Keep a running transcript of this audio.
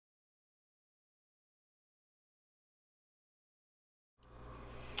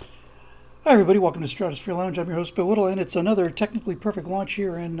Hi, everybody. Welcome to Stratosphere Lounge. I'm your host, Bill Whittle, and it's another technically perfect launch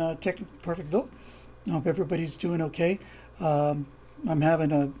here in technically perfectville. I hope everybody's doing okay. Um, I'm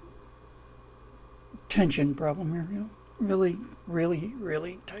having a tension problem here. Really, really,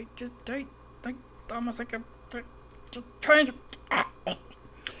 really tight. Just tight. Like almost like a just trying to.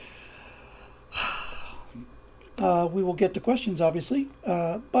 We will get to questions, obviously,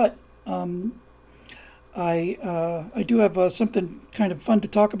 but I do have something kind of fun to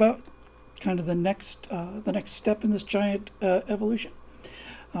talk about. Kind of the next step in this giant evolution.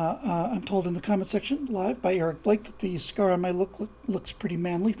 I'm told in the comment section live by Eric Blake that the scar on my looks pretty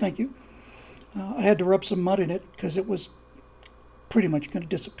manly. Thank you. I had to rub some mud in it because it was pretty much going to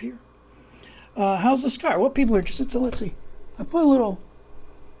disappear. How's the scar? Well, people are interested, so let's see. I put a little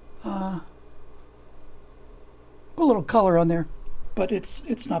color on there, but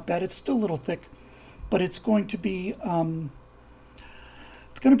it's not bad. It's still a little thick, but it's going to be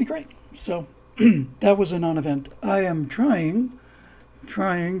great. So that was a non-event. I am trying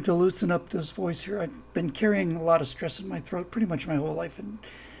to loosen up this voice here. I've been carrying a lot of stress in my throat pretty much my whole life, and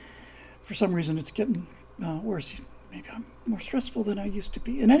for some reason it's getting worse. Maybe I'm more stressful than I used to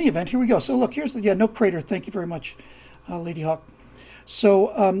be. In any event, here we go. So look, here's the no crater. Thank you very much, Lady Hawk.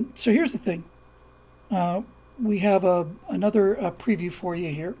 So here's the thing. We have another preview for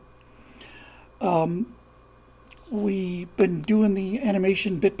you here. We've been doing the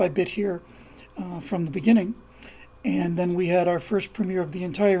animation bit by bit here from the beginning, and then we had our first premiere of the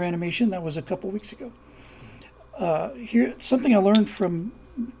entire animation. That was a couple weeks ago. Here, something I learned from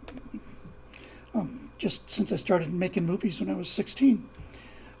just since I started making movies when I was 16.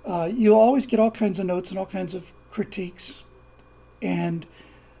 You'll always get all kinds of notes and all kinds of critiques, and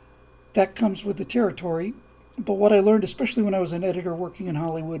that comes with the territory. But what I learned, especially when I was an editor working in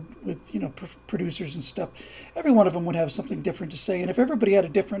Hollywood with producers and stuff, every one of them would have something different to say. And if everybody had a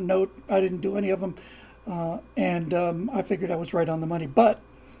different note, I didn't do any of them, and I figured I was right on the money. But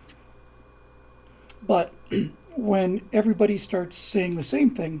when everybody starts saying the same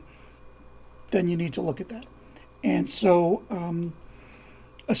thing, then you need to look at that. And so,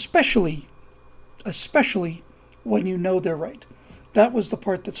 especially especially when you know they're right. That was the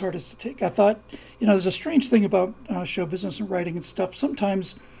part that's hardest to take. I thought, there's a strange thing about show business and writing and stuff.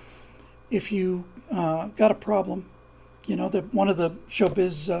 Sometimes, if you got a problem, that one of the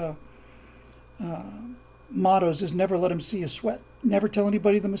showbiz mottos is never let them see you sweat. Never tell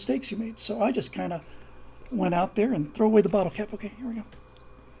anybody the mistakes you made. So I just kind of went out there and throw away the bottle cap. Okay, here we go.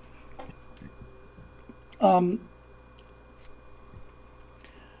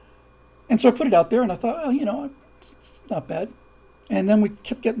 And so I put it out there, and I thought, it's not bad. And then we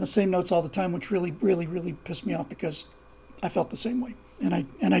kept getting the same notes all the time, which really, really, really pissed me off because I felt the same way, and I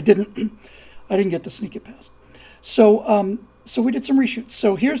didn't I didn't get to sneak it past. So we did some reshoots.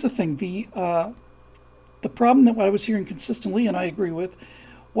 So here's the thing: the problem that I was hearing consistently, and I agree with,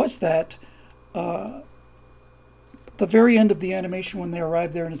 was that the very end of the animation when they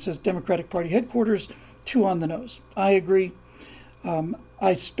arrived there and it says Democratic Party headquarters, too on the nose. I agree.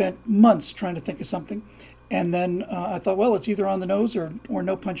 I spent months trying to think of something. And then I thought, well, it's either on the nose or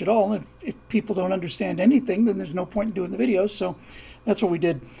no punch at all. If people don't understand anything, then there's no point in doing the videos. So that's what we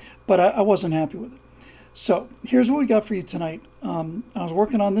did. But I wasn't happy with it. So here's what we got for you tonight. I was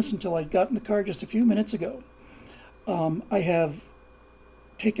working on this until I got in the car just a few minutes ago. I have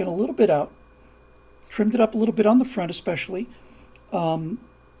taken a little bit out, trimmed it up a little bit on the front especially.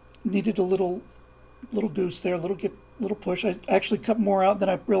 Needed a little goose there, little push. I actually cut more out than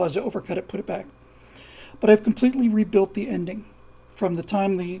I realized. I overcut it, put it back. But I've completely rebuilt the ending. From the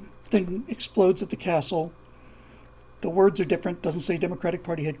time the thing explodes at the castle, the words are different. Doesn't say Democratic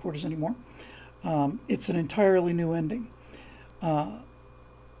Party headquarters anymore. It's an entirely new ending.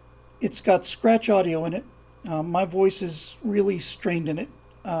 It's got scratch audio in it. My voice is really strained in it,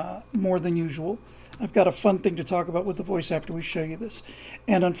 more than usual. I've got a fun thing to talk about with the voice after we show you this.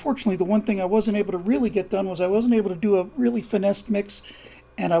 And unfortunately, the one thing I wasn't able to really get done was I wasn't able to do a really finessed mix,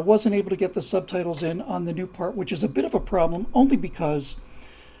 and I wasn't able to get the subtitles in on the new part, which is a bit of a problem, only because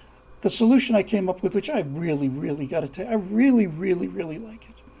the solution I came up with, which I really, really got to tell you, I really, really, really like it.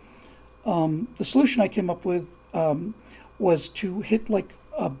 The solution I came up with was to hit like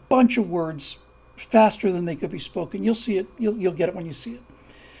a bunch of words faster than they could be spoken. You'll see it. You'll get it when you see it.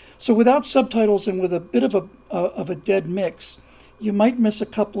 So without subtitles and with a bit of a dead mix, you might miss a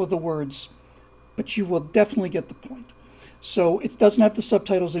couple of the words, but you will definitely get the point. So it doesn't have the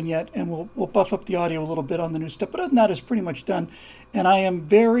subtitles in yet, and we'll buff up the audio a little bit on the new stuff. But other than that, it's pretty much done. And I am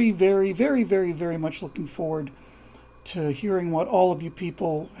very, very, very, very, very much looking forward to hearing what all of you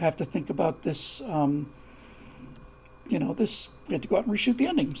people have to think about this we had to go out and reshoot the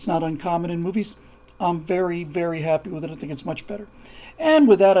ending. It's not uncommon in movies. I'm very, very happy with it. I think it's much better. And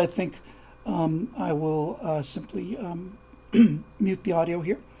with that, I think I will simply mute the audio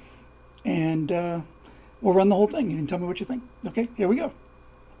here, and we'll run the whole thing. You can tell me what you think. Okay, here we go.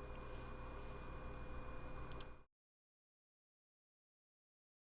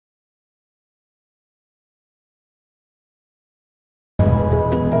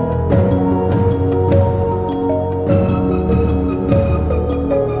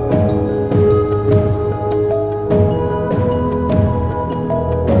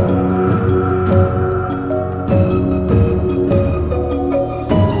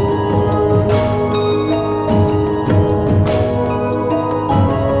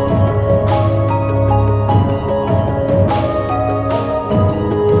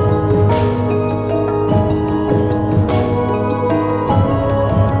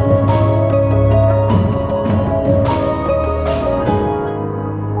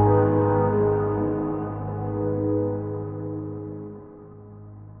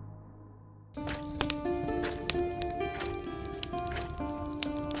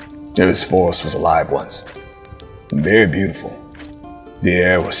 This forest was alive once, and very beautiful. The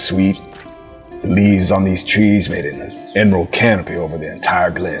air was sweet. The leaves on these trees made an emerald canopy over the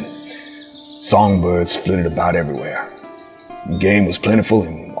entire glen. Songbirds flitted about everywhere. And game was plentiful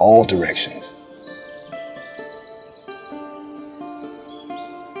in all directions.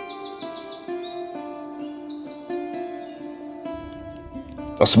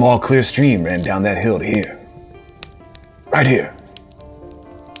 A small clear stream ran down that hill to here. Right here.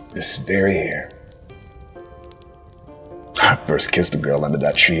 This very here. I first kissed a girl under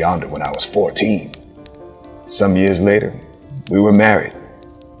that tree yonder when I was 14. Some years later, we were married.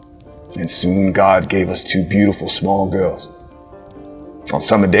 And soon God gave us two beautiful small girls. On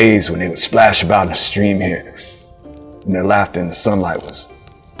summer days when they would splash about in the stream here, and their laughter in the sunlight was,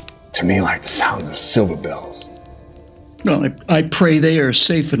 to me, like the sounds of silver bells. Well, I pray they are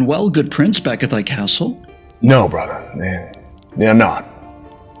safe and well, good prince, back at thy castle. No, brother, they're not.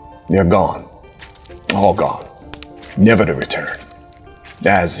 They're gone. All gone. Never to return.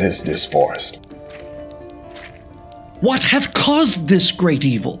 As is this forest. What hath caused this great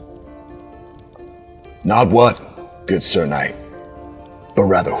evil? Not what, good Sir Knight, but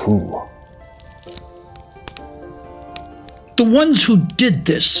rather who. The ones who did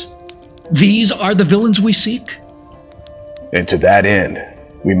this, these are the villains we seek? And to that end,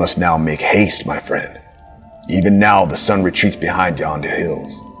 we must now make haste, my friend. Even now the sun retreats behind yonder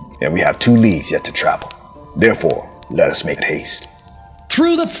hills, and we have 2 leagues yet to travel. Therefore, let us make haste.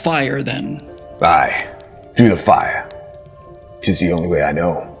 Through the fire, then. Aye, through the fire. 'Tis the only way I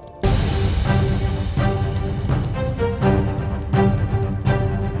know.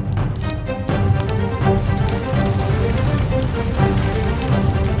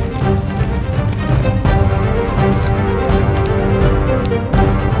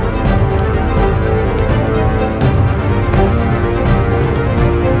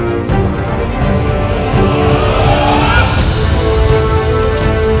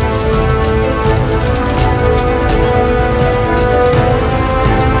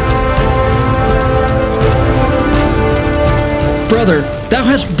 Brother, thou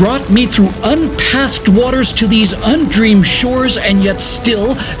hast brought me through unpathed waters to these undreamed shores, and yet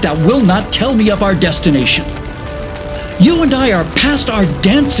still thou wilt not tell me of our destination. You and I are past our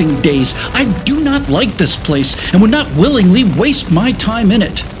dancing days. I do not like this place, and would not willingly waste my time in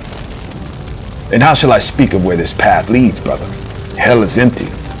it. And how shall I speak of where this path leads, brother? Hell is empty,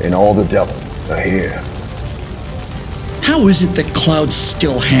 and all the devils are here. How is it that clouds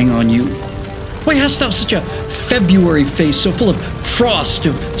still hang on you? Why hast thou such a February face, so full of frost,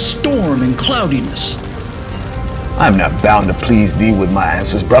 of storm and cloudiness? I am not bound to please thee with my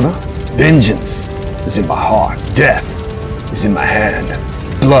answers, brother. Vengeance is in my heart. Death is in my hand.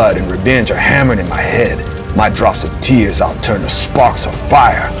 Blood and revenge are hammered in my head. My drops of tears I'll turn to sparks of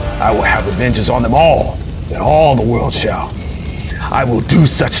fire. I will have revenges on them all, that all the world shall. I will do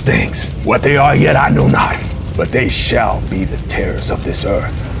such things. What they are yet I know not, but they shall be the terrors of this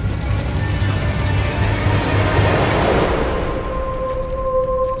earth.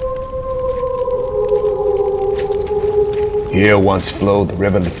 Here once flowed the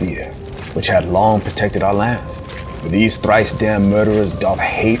river Lethia, which had long protected our lands. But these thrice damned murderers doth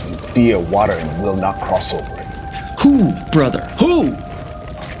hate and fear water and will not cross over it. Who, brother, who?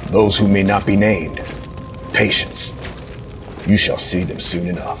 Those who may not be named. Patience. You shall see them soon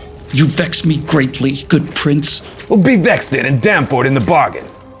enough. You vex me greatly, good prince. Well, be vexed then, and damn for it in the bargain.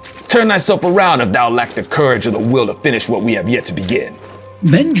 Turn thyself around if thou lack the courage or the will to finish what we have yet to begin.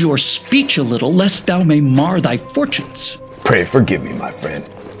 Mend your speech a little, lest thou may mar thy fortunes. Pray forgive me, my friend.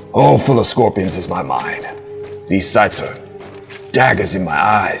 Oh, full of scorpions is my mind. These sights are daggers in my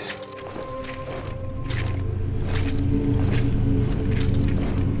eyes.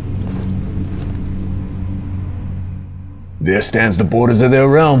 There stands the borders of their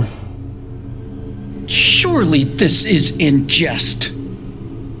realm. Surely this is in jest.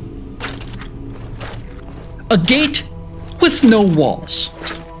 A gate with no walls.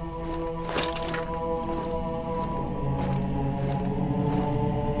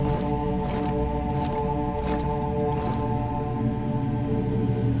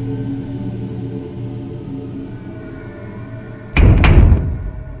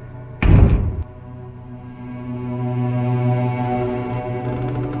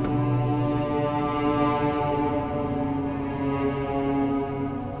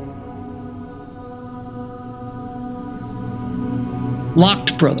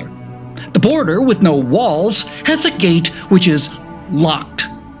 Locked, brother. The border with no walls hath a gate which is locked.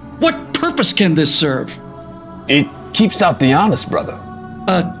 What purpose can this serve? It keeps out the honest, brother.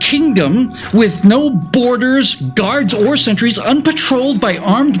 A kingdom with no borders, guards, or sentries, unpatrolled by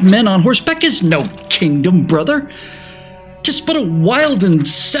armed men on horseback is no kingdom, brother. 'Tis but a wild and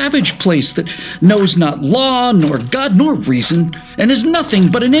savage place that knows not law, nor God, nor reason, and is nothing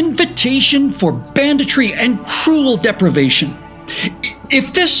but an invitation for banditry and cruel deprivation.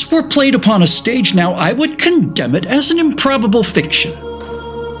 If this were played upon a stage now, I would condemn it as an improbable fiction.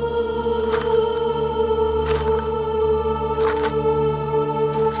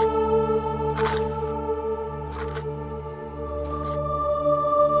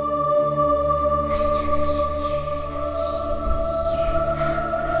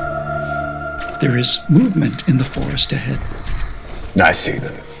 There is movement in the forest ahead. I see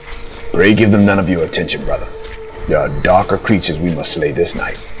them. Pray give them none of your attention, brother. There are darker creatures we must slay this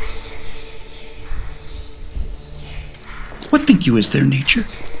night. What think you is their nature?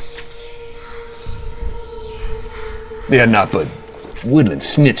 They are not but woodland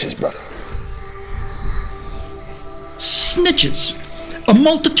snitches, brother. Snitches. A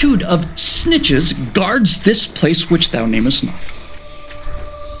multitude of snitches guards this place which thou namest not.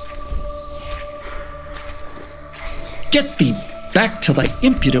 Get thee back to thy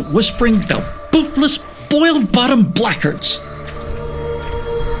impudent whispering, thou bootless, boiled-bottom blackguards.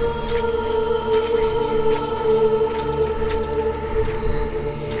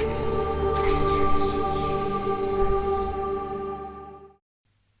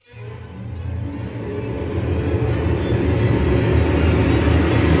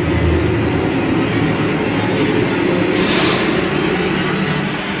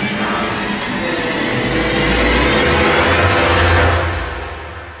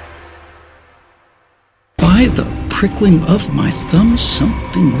 By the prickling of my thumb,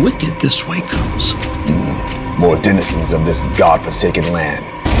 something wicked this way comes. More denizens of this god-forsaken land.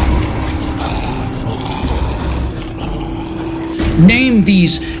 Name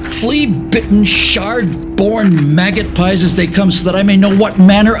these flea-bitten, shard-born maggot pies as they come, so that I may know what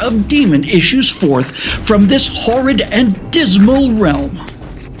manner of demon issues forth from this horrid and dismal realm.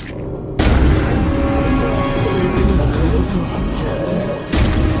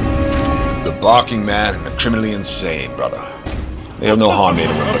 The barking mad and the criminally insane, brother. They'll no harm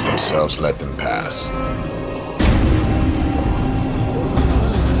anyone but themselves, let them pass.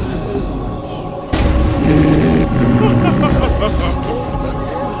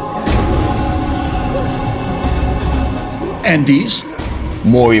 And these?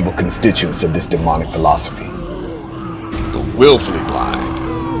 More evil constituents of this demonic philosophy. The willfully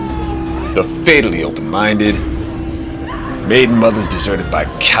blind. The fatally open-minded. Maiden mothers deserted by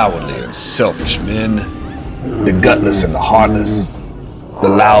cowardly and selfish men. The gutless and the heartless. The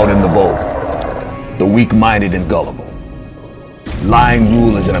loud and the vulgar. The weak-minded and gullible. Lying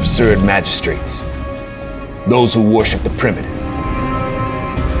rulers and absurd magistrates. Those who worship the primitive.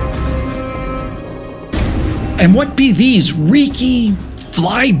 And what be these reeky,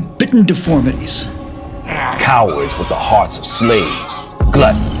 fly-bitten deformities? Cowards with the hearts of slaves,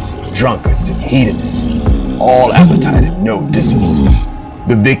 gluttons, drunkards, and hedonists, all appetite and no discipline.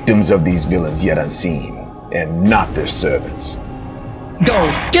 The victims of these villains yet unseen, and not their servants.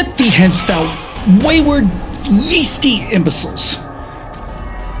 Go, get thee hence, thou wayward, yeasty imbeciles.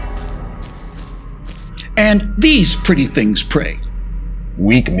 And these pretty things, pray.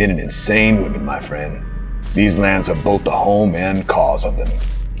 Weak men and insane women, my friend. These lands are both the home and cause of them.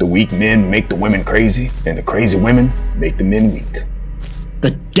 The weak men make the women crazy, and the crazy women make the men weak.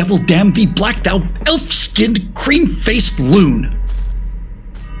 The devil damn thee black, thou elf-skinned, cream-faced loon!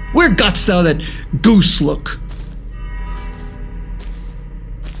 Where gotst thou that goose look?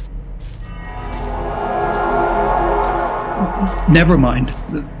 Never mind.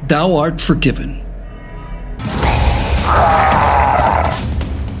 Thou art forgiven.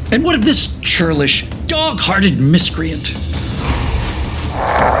 And what of this churlish, dog-hearted miscreant?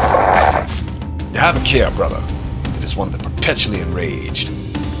 Have a care, brother. It is one of the perpetually enraged.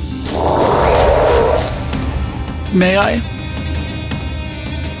 May I?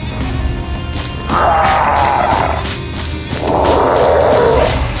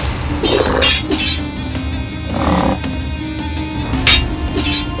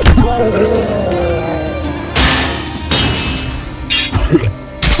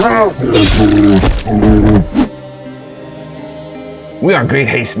 We are in great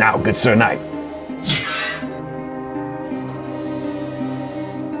haste now, good Sir Knight.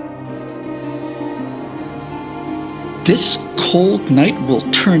 This cold night will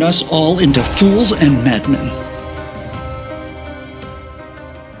turn us all into fools and madmen.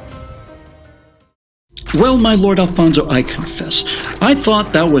 Well, my lord Alfonso, I confess, I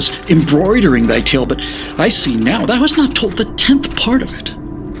thought thou was embroidering thy tale, but I see now thou hast not told the 10th part of it.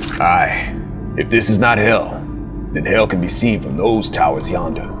 Aye, if this is not hell, then hell can be seen from those towers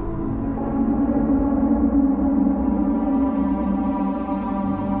yonder.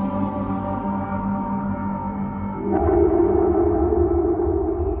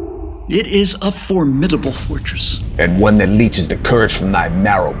 It is a formidable fortress. And one that leeches the courage from thy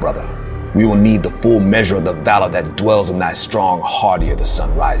marrow, brother. We will need the full measure of the valor that dwells in thy strong heart ere the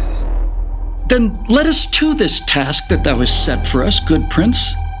sun rises. Then let us to this task that thou hast set for us, good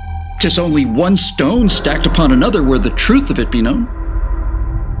prince. 'Tis only one stone stacked upon another where the truth of it be known.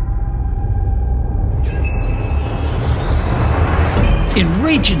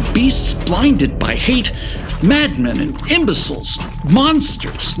 Enraged beasts blinded by hate, madmen and imbeciles,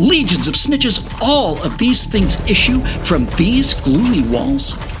 monsters, legions of snitches, all of these things issue from these gloomy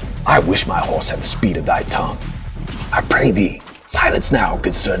walls. I wish my horse had the speed of thy tongue. I pray thee, silence now,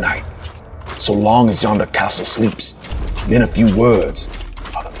 good Sir Knight. So long as yonder castle sleeps, men of few words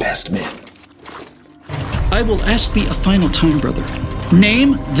are the best men. I will ask thee a final time, brother.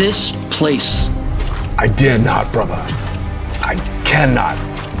 Name this place. I dare not, brother. I cannot.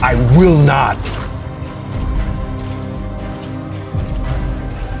 I will not.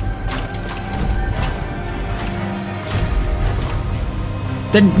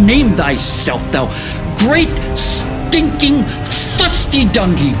 Then name thyself, thou great, stinking, fusty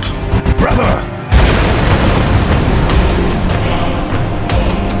dung heap. Brother!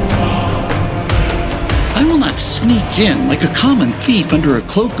 I will not sneak in like a common thief under a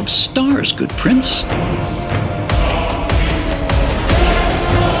cloak of stars, good prince.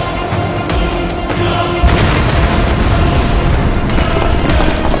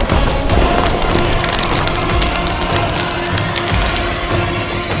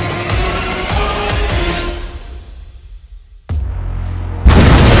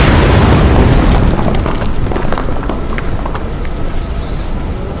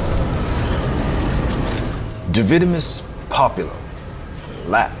 Dividimus populum.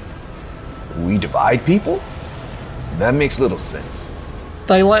 Latin. We divide people? That makes little sense.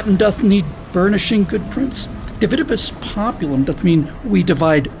 Thy Latin doth need burnishing, good prince. Dividibus populum doth mean we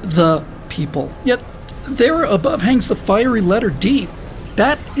divide the people. Yet there above hangs the fiery letter D.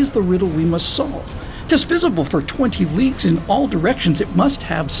 That is the riddle we must solve. 'Tis visible for 20 leagues in all directions. It must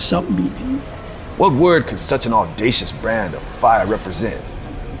have some meaning. What word could such an audacious brand of fire represent?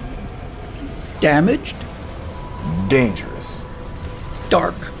 Damaged, Dangerous,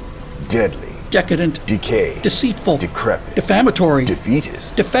 dark, deadly, decadent, decay, deceitful, decrepit, defamatory,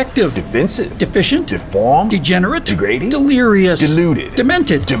 defeatist, defective, defensive, deficient, deformed, degenerate, degrading, delirious, deluded,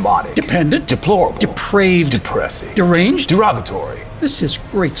 demented, demonic, dependent, deplorable, depraved, depressing, deranged, derogatory, This is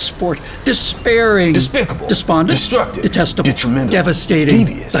great sport. Despairing, despicable, despondent, destructive, detestable, detrimental, devastating,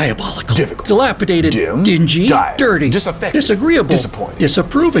 devious, diabolical, difficult, dilapidated, dim, dingy, dire, dirty, disaffected, disagreeable, disappointed,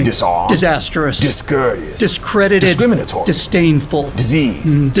 disapproving, disarmed, disastrous, discourteous, discredited, discriminatory, disdainful,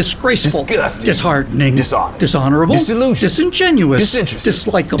 diseased, disgraceful, disgusting, disheartening, dishonest, dishonorable, disillusioned, disingenuous, disinterested,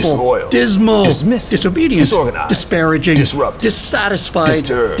 dislikable, disloyal, dismal, dismissive, disobedient, disorganized, disparaging, disruptive, dissatisfied,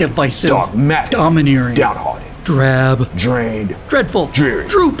 disturbed, divisive, dogmatic, domineering, downhearted, drab, drained, dreadful, dreary,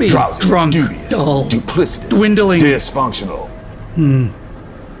 droopy, drowsy, drunk, dubious, dull, duplicitous, dwindling, dysfunctional.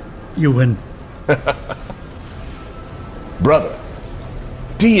 You win. Brother,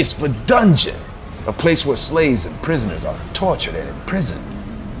 D is for dungeon, a place where slaves and prisoners are tortured and imprisoned.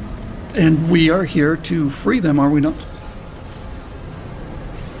 And we are here to free them, are we not?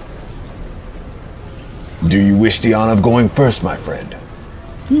 Do you wish the honor of going first, my friend?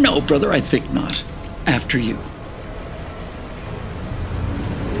 No, brother, I think not. After you.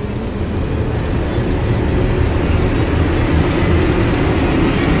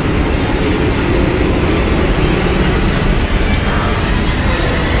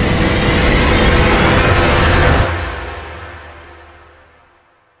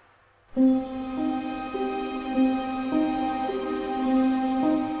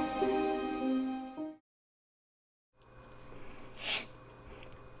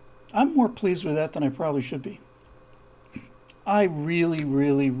 more pleased with that than I probably should be. I really,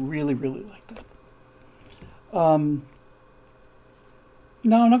 really, really, really like that.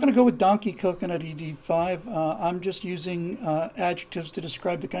 No, I'm not going to go with donkey coconut ED5. I'm just using adjectives to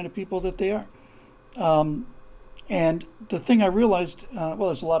describe the kind of people that they are. And the thing I realized, well,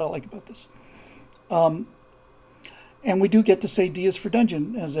 there's a lot I like about this. And we do get to say D is for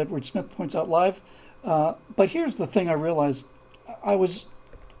dungeon, as Edward Smith points out live. But here's the thing I realized.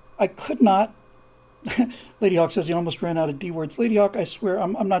 I could not, Lady Hawk says he almost ran out of D words. Lady Hawk, I swear,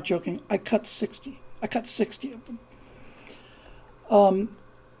 I'm not joking. I cut 60. I cut 60 of them.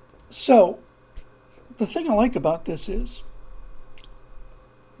 So the thing I like about this is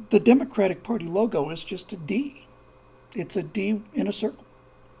the Democratic Party logo is just a D. It's a D in a circle.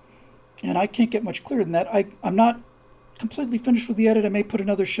 And I can't get much clearer than that. I'm not completely finished with the edit. I may put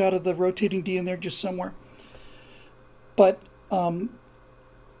another shot of the rotating D in there just somewhere. But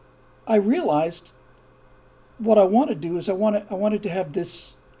I realized what I want to do is I wanted to have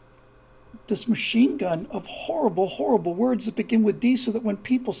this machine gun of horrible, horrible words that begin with D, so that when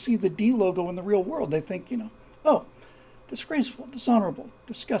people see the D logo in the real world, they think, oh, disgraceful, dishonorable,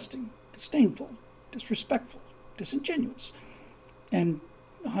 disgusting, disdainful, disrespectful, disingenuous, and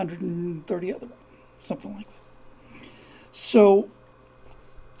 130 other, something like that. So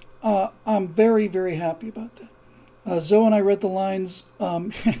I'm very, very happy about that. Zoe and I read the lines.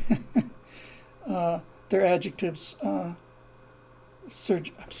 They're adjectives. I'm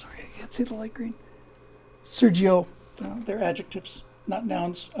sorry, I can't see the light green. Sergio, they're adjectives, not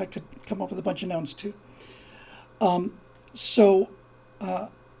nouns. I could come up with a bunch of nouns too.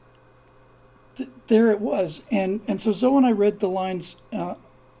 There it was. And so Zoe and I read the lines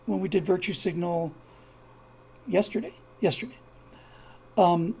when we did Virtue Signal yesterday.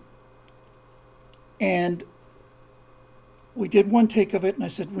 And we did one take of it, and I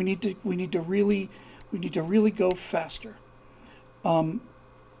said, we need to really go faster. And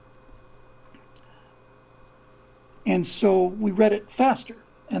so we read it faster,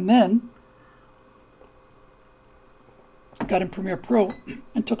 and then got in Premiere Pro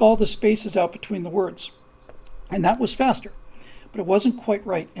and took all the spaces out between the words, and that was faster, but it wasn't quite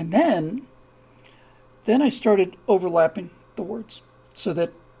right. And then I started overlapping the words so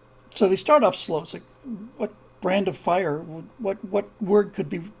they start off slow. It's like, what brand of fire? What word could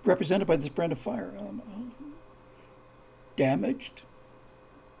be represented by this brand of fire? Damaged.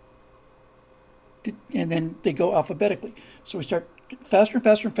 And then they go alphabetically. So we start faster and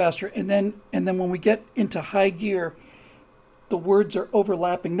faster and faster, and then when we get into high gear, the words are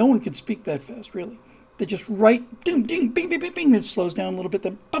overlapping. No one can speak that fast, really. They just write ding ding bing bing bing bing. It slows down a little bit.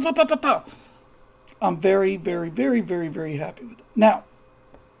 Then pow pow pow pow pow. I'm very, very, very, very, very happy with it. Now,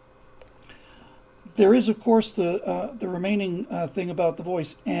 there is, of course, the remaining thing about the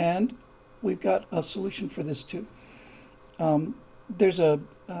voice, and we've got a solution for this too. There's I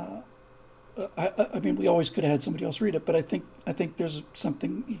mean, we always could have had somebody else read it, but I think there's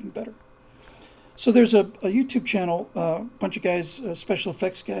something even better. So there's a YouTube channel, a bunch of guys, special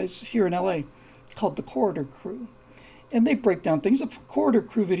effects guys here in LA, called The Corridor Crew, and they break down things. The Corridor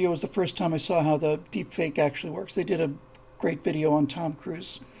Crew video was the first time I saw how the deepfake actually works. They did a great video on Tom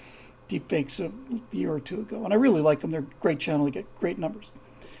Cruise deepfakes a year or two ago, and I really like them. They're a great channel. They get great numbers.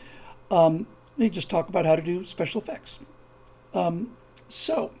 They just talk about how to do special effects.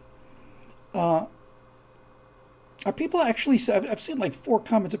 Are people actually? I've seen like 4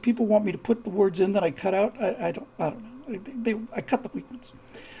 comments of people want me to put the words in that I cut out. I don't know. I cut the weak ones.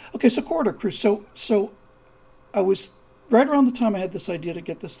 Okay, so Corridor Crew. So I was right around the time I had this idea to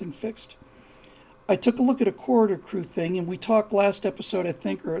get this thing fixed. I took a look at a Corridor Crew thing, and we talked last episode, I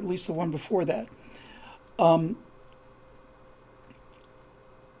think, or at least the one before that.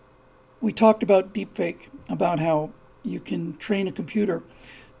 We talked about deepfake, about how you can train a computer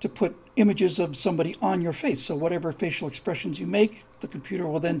to put images of somebody on your face. So whatever facial expressions you make, the computer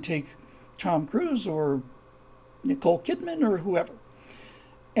will then take Tom Cruise or Nicole Kidman or whoever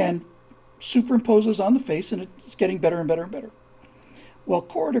and superimposes on the face, and it's getting better and better and better. Well,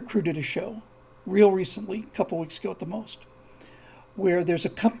 Corridor Crew did a show real recently, a couple weeks ago at the most, where there's a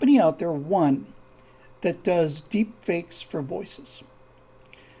company out there, one, that does deep fakes for voices.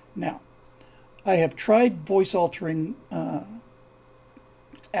 Now, I have tried voice altering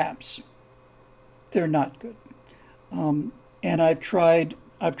apps. They're not good. And I've tried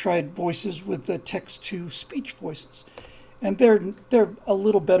voices with the text to speech voices, and they're a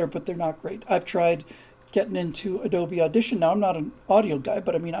little better, but they're not great. I've tried getting into Adobe Audition. Now, I'm not an audio guy,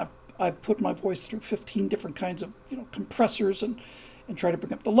 but I mean, I've put my voice through 15 different kinds of compressors and try to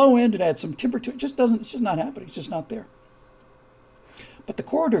bring up the low end and add some timbre to it. It's just not happening. It's just not there. But the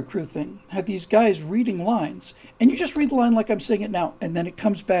Corridor Crew thing had these guys reading lines, and you just read the line like I'm saying it now, and then it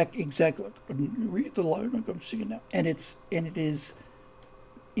comes back exactly like, read the line like I'm saying it now, and it is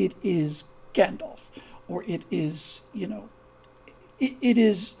Gandalf, or it is it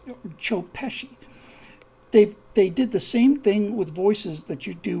is Joe Pesci. They did the same thing with voices that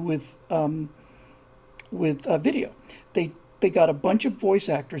you do with video. They got a bunch of voice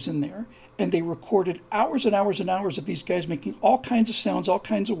actors in there, and they recorded hours and hours and hours of these guys making all kinds of sounds, all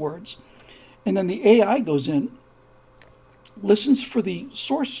kinds of words, and then the AI goes in, listens for the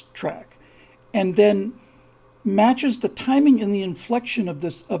source track, and then matches the timing and the inflection of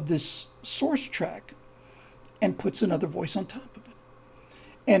this source track, and puts another voice on top of it.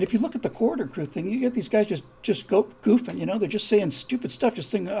 And if you look at the Corridor Crew thing, you get these guys just go goofing, they're just saying stupid stuff, just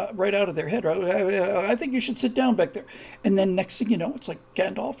saying right out of their head. I think you should sit down back there. And then next thing you know, it's like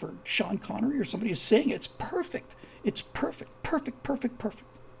Gandalf or Sean Connery or somebody is saying it. It's perfect. It's perfect.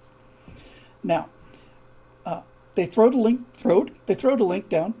 Now, they throwed a link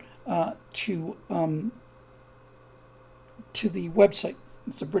down to the website.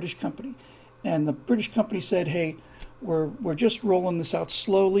 It's a British company, and the British company said, "Hey, we're just rolling this out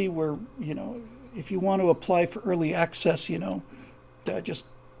slowly. We're if you want to apply for early access, just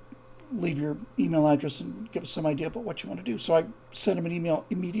leave your email address and give us some idea about what you want to do." So I sent him an email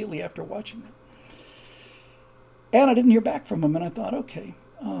immediately after watching that, and I didn't hear back from him. And I thought, okay,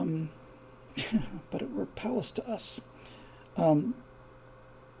 but it were palace to us.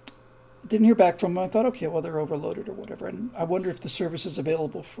 Didn't hear back from them. I thought, okay, well, they're overloaded or whatever. And I wonder if the service is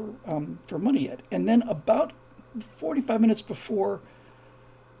available for money yet. And then about 45 minutes before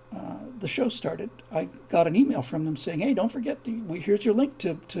the show started, I got an email from them saying, "Hey, don't forget, here's your link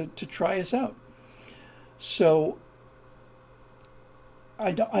to try us out." So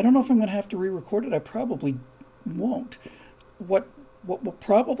I don't know if I'm going to have to re-record it. I probably won't. What will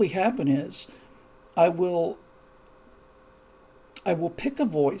probably happen is I will pick a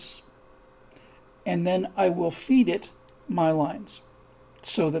voice, and then I will feed it my lines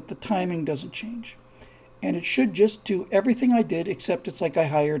so that the timing doesn't change. And it should just do everything I did, except it's like I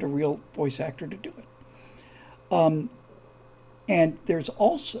hired a real voice actor to do it. And there's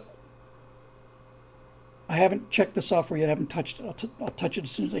also, I haven't checked the software yet, I haven't touched it. I'll touch it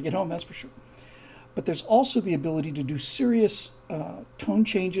as soon as I get home, that's for sure. But there's also the ability to do serious tone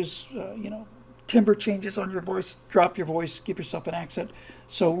changes, timbre changes on your voice, drop your voice, give yourself an accent.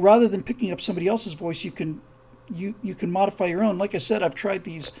 So rather than picking up somebody else's voice, you can modify your own. Like I said, I've tried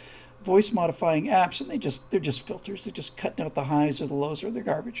these voice modifying apps, and they're just filters. They're just cutting out the highs or the lows, or they're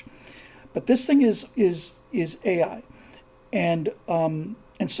garbage. But this thing is AI, and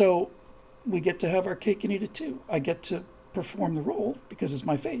so we get to have our cake and eat it too. I get to perform the role because it's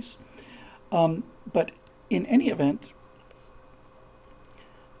my face. But in any event,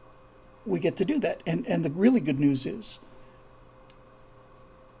 we get to do that. And the really good news is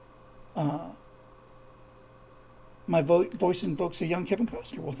my voice invokes a young Kevin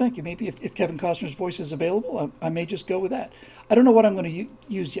Costner. Well, thank you. Maybe if Kevin Costner's voice is available, I may just go with that. I don't know what I'm going to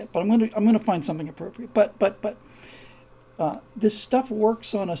use yet, but I'm going to find something appropriate. But this stuff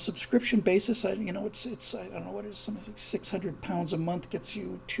works on a subscription basis. It's I don't know what it is, something like £600 a month gets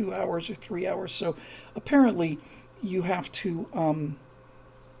you 2 hours or 3 hours. So apparently you have to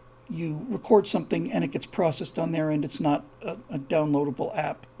you record something and it gets processed on there, and it's not a downloadable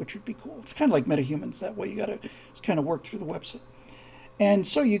app, which would be cool. It's kind of like MetaHumans that way. You got to just kind of work through the website. And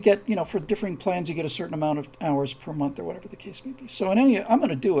so you get, for differing plans, you get a certain amount of hours per month or whatever the case may be. So I'm going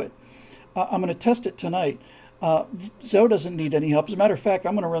to do it. I'm going to test it tonight. Zoe doesn't need any help. As a matter of fact,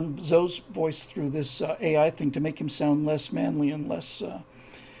 I'm going to run Zoe's voice through this AI thing to make him sound less manly and less,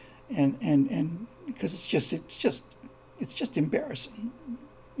 and because it's just embarrassing,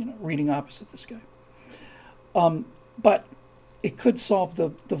 reading opposite this guy. But it could solve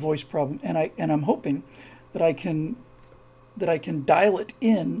the voice problem, and I'm hoping that I can dial it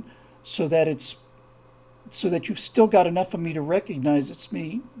in so that you've still got enough of me to recognize it's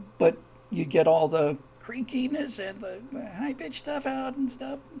me, but you get all the creakiness and the high pitched stuff out and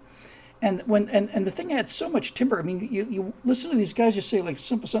stuff. And the thing adds so much timbre. I mean, you listen to these guys just say like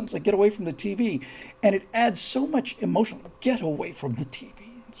simple sentence like "get away from the TV," and it adds so much emotion. Get away from the TV.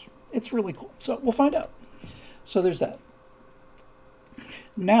 It's really cool. So we'll find out. So there's that.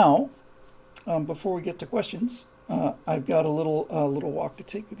 Now, before we get to questions, I've got a little walk to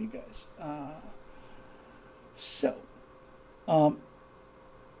take with you guys.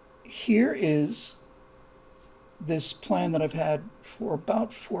 Here is this plan that I've had for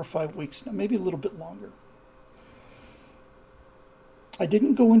about 4 or 5 weeks now, maybe a little bit longer. I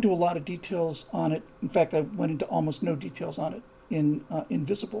didn't go into a lot of details on it. In fact, I went into almost no details on it in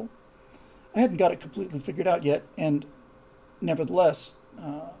Invisible. I hadn't got it completely figured out yet, and nevertheless,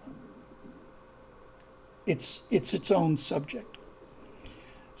 it's its own subject.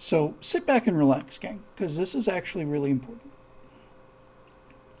 So sit back and relax, gang, because this is actually really important.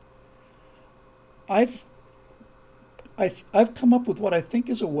 I've come up with what I think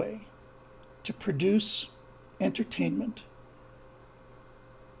is a way to produce entertainment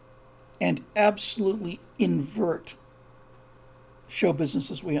and absolutely invert show business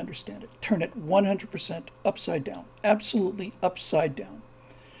as we understand it. Turn it 100% upside down. Absolutely upside down.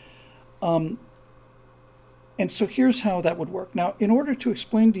 And so here's how that would work. Now, in order to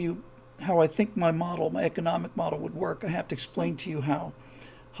explain to you how I think my economic model would work, I have to explain to you how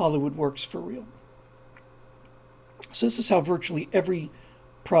Hollywood works for real. So this is how virtually every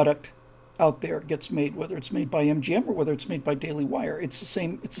product out there gets made, whether it's made by MGM or whether it's made by Daily Wire. It's the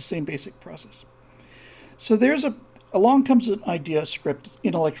same basic process. So along comes an idea, a script,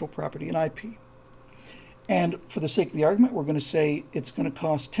 intellectual property, an IP. And for the sake of the argument, we're going to say it's going to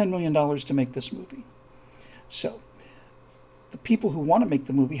cost $10 million to make this movie. So the people who want to make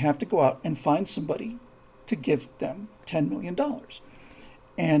the movie have to go out and find somebody to give them $10 million.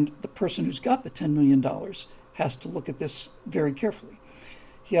 And the person who's got the $10 million has to look at this very carefully.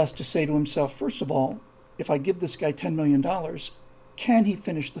 He has to say to himself, first of all, if I give this guy $10 million, can he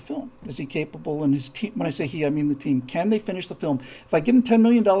finish the film? Is he capable? And his team, when I say he, I mean the team, can they finish the film? If I give him $10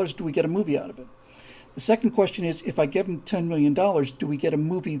 million, do we get a movie out of it? The second question is, if I give him $10 million, do we get a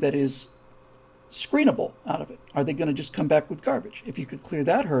movie that is screenable out of it? Are they going to just come back with garbage? If you could clear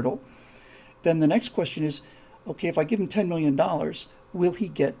that hurdle, then the next question is, okay, if I give him $10 million, will he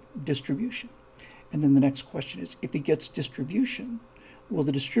get distribution? And then the next question is, if he gets distribution, will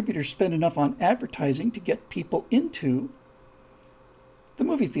the distributor spend enough on advertising to get people into the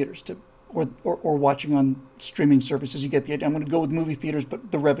movie theaters or watching on streaming services? You get the idea. I'm going to go with movie theaters,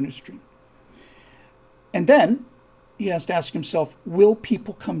 but the revenue stream. And then he has to ask himself, will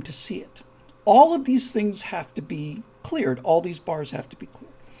people come to see it? All of these things have to be cleared. All these bars have to be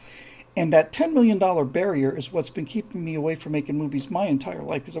cleared. And that $10 million barrier is what's been keeping me away from making movies my entire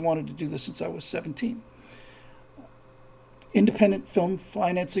life, because I wanted to do this since I was 17. Independent film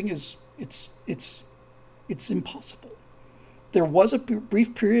financing it's impossible. There was a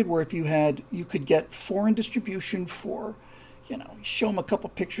brief period where if you could get foreign distribution for, show them a couple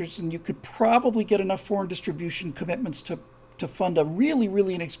pictures and you could probably get enough foreign distribution commitments to fund a really,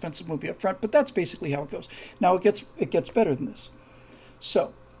 really inexpensive movie up front, but that's basically how it goes. Now it gets better than this.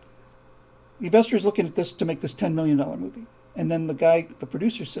 So the investor is looking at this to make this $10 million movie. And then the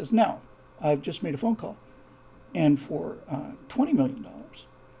producer says, now, I've just made a phone call. And for $20 million,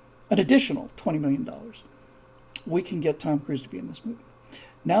 an additional $20 million, we can get Tom Cruise to be in this movie.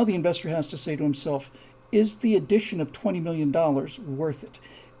 Now the investor has to say to himself, is the addition of $20 million worth it?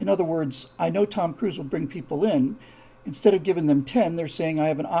 In other words, I know Tom Cruise will bring people in. Instead of giving them 10, they're saying I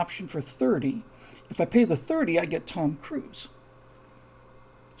have an option for 30. If I pay the 30, I get Tom Cruise.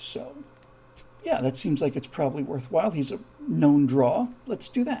 So, yeah, that seems like it's probably worthwhile. He's a known draw. Let's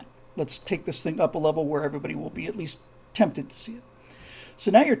do that. Let's take this thing up a level where everybody will be at least tempted to see it.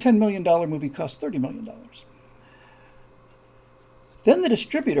 So now your $10 million movie costs $30 million. Then the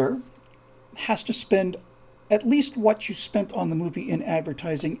distributor has to spend at least what you spent on the movie in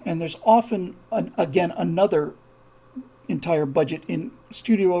advertising, and there's often, again, another entire budget in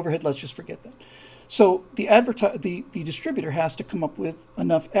studio overhead. Let's just forget that. So the distributor has to come up with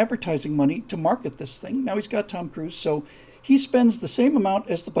enough advertising money to market this thing. Now he's got Tom Cruise, so he spends the same amount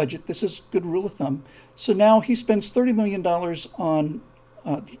as the budget. This is good rule of thumb. So now he spends $30 million on,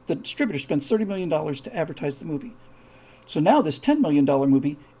 the distributor spends $30 million to advertise the movie. So now this $10 million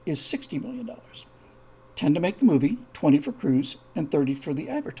movie is $60 million. 10 to make the movie, 20 for Cruise, and 30 for the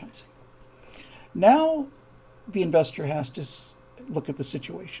advertising. Now the investor has to look at the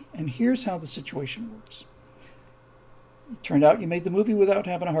situation. And here's how the situation works. It turned out you made the movie without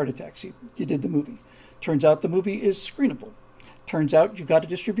having a heart attack. So you did the movie. Turns out the movie is screenable. Turns out you got a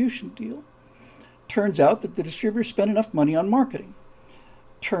distribution deal. Turns out that the distributor spent enough money on marketing.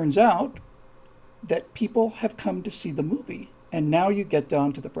 Turns out that people have come to see the movie. And now you get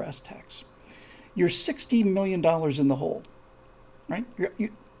down to the brass tacks. You're $60 million in the hole, right?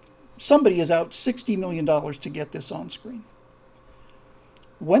 Somebody is out $60 million to get this on screen.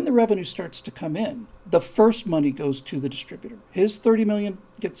 When the revenue starts to come in, the first money goes to the distributor. His $30 million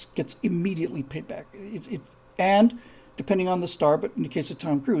gets immediately paid back. And depending on the star, but in the case of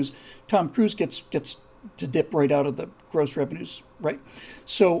Tom Cruise gets to dip right out of the gross revenues, right?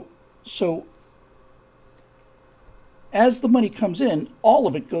 So as the money comes in, all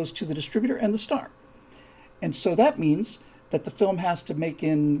of it goes to the distributor and the star. And so that means that the film has to make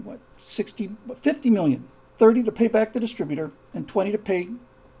in, 50 million, 30 to pay back the distributor, and 20 to pay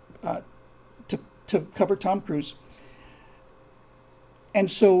to cover Tom Cruise.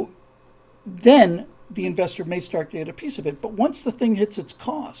 And so then the investor may start to get a piece of it. But once the thing hits its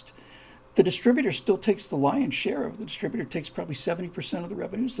cost, the distributor still takes the lion's share of it. The distributor takes probably 70% of the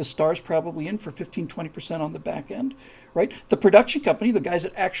revenues. The star's probably in for 15-20% on the back end, right? The production company, the guys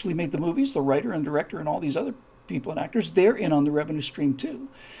that actually made the movies, the writer and director and all these other people and actors, they're in on the revenue stream too.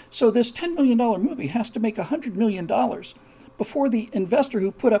 So this $10 million movie has to make $100 million before the investor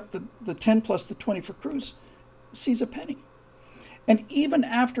who put up the 10 plus the 20 for Cruise sees a penny. And even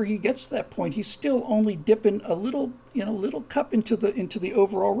after he gets to that point, he's still only dipping a little cup into the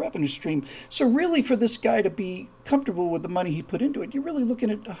overall revenue stream. So really, for this guy to be comfortable with the money he put into it, you're really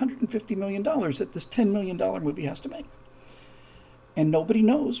looking at $150 million that this $10 million movie has to make. And nobody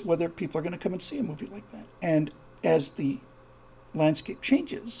knows whether people are going to come and see a movie like that. And as the landscape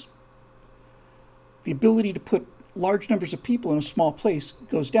changes, the ability to put large numbers of people in a small place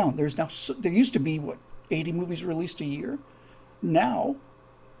goes down. There used to be 80 movies released a year. Now,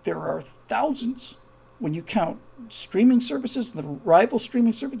 there are thousands when you count streaming services, the rival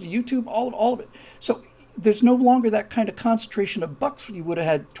streaming services, YouTube, all of it. So there's no longer that kind of concentration of bucks you would have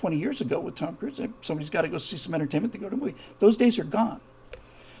had 20 years ago with Tom Cruise. Somebody's got to go see some entertainment to go to a movie. Those days are gone.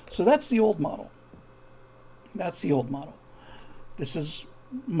 So that's the old model. That's the old model. This is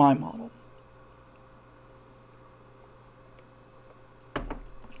my model.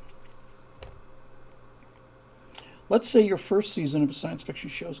 Let's say your first season of a science fiction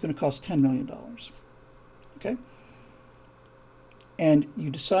show is going to cost $10 million. Okay? And you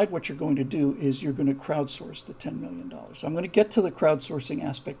decide what you're going to do is you're going to crowdsource the $10 million. So I'm going to get to the crowdsourcing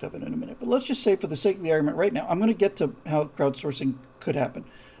aspect of it in a minute. But let's just say, for the sake of the argument right now, I'm going to get to how crowdsourcing could happen.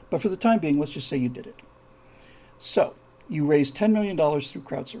 But for the time being, let's just say you did it. So you raised $10 million through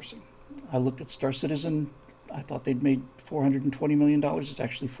crowdsourcing. I looked at Star Citizen. I thought they'd made $420 million. It's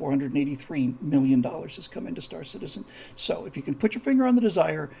actually $483 million has come into Star Citizen. So if you can put your finger on the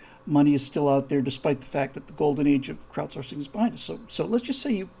desire, money is still out there, despite the fact that the golden age of crowdsourcing is behind us. So let's just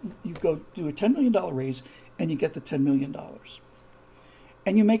say you go do a $10 million raise and you get the $10 million.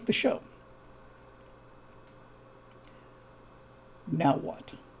 And you make the show. Now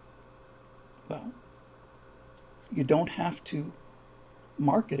what? Well, you don't have to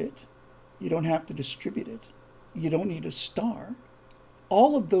market it. You don't have to distribute it. You don't need a star.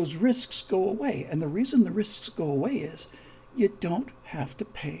 All of those risks go away. And the reason the risks go away is you don't have to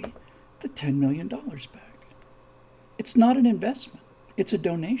pay the $10 million back. It's not an investment. It's a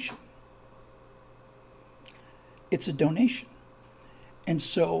donation. It's a donation. And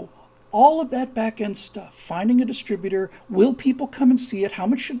so all of that back-end stuff, finding a distributor, will people come and see it? How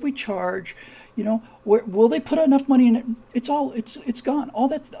much should we charge? Will they put enough money in it? It's gone. All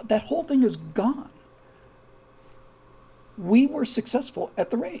that whole thing is gone. We were successful at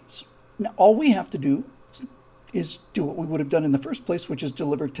the raise. Now, all we have to do is do what we would have done in the first place, which is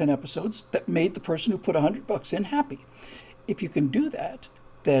deliver 10 episodes that made the person who put $100 in happy. If you can do that,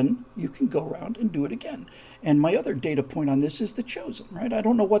 then you can go around and do it again. And my other data point on this is The Chosen, right? I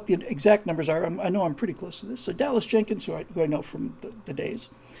don't know what the exact numbers are. I know I'm pretty close to this. So Dallas Jenkins, who I know from the days,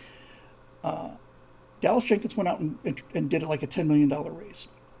 Dallas Jenkins went out and did like a $10 million raise.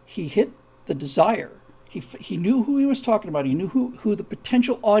 He hit the desire. He knew who he was talking about. He knew who the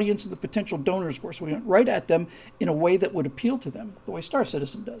potential audience and the potential donors were. So he went right at them in a way that would appeal to them, the way Star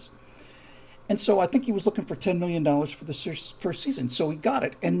Citizen does. And so I think he was looking for $10 million for the first season. So he got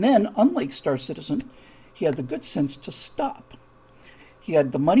it. And then, unlike Star Citizen, he had the good sense to stop. He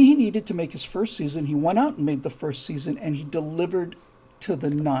had the money he needed to make his first season. He went out and made the first season, and he delivered to the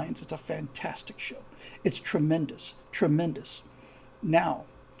nines. It's a fantastic show. It's tremendous, tremendous. Now,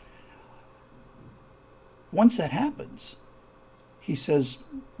 once that happens, he says,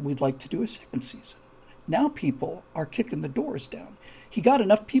 we'd like to do a second season. Now people are kicking the doors down. He got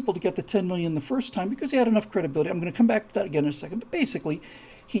enough people to get the $10 million the first time because he had enough credibility. I'm going to come back to that again in a second. But basically,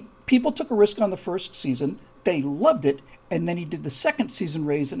 people took a risk on the first season. They loved it. And then he did the second season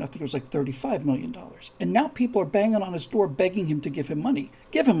raise, and I think it was like $35 million. And now people are banging on his door, begging him to give him money.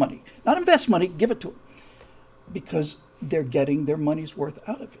 Give him money. Not invest money, give it to him. Because they're getting their money's worth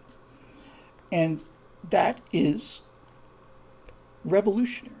out of it. And that is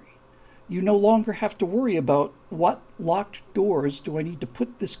revolutionary. You no longer have to worry about what locked doors do I need to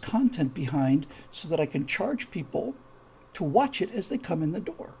put this content behind so that I can charge people to watch it as they come in the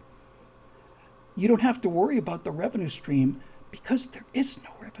door. You don't have to worry about the revenue stream because there is no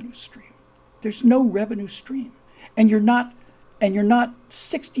revenue stream. There's no revenue stream. And you're not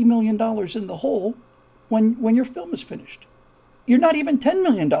 $60 million in the hole when your film is finished. You're not even $10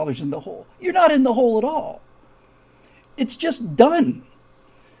 million in the hole. You're not in the hole at all. It's just done.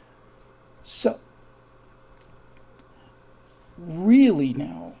 So, really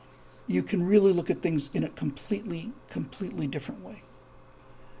now, you can really look at things in a completely different way.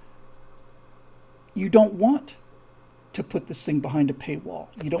 You don't want to put this thing behind a paywall.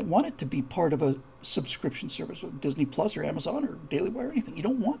 You don't want it to be part of a subscription service with Disney Plus or Amazon or Daily Wire or anything. You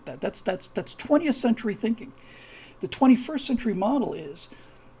don't want that. That's 20th century thinking. The 21st century model is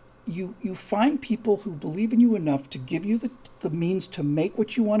you find people who believe in you enough to give you the means to make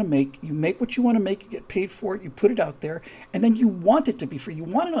what you want to make. You make what you want to make, you get paid for it, you put it out there, and then you want it to be free. You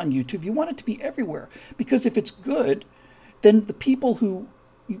want it on YouTube. You want it to be everywhere. Because if it's good, then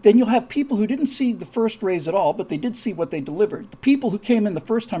you'll have people who didn't see the first raise at all, but they did see what they delivered. The people who came in the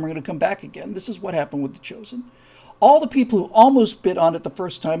first time are going to come back again. This is what happened with The Chosen. All the people who almost bid on it the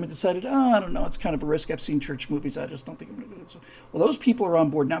first time and decided, I don't know, it's kind of a risk. I've seen church movies. I just don't think I'm going to do it. So, well, those people are on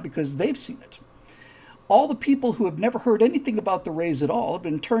board now because they've seen it. All the people who have never heard anything about the raise at all have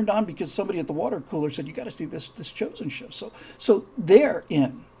been turned on because somebody at the water cooler said, you got to see this Chosen show. So they're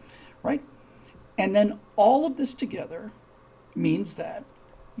in, right? And then all of this together means that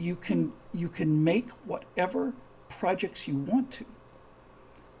you can make whatever projects you want to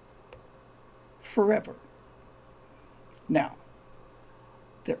forever. Now,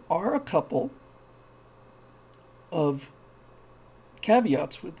 there are a couple of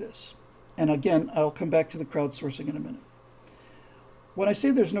caveats with this. And again, I'll come back to the crowdsourcing in a minute. When I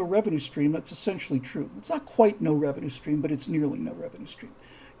say there's no revenue stream, that's essentially true. It's not quite no revenue stream, but it's nearly no revenue stream.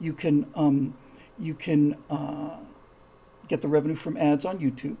 You can get the revenue from ads on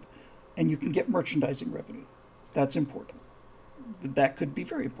YouTube, and you can get merchandising revenue. That's important. That could be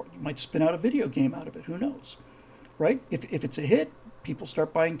very important. You might spin out a video game out of it. Who knows? Right? If it's a hit, people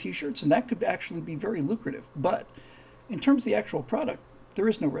start buying T-shirts, and that could actually be very lucrative. But in terms of the actual product, there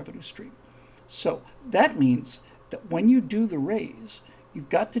is no revenue stream. So that means that when you do the raise, you've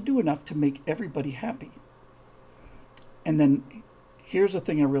got to do enough to make everybody happy. And then here's the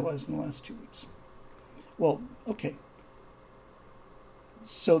thing I realized in the last 2 weeks. Well, okay.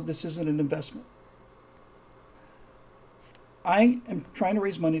 So this isn't an investment. I am trying to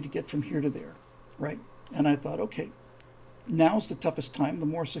raise money to get from here to there, right? And I thought, okay, now's the toughest time. The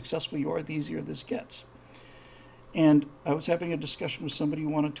more successful you are, the easier this gets. And I was having a discussion with somebody who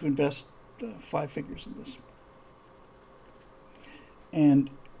wanted to invest 5 figures in this. And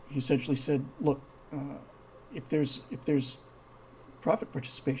he essentially said, look, if there's profit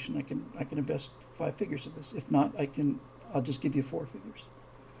participation, I can invest 5 figures in this. If not, I'll just give you 4 figures.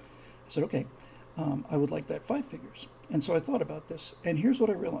 I said, okay, I would like that 5 figures. And so I thought about this, and here's what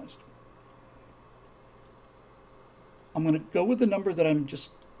I realized. I'm going to go with the number that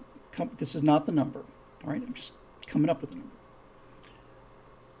this is not the number, all right? I'm just coming up with a number.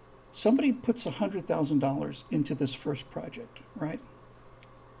 Somebody puts $100,000 into this first project, right?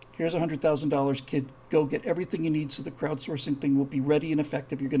 Here's $100,000, kid. Go get everything you need so the crowdsourcing thing will be ready and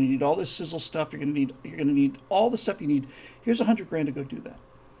effective. You're going to need all this sizzle stuff. You're going to need all the stuff you need. Here's $100,000 to go do that.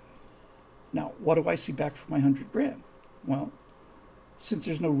 Now, what do I see back for my $100,000? Well, since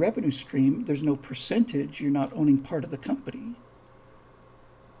there's no revenue stream, there's no percentage, you're not owning part of the company.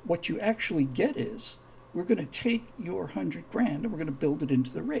 What you actually get is, we're going to take your $100,000 and we're going to build it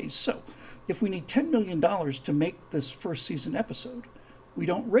into the raise. So if we need $10 million to make this first season episode, we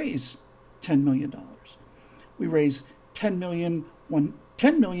don't raise $10 million. We raise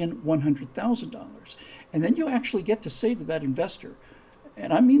 $10,100,000. And then you actually get to say to that investor,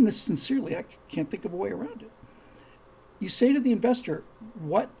 and I mean this sincerely, I can't think of a way around it. You say to the investor,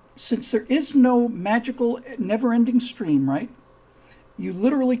 since there is no magical, never-ending stream, right? You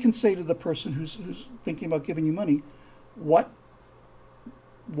literally can say to the person who's thinking about giving you money, what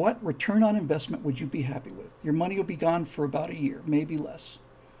return on investment would you be happy with? Your money will be gone for about a year, maybe less.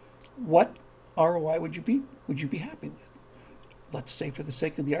 What ROI would you be happy with? Let's say, for the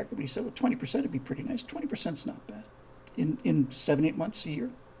sake of the argument, he said, well, 20% would be pretty nice. 20% is not bad. In 7-8 months, a year,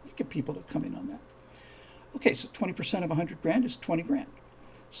 you get people to come in on that. Okay, so 20% of $100,000 is $20,000.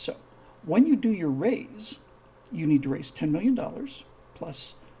 So when you do your raise, you need to raise $10 million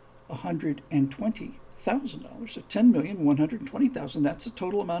plus $120,000. So $10,120,000. That's the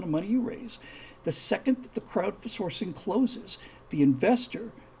total amount of money you raise. The second that the crowdsourcing closes, the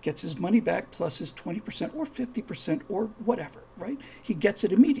investor gets his money back plus his 20% or 50% or whatever, right? He gets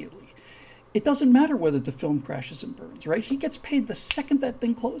it immediately. It doesn't matter whether the film crashes and burns, right? He gets paid the second that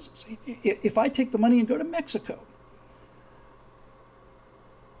thing closes. If I take the money and go to Mexico,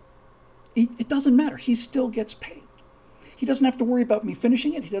 it doesn't matter. He still gets paid. He doesn't have to worry about me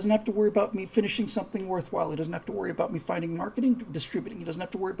finishing it. He doesn't have to worry about me finishing something worthwhile. He doesn't have to worry about me finding marketing, distributing. He doesn't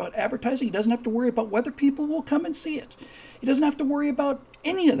have to worry about advertising. He doesn't have to worry about whether people will come and see it. He doesn't have to worry about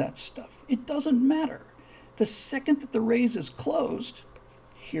any of that stuff. It doesn't matter. The second that the raise is closed,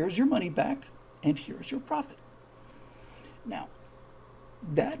 here's your money back and here's your profit. Now,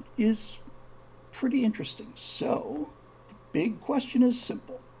 that is pretty interesting. So, the big question is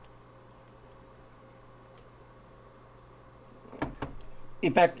simple.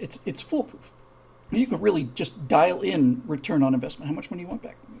 In fact, it's foolproof. You can really just dial in return on investment. How much money you want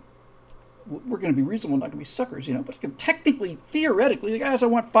back? We're going to be reasonable, not going to be suckers, but technically, theoretically, guys, I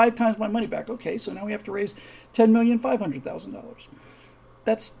want 5 times my money back. Okay, so now we have to raise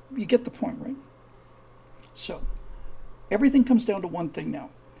 $10,500,000. You get the point, right? So, everything comes down to one thing now.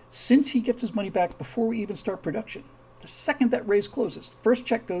 Since he gets his money back before we even start production, the second that raise closes, the first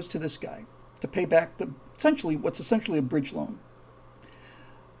check goes to this guy to pay back what's essentially a bridge loan.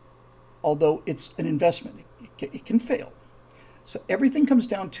 Although it's an investment, it can fail. So everything comes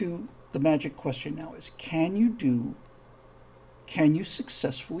down to the magic question now is, can you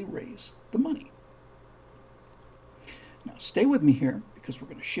successfully raise the money? Now stay with me here, because we're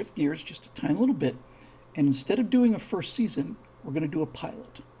going to shift gears just a tiny little bit, and instead of doing a first season, we're going to do a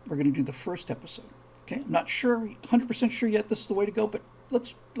pilot. We're going to do the first episode. Okay, I'm not sure, 100% sure yet this is the way to go, but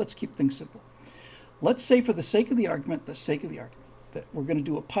let's keep things simple. Let's say, for the sake of the argument, that we're going to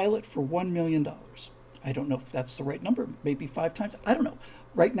do a pilot for $1 million. I don't know if that's the right number, maybe 5 times. I don't know.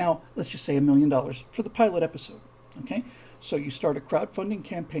 Right now, let's just say $1 million for the pilot episode. Okay? So you start a crowdfunding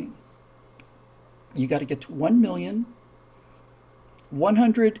campaign. You got to get to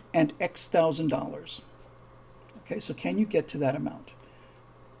 $1,100,000 and X thousand. Okay, so can you get to that amount?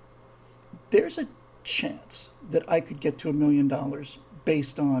 There's a chance that I could get to $1 million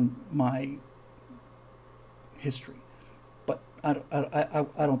based on my history. I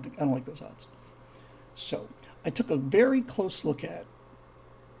don't like those odds. So I took a very close look at,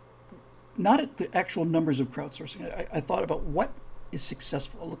 not at the actual numbers of crowdsourcing. I thought about what is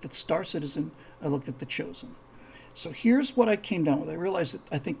successful. I looked at Star Citizen. I looked at The Chosen. So here's what I came down with. I realized that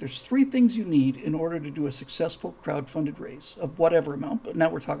I think there's 3 things you need in order to do a successful crowdfunded raise of whatever amount, but now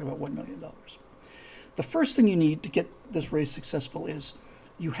we're talking about $1 million. The first thing you need to get this raise successful is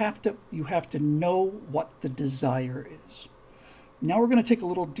you have to know what the desire is. Now we're going to take a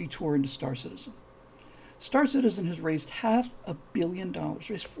little detour into Star Citizen. Star Citizen has raised $500 million,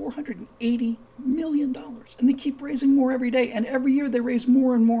 raised $480 million, and they keep raising more every day, and every year they raise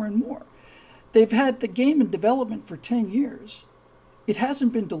more and more and more. They've had the game in development for 10 years. It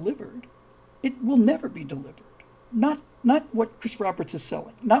hasn't been delivered. It will never be delivered. Not what Chris Roberts is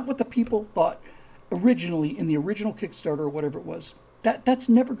selling, not what the people thought originally in the original Kickstarter or whatever it was. That's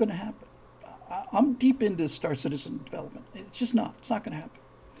never going to happen. I'm deep into Star Citizen development. It's not going to happen.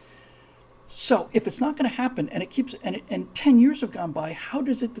 So if it's not going to happen, and and 10 years have gone by, how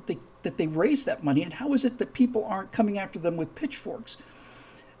does it that they raise that money, and how is it that people aren't coming after them with pitchforks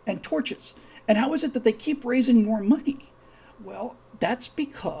and torches, and how is it that they keep raising more money? Well, that's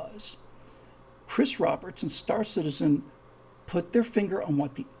because Chris Roberts and Star Citizen put their finger on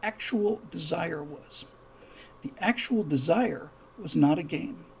what the actual desire was. The actual desire was not a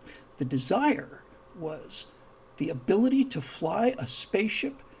game. The desire was the ability to fly a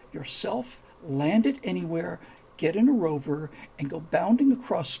spaceship yourself, land it anywhere, get in a rover, and go bounding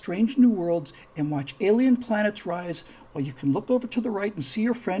across strange new worlds and watch alien planets rise while you can look over to the right and see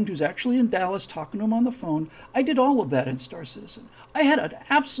your friend who's actually in Dallas talking to him on the phone. I did all of that in Star Citizen. I had an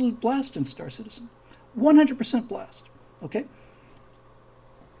absolute blast in Star Citizen. 100% blast. Okay?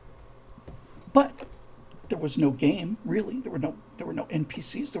 But there was no game, really. There were no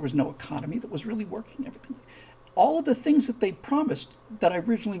NPCs. There was no economy that was really working. Everything, all of the things that they promised that I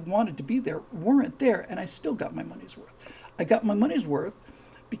originally wanted to be there weren't there, and I still got my money's worth. I got my money's worth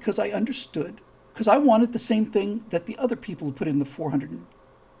because I understood, because I wanted the same thing that the other people who put in the $480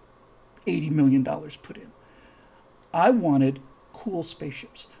 million put in. I wanted cool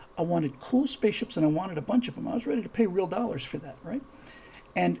spaceships. I wanted cool spaceships, and I wanted a bunch of them. I was ready to pay real dollars for that, right?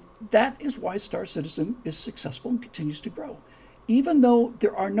 And that is why Star Citizen is successful and continues to grow. Even though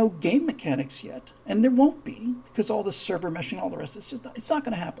there are no game mechanics yet, and there won't be, because all this server meshing, all the rest, it's not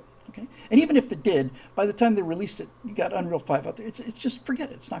going to happen, okay? And even if it did, by the time they released it, you got Unreal 5 out there, it's just,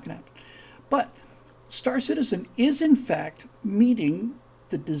 forget it, it's not going to happen. But Star Citizen is, in fact, meeting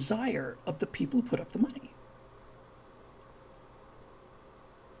the desire of the people who put up the money.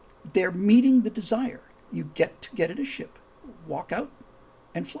 They're meeting the desire. You get to get in a ship, walk out,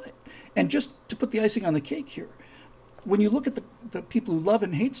 and fly it. And just to put the icing on the cake here, when you look at the people who love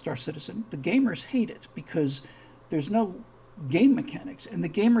and hate Star Citizen, the gamers hate it because there's no game mechanics. And the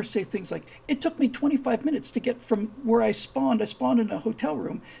gamers say things like, it took me 25 minutes to get from where I spawned in a hotel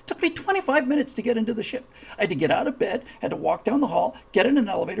room. It took me 25 minutes to get into the ship. I had to get out of bed, had to walk down the hall, get in an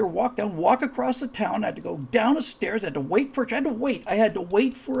elevator, walk across the town. I had to go down the stairs. I had to wait for a tram. I had to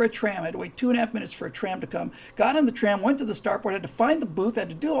wait for a tram. I had to wait 2.5 minutes for a tram to come. Got on the tram, went to the starport, had to find the booth, had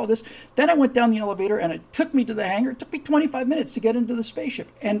to do all this. Then I went down the elevator and it took me to the hangar. It took me 25 minutes to get into the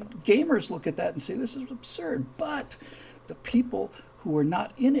spaceship. And gamers look at that and say, this is absurd. But the people who are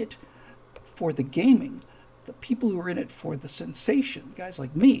not in it for the gaming, the people who are in it for the sensation, guys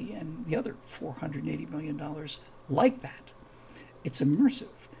like me and the other $480 million like that, it's immersive.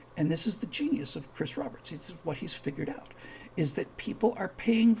 And this is the genius of Chris Roberts. It's what he's figured out, is that people are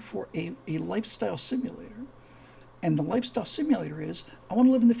paying for a lifestyle simulator. And the lifestyle simulator is, I want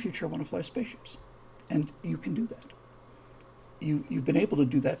to live in the future, I want to fly spaceships. And you can do that. You've been able to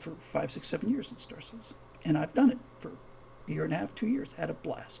do that for 5, 6, 7 years in Star Citizen. And I've done it for a year and a half, 2 years. Had a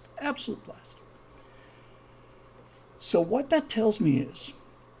blast. Absolute blast. So what that tells me is,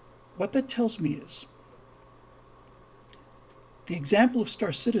 the example of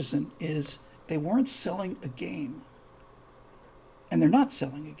Star Citizen is they weren't selling a game. And they're not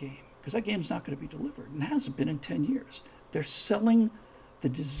selling a game, because that game's not going to be delivered, and hasn't been in 10 years. They're selling the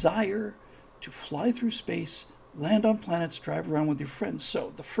desire to fly through space, land on planets, drive around with your friends.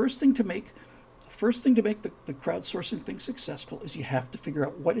 So the first thing to make the crowdsourcing thing successful is you have to figure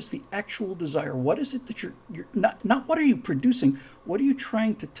out what is the actual desire. What is it that you're not what are you producing? What are you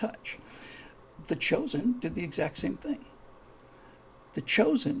trying to touch? The Chosen did the exact same thing. The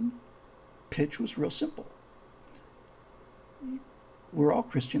Chosen pitch was real simple. We're all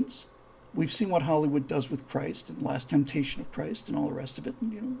Christians. We've seen what Hollywood does with Christ and Last Temptation of Christ and all the rest of it,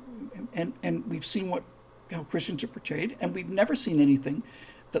 and we've seen how Christians are portrayed, and we've never seen anything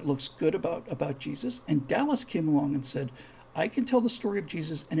that looks good about Jesus. And Dallas came along and said, I can tell the story of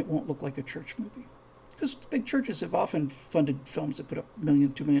Jesus and it won't look like a church movie. Because big churches have often funded films that put up $1 million,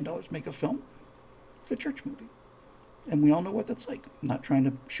 $2 million, make a film. It's a church movie. And we all know what that's like. I'm not trying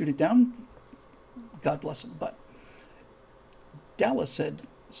to shoot it down. God bless him. But Dallas said,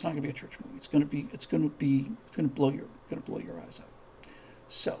 it's not going to be a church movie. It's going to blow your eyes out.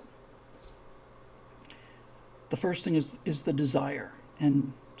 So the first thing is the desire.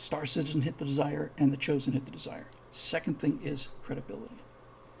 And Star Citizen hit the desire, and The Chosen hit the desire. Second thing is credibility.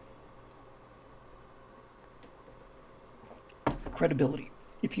 Credibility.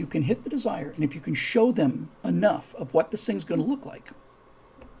 If you can hit the desire, and if you can show them enough of what this thing's going to look like,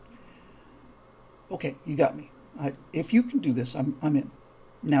 okay, you got me. If you can do this, I'm in.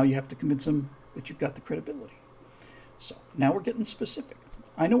 Now you have to convince them that you've got the credibility. So now we're getting specific.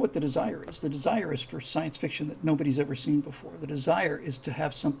 I know what the desire is. The desire is for science fiction that nobody's ever seen before. The desire is to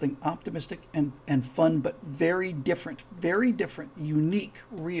have something optimistic and fun, but very different, unique,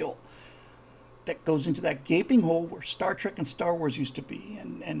 real, that goes into that gaping hole where Star Trek and Star Wars used to be,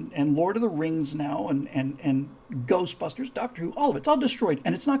 and Lord of the Rings now, and Ghostbusters, Doctor Who, all of it's all destroyed,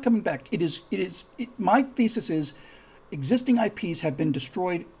 and it's not coming back. My thesis is existing IPs have been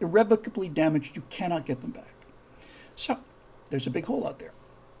destroyed, irrevocably damaged. You cannot get them back. So there's a big hole out there.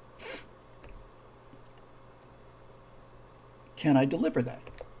 Can I deliver that?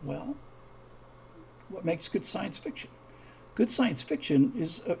 Well, what makes good science fiction? Good science fiction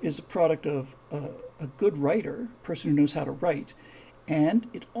is a product of a good writer, a person who knows how to write, and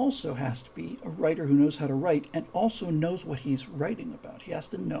it also has to be a writer who knows how to write and also knows what he's writing about. He has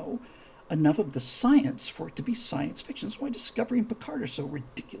to know enough of the science for it to be science fiction. That's why Discovery and Picard are so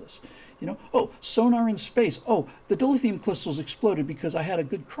ridiculous. Sonar in space. Oh, the dilithium crystals exploded because I had a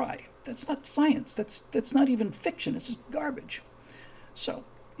good cry. That's not science. That's not even fiction. It's just garbage. So,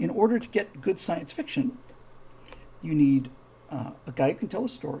 in order to get good science fiction, you need a guy who can tell a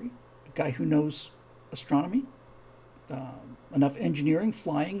story, a guy who knows astronomy, enough engineering,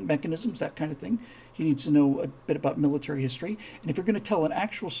 flying, mechanisms, that kind of thing. He needs to know a bit about military history. And if you're going to tell an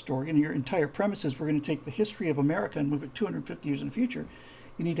actual story, and your entire premise is we're going to take the history of America and move it 250 years in the future,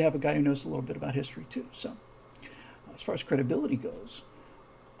 you need to have a guy who knows a little bit about history too. So as far as credibility goes,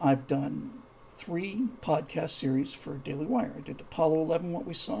 I've done 3 podcast series for Daily Wire. I did Apollo 11, What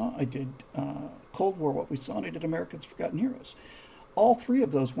We Saw. I did Cold War, What We Saw. And I did America's Forgotten Heroes. All 3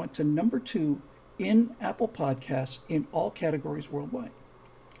 of those went to number 2 in Apple Podcasts in all categories worldwide.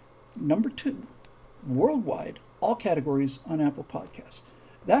 Number 2, worldwide, all categories on Apple Podcasts.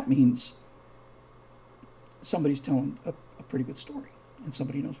 That means somebody's telling a pretty good story, and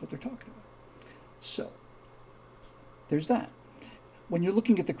somebody knows what they're talking about. So there's that. When you're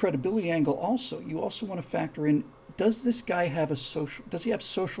looking at the credibility angle also, you also want to factor in, does this guy have does he have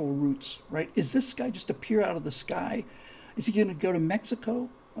social roots, right? Is this guy just appear out of the sky? Is he going to go to Mexico?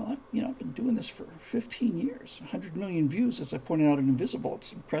 Well, I've been doing this for 15 years. 100 million views, as I pointed out in Invisible.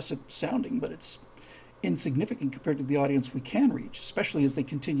 It's impressive sounding, but it's insignificant compared to the audience we can reach, especially as they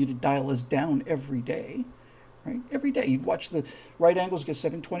continue to dial us down every day, right? Every day. You'd watch the right angles get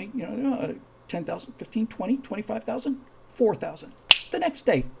 720, 10,000, 15, 20, 25,000, 4,000. The next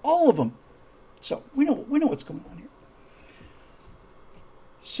day, all of them. So we know what's going on here.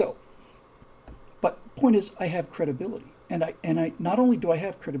 So, but point is, I have credibility. And I not only do I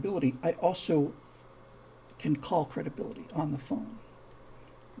have credibility, I also can call credibility on the phone,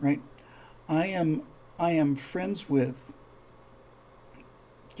 right? I am friends with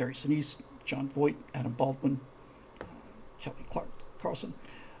Gary Sinise, John Voight, Adam Baldwin, Kelly Carlson,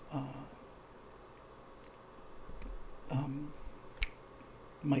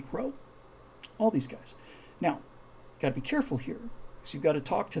 Mike Rowe, all these guys. Now, got to be careful here, because you've got to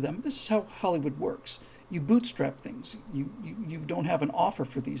talk to them. This is how Hollywood works. You bootstrap things. You don't have an offer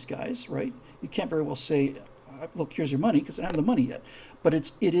for these guys, right? You can't very well say, look, here's your money, because I don't have the money yet. But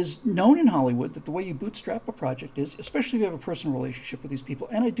it is known in Hollywood that the way you bootstrap a project is, especially if you have a personal relationship with these people,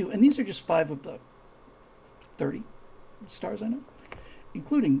 and I do, and these are just 5 of the 30 stars I know,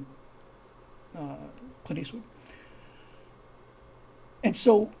 including Clint Eastwood. And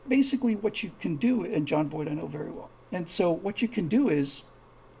so basically what you can do, and John Voight I know very well, and so what you can do is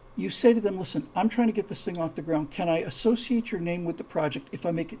you say to them, listen, I'm trying to get this thing off the ground. Can I associate your name with the project if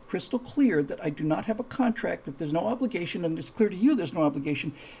I make it crystal clear that I do not have a contract, that there's no obligation, and it's clear to you there's no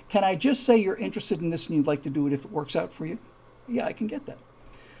obligation? Can I just say you're interested in this and you'd like to do it if it works out for you? Yeah, I can get that.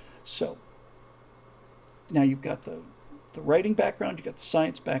 So now you've got the writing background, you've got the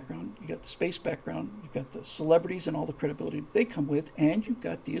science background, you've got the space background, you've got the celebrities and all the credibility they come with, and you've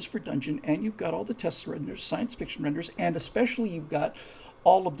got Diaz for Dungeon, and you've got all the test renders, science fiction renders, and especially you've got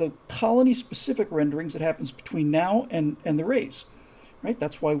all of the colony-specific renderings that happens between now and the raise, right?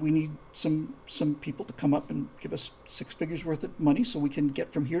 That's why we need some people to come up and give us 6 figures worth of money so we can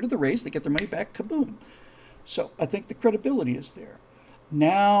get from here to the raise. They get their money back, kaboom. So I think the credibility is there.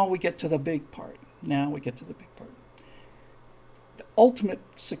 Now we get to the big part. The ultimate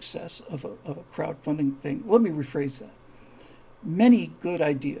success of a crowdfunding thing, let me rephrase that. Many good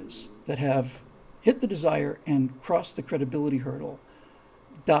ideas that have hit the desire and crossed the credibility hurdle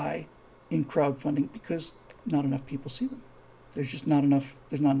die in crowdfunding because not enough people see them. There's not enough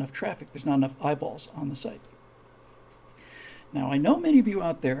traffic, there's not enough eyeballs on the site. Now, I know many of you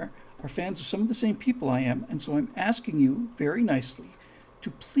out there are fans of some of the same people I am, and so I'm asking you very nicely to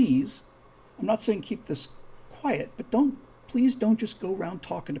please, I'm not saying keep this quiet, but please don't just go around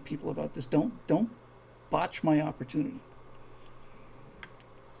talking to people about this. Don't botch my opportunity.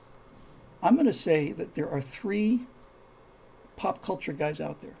 I'm going to say that there are 3 pop culture guys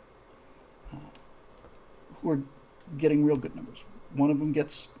out there who are getting real good numbers. One of them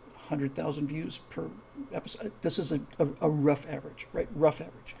gets 100,000 views per episode. This is a rough average, right? Rough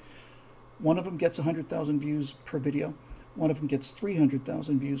average. One of them gets 100,000 views per video. One of them gets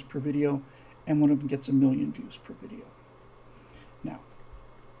 300,000 views per video, and one of them gets 1 million views per video. Now,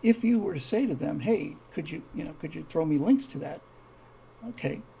 if you were to say to them, hey, could you throw me links to that?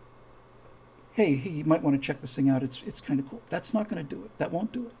 Okay. Hey, you might want to check this thing out. It's kind of cool. That's not going to do it. That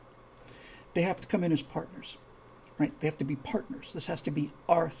won't do it. They have to come in as partners, right? They have to be partners. This has to be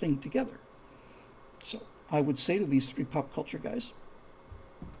our thing together. So I would say to these 3 pop culture guys,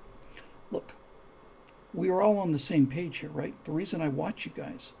 look, we are all on the same page here, right? The reason I watch you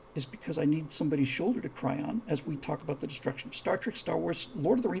guys is because I need somebody's shoulder to cry on as we talk about the destruction of Star Trek, Star Wars,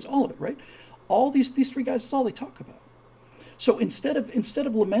 Lord of the Rings, all of it, right? All these 3 guys, that's all they talk about. So instead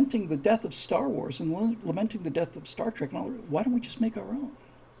of lamenting the death of Star Wars and lamenting the death of Star Trek and all, why don't we just make our own?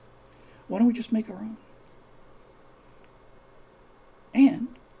 Why don't we just make our own? And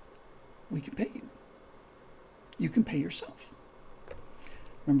we can pay you. You can pay yourself.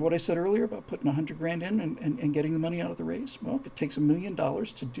 Remember what I said earlier about putting $100,000 in and getting the money out of the raise? Well, if it takes $1 million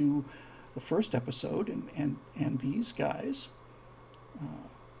to do the first episode and these guys,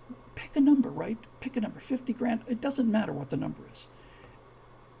 pick a number, right? Pick a number, $50,000. It doesn't matter what the number is.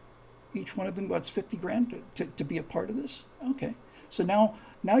 Each one of them wants $50,000 to be a part of this. Okay, so now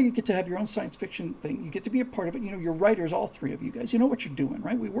you get to have your own science fiction thing. You get to be a part of it. You're writers, all 3 of you guys. You know what you're doing,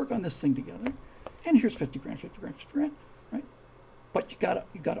 right? We work on this thing together. And here's $50,000, right? But you gotta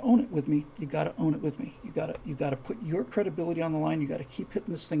own it with me. You gotta own it with me. You gotta put your credibility on the line. You gotta keep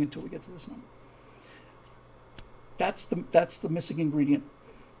hitting this thing until we get to this number. That's the missing ingredient.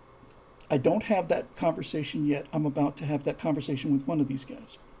 I don't have that conversation yet. I'm about to have that conversation with one of these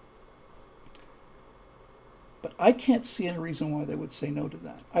guys. But I can't see any reason why they would say no to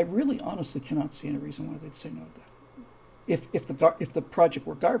that. I really honestly cannot see any reason why they'd say no to that. if the project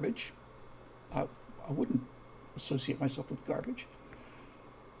were garbage, I wouldn't associate myself with garbage.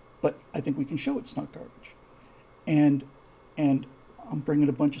 But I think we can show it's not garbage, and I'm bringing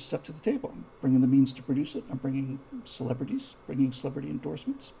a bunch of stuff to the table. I'm bringing the means to produce it. I'm bringing celebrities, bringing celebrity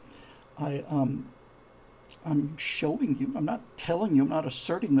endorsements. I'm showing you. I'm not telling you. I'm not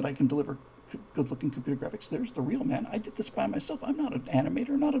asserting that I can deliver good-looking computer graphics. There's the real man. I did this by myself. I'm not an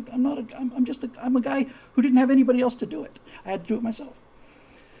animator. I'm a guy who didn't have anybody else to do it. I had to do it myself.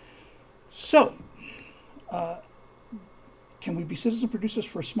 So, can we be citizen producers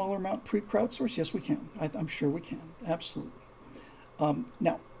for a smaller amount pre-crowdsource? Yes, we can. I'm sure we can. Absolutely.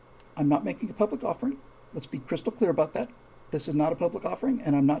 Now, I'm not making a public offering. Let's be crystal clear about that. This is not a public offering,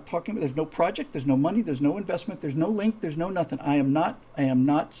 and I'm not talking about, there's no project, there's no money, there's no investment, there's no link, there's no nothing. I am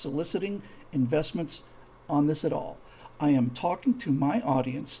not soliciting investments on this at all. I am talking to my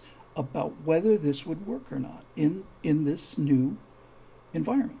audience about whether this would work or not in this new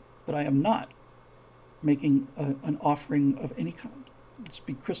environment. But I am not making an offering of any kind. Let's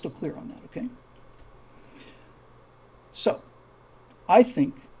be crystal clear on that, okay? So, I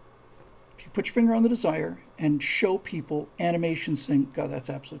think if you put your finger on the desire and show people animation sync, God, that's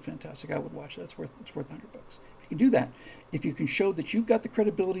absolutely fantastic. I would watch that. It's worth $100. If you can do that, if you can show that you've got the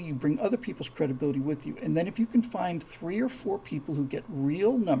credibility, you bring other people's credibility with you, and then if you can find 3 or 4 people who get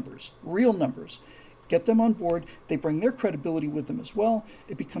real numbers, get them on board, they bring their credibility with them as well,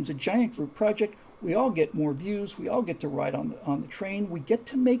 it becomes a giant group project. We all get more views. We all get to ride on the train. We get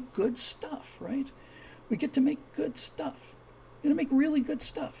to make good stuff, right? We get to make good stuff. We're going to make really good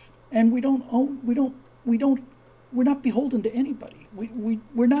stuff. And we're not beholden to anybody.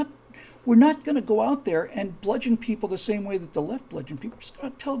 We're not going to go out there and bludgeon people the same way that the left bludgeon people. We're just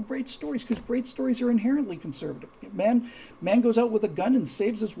going to tell great stories, because great stories are inherently conservative. Man goes out with a gun and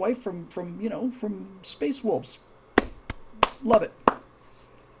saves his wife from space wolves. Love it.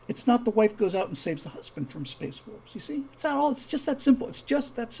 It's not the wife goes out and saves the husband from space wolves. You see, it's not all. It's just that simple. It's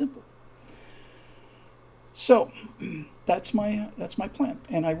just that simple. So that's my plan.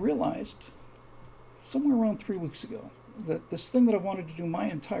 And I realized somewhere around 3 weeks ago that this thing that I wanted to do my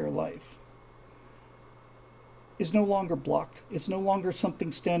entire life is no longer blocked. It's no longer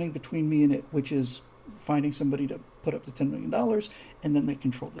something standing between me and it, which is finding somebody to put up the $10 million, and then they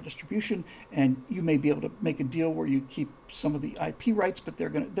control the distribution. And you may be able to make a deal where you keep some of the IP rights, but they're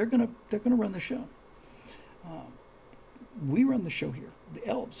gonna run the show. We run the show here. The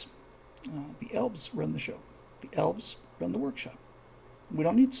Elves. The Elves run the show. The Elves run the workshop. We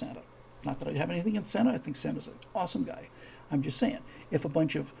don't need Santa. Not that I have anything in Santa. I think Santa's an awesome guy. I'm just saying, if a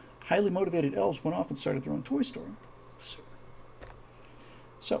bunch of highly motivated elves went off and started their own toy store,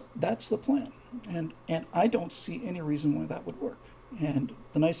 so that's the plan. And I don't see any reason why that would work. And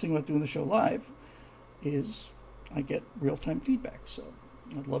the nice thing about doing the show live is I get real-time feedback. So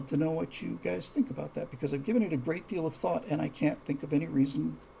I'd love to know what you guys think about that, because I've given it a great deal of thought, and I can't think of any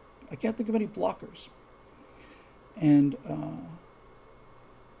reason. I can't think of any blockers. And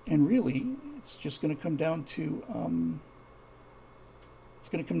really, it's just going to come down to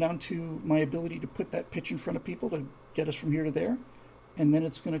my ability to put that pitch in front of people to get us from here to there. And then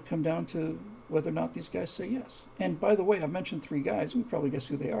it's going to come down to whether or not these guys say yes. And by the way, I've mentioned 3 guys. We probably guess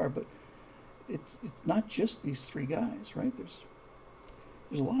who they are, but it's not just these 3 guys, right? There's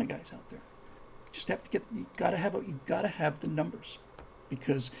a lot of guys out there. Just have to you gotta have the numbers,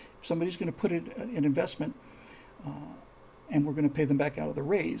 because if somebody's going to put in an investment and we're going to pay them back out of the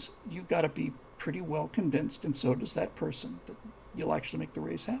raise, you got to be pretty well convinced, and so does that person, that you'll actually make the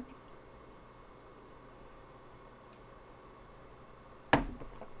raise happen.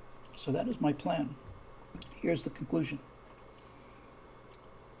 So that is my plan. Here's the conclusion.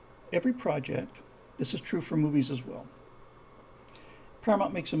 Every project, this is true for movies as well.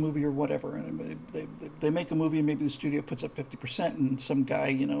 Paramount makes a movie or whatever, and they make a movie, and maybe the studio puts up 50%, and some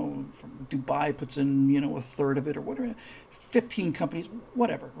guy, from Dubai puts in, a third of it or whatever. 15 companies,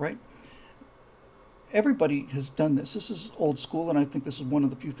 whatever, right? Everybody has done this. This is old school, and I think this is one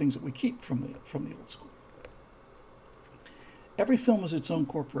of the few things that we keep from the old school. Every film is its own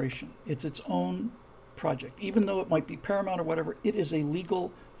corporation. It's its own project. Even though it might be Paramount or whatever, it is a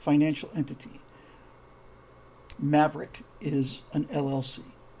legal financial entity. Maverick is an LLC,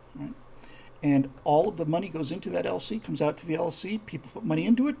 right? And all of the money goes into that LLC, comes out to the LLC, people put money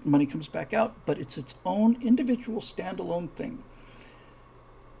into it, money comes back out, but it's its own individual standalone thing.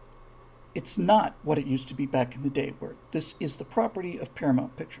 It's not what it used to be back in the day, where this is the property of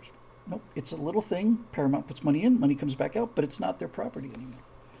Paramount Pictures. Nope, it's a little thing. Paramount puts money in, money comes back out, but it's not their property anymore.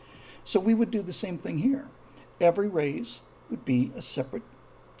 So we would do the same thing here. Every raise would be a separate,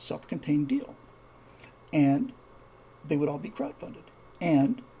 self-contained deal. And they would all be crowdfunded.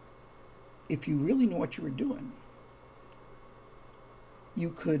 And if you really knew what you were doing, you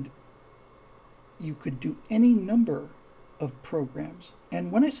could do any number of programs.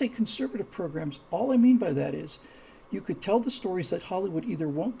 And when I say conservative programs, all I mean by that is you could tell the stories that Hollywood either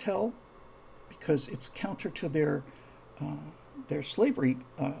won't tell because it's counter to their slavery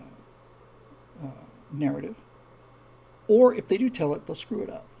narrative, or if they do tell it, they'll screw it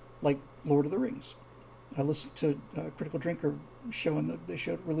up, like Lord of the Rings. I listened to Critical Drinker show, and they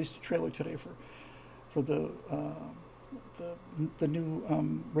released a trailer today for the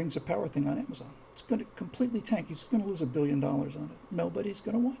new Rings of Power thing on Amazon. It's going to completely tank. He's going to lose $1 billion on it. Nobody's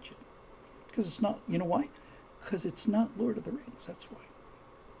going to watch it because it's not. You know why? Because it's not Lord of the Rings. That's why.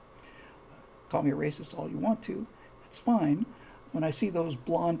 Call me a racist all you want to. It's fine. When I see those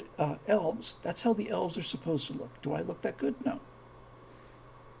blonde elves, that's how the elves are supposed to look. Do I look that good? No.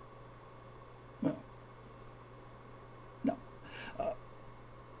 Well, no.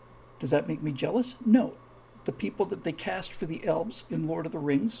 Does that make me jealous? No. The people that they cast for the elves in Lord of the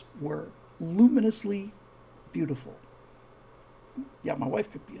Rings were luminously beautiful. Yeah, my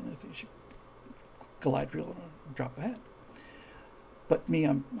wife could be in this. She Galadriel in a drop of a hat. But me,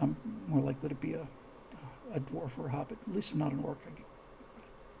 I'm more likely to be a dwarf or a hobbit. At least I'm not an orc,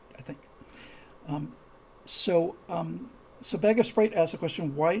 I think. So Bag of Sprite asked the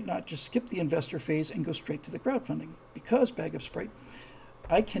question, why not just skip the investor phase and go straight to the crowdfunding? Because, Bag of Sprite,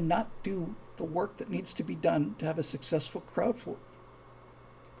 I cannot do the work that needs to be done to have a successful crowdfunded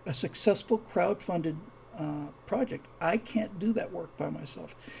project. I can't do that work by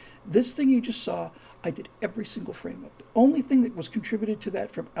myself. This thing you just saw, I did every single frame of. The only thing that was contributed to that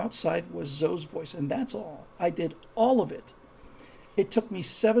from outside was Zoe's voice, and that's all. I did all of it. It took me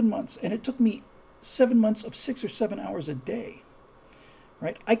 7 months, and it took me 7 months of 6 or 7 hours a day.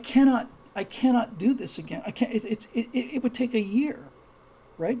 Right? I cannot do this again. I can't. It would take a year,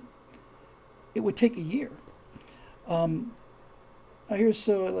 right? It would take a year. Here's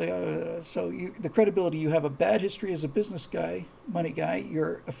the credibility. You have a bad history as a business guy, money guy.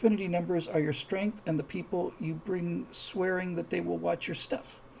 Your affinity numbers are your strength, and the people you bring swearing that they will watch your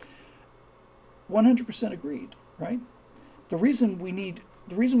stuff. 100% agreed, right? The reason we need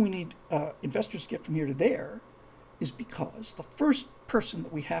investors to get from here to there is because the first person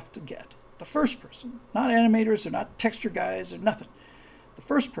that we have to get, the first person, not animators, they're not texture guys, or nothing. The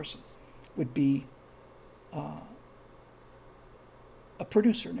first person would be a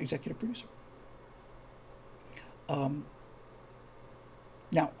producer, an executive producer.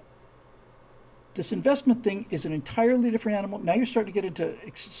 Now, this investment thing is an entirely different animal. Now you're starting to get into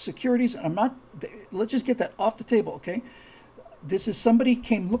securities, and let's just get that off the table, okay? This is somebody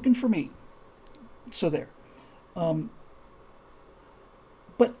came looking for me. So there. But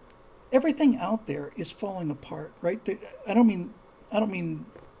everything out there is falling apart, right? I don't mean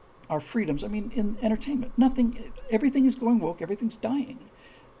our freedoms. I mean, in entertainment, everything is going woke. Everything's dying.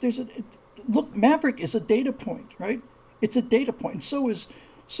 Look, Maverick is a data point, right? It's a data point. And so is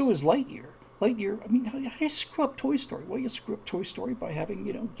Lightyear. Lightyear. I mean, how do you screw up Toy Story? Well, you screw up Toy Story by having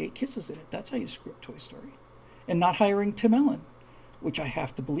gay kisses in it. That's how you screw up Toy Story, and not hiring Tim Allen, which I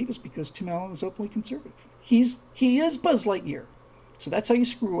have to believe is because Tim Allen is openly conservative. He is Buzz Lightyear, so that's how you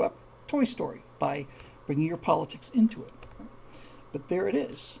screw up Toy Story, by bringing your politics into it. But there it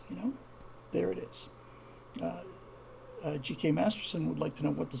is, there it is. G.K. Masterson would like to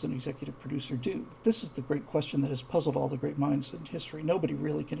know, what does an executive producer do? This is the great question that has puzzled all the great minds in history. Nobody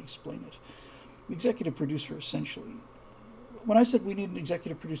really can explain it. The executive producer, essentially, when I said we need an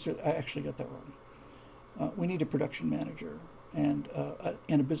executive producer, I actually got that wrong. We need a production manager and a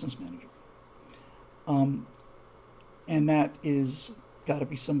business manager. And that is got to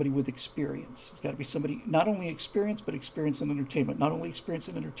be somebody with experience. It's got to be somebody not only experienced, but experience in entertainment. Not only experience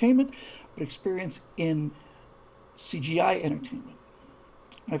in entertainment, but experience in CGI entertainment.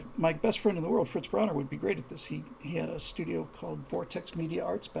 My best friend in the world, Fritz Brauner, would be great at this. He had a studio called Vortex Media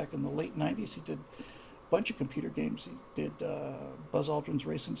Arts back in the late 90s. He did a bunch of computer games. He did Buzz Aldrin's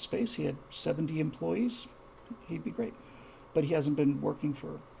Race into Space. He had 70 employees. He'd be great. But he hasn't been working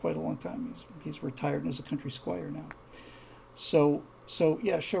for quite a long time. He's retired and is a country squire now. So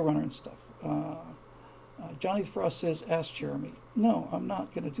yeah, showrunner and stuff. Johnny Frost says, ask Jeremy. No, I'm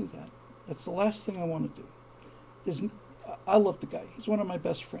not going to do that. That's the last thing I want to do. I love the guy. He's one of my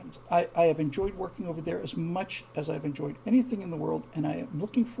best friends. I have enjoyed working over there as much as I've enjoyed anything in the world, and I am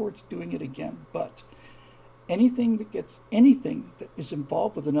looking forward to doing it again. But anything that is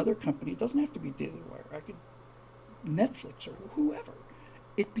involved with another company, it doesn't have to be Daily Wire. Netflix or whoever.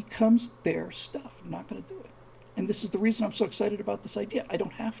 It becomes their stuff. I'm not going to do it. And this is the reason I'm so excited about this idea. I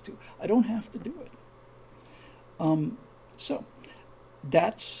don't have to do it. So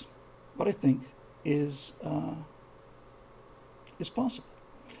that's what I think is possible.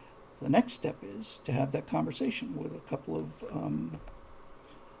 The next step is to have that conversation with a couple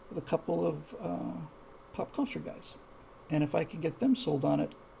of pop culture guys, and if I can get them sold on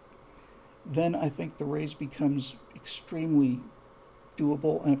it, then I think the raise becomes extremely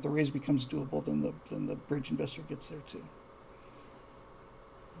doable. And if the raise becomes doable, then the bridge investor gets there too.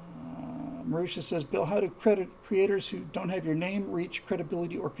 Marisha says, Bill, how do creators who don't have your name, reach,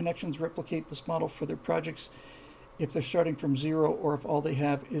 credibility, or connections replicate this model for their projects if they're starting from zero, or if all they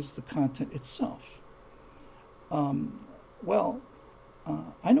have is the content itself? I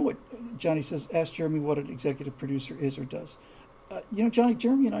know what Johnny says. Ask Jeremy what an executive producer is or does. Johnny,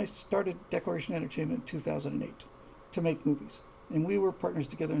 Jeremy and I started Declaration Entertainment in 2008 to make movies. And we were partners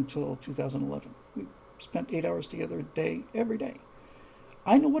together until 2011. We spent 8 hours together a day, every day.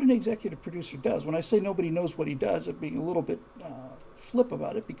 I know what an executive producer does. When I say nobody knows what he does, I'm being a little bit flip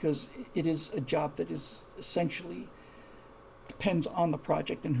about it, because it is a job that is essentially depends on the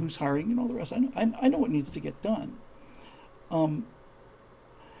project and who's hiring and all the rest. I know what needs to get done.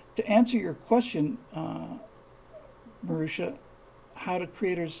 To answer your question, Marisha, how do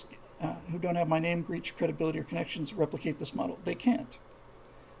creators who don't have my name, reach, credibility, or connections replicate this model? They can't.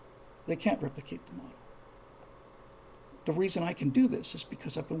 They can't replicate the model. The reason I can do this is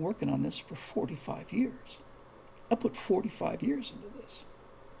because I've been working on this for 45 years. I put 45 years into this.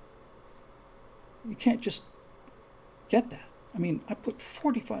 You can't just get that. I mean, I put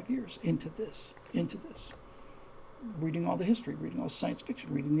 45 years into this. Reading all the history, reading all the science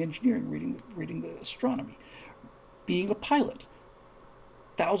fiction, reading the engineering, reading the astronomy, being a pilot,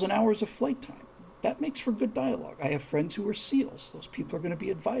 1,000 hours of flight time. That makes for good dialogue. I have friends who are SEALs. Those people are going to be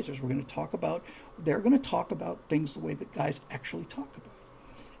advisors. They're going to talk about things the way that guys actually talk about.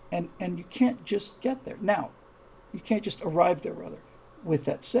 And you can't just get there. Now, you can't just arrive there, rather. With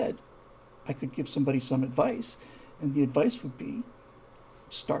that said, I could give somebody some advice, and the advice would be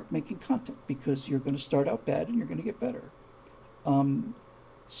start making content, because you're going to start out bad and you're going to get better. Go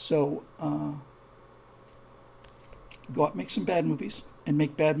out and make some bad movies, and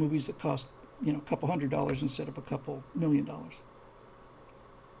make bad movies that cost a couple $100 instead of a couple $1 million.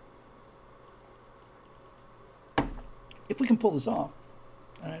 If we can pull this off,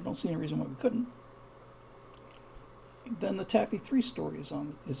 and I don't see any reason why we couldn't, then the Taffy 3 story is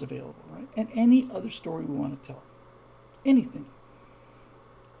available, right? And any other story we want to tell. Anything.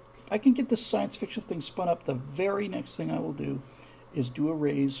 If I can get this science fiction thing spun up, the very next thing I will do is do a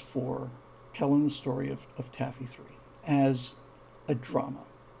raise for telling the story of Taffy 3 as a drama.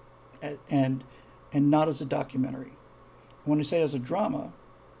 And not as a documentary. When I say as a drama,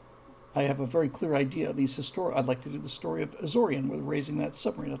 I have a very clear idea. I'd like to do the story of Azorian, with raising that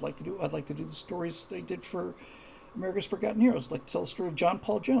submarine. I'd like to do the stories they did for America's Forgotten Heroes. I'd like to tell the story of John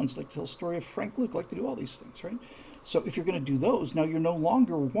Paul Jones. I'd like to tell the story of Frank Luke. I'd like to do all these things, right? So if you're going to do those, now you no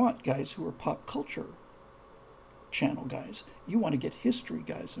longer want guys who are pop culture channel guys. You want to get history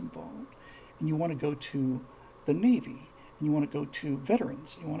guys involved, and you want to go to the Navy. And you want to go to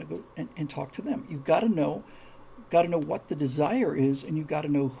veterans. You want to go and talk to them. You've got to know what the desire is, and you've got to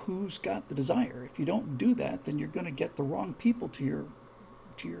know who's got the desire. If you don't do that, then you're going to get the wrong people to your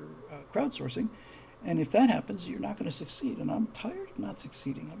crowdsourcing, and if that happens, you're not going to succeed. And I'm tired of not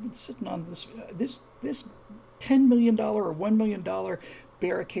succeeding. I've been sitting on this $10 million or $1 million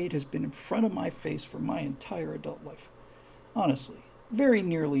barricade has been in front of my face for my entire adult life. Honestly, very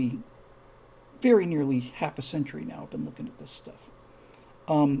nearly half a century now I've been looking at this stuff.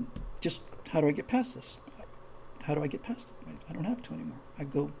 Just how do I get past this? How do I get past it? I don't have to anymore.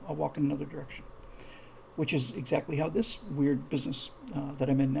 I'll walk in another direction, which is exactly how this weird business that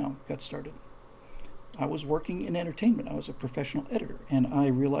I'm in now got started. I was working in entertainment. I was a professional editor, and I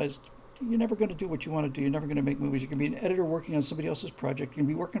realized you're never going to do what you want to do. You're never going to make movies. You're going to be an editor working on somebody else's project. You're going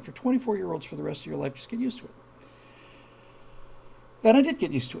to be working for 24-year-olds for the rest of your life. Just get used to it. And I did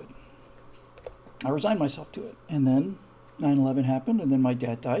get used to it. I resigned myself to it. And then 9/11 happened, and then my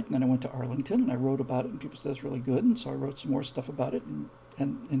dad died, and then I went to Arlington, and I wrote about it, and people said it's really good, and so I wrote some more stuff about it,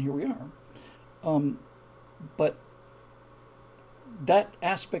 and here we are. But that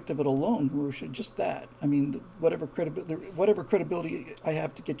aspect of it alone, Marusha, just that, I mean, whatever credibility I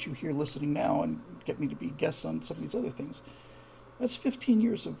have to get you here listening now and get me to be guest on some of these other things, that's 15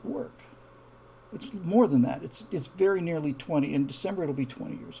 years of work. It's more than that. It's very nearly 20. In December, it'll be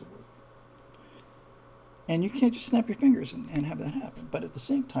 20 years of work. And you can't just snap your fingers and have that happen. But at the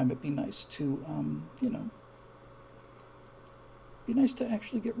same time, it'd be nice to,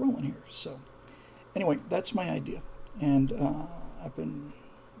 actually get rolling here. So anyway, that's my idea. And I've been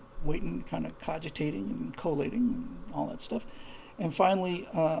waiting, kind of cogitating and collating and all that stuff. And finally,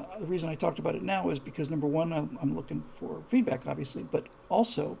 the reason I talked about it now is because, number one, I'm looking for feedback, obviously, but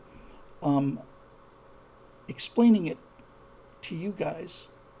also explaining it to you guys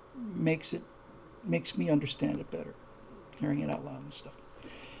makes me understand it better, hearing it out loud and stuff.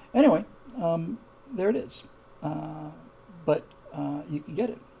 Anyway, there it is. But you can get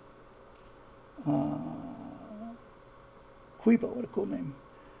it. Quibo, what a cool name.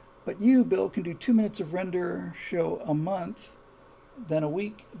 But you, Bill, can do 2 minutes of render show a month, then a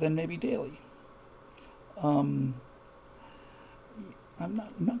week, then maybe daily. I'm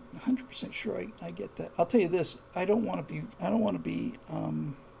not 100% sure I get that. I'll tell you this: I don't want to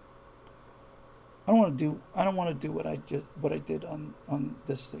do what I did on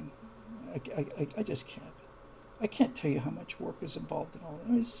this thing. I just can't. I can't tell you how much work is involved in all that. I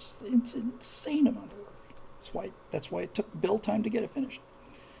mean, it's an insane amount of work. That's why it took Bill time to get it finished.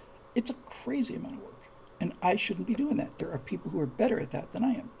 It's a crazy amount of work. And I shouldn't be doing that. There are people who are better at that than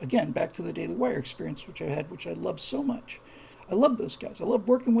I am. Again, back to the Daily Wire experience, which I had, which I love so much. I love those guys. I love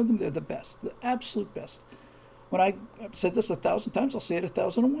working with them. They're the best, the absolute best. I've said this 1,000 times, I'll say it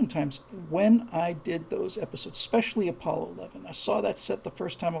 1,001 times. When I did those episodes, especially Apollo 11, I saw that set the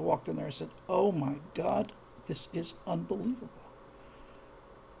first time I walked in there. I said, oh my God, this is unbelievable.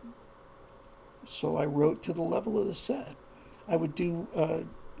 So I wrote to the level of the set. I would do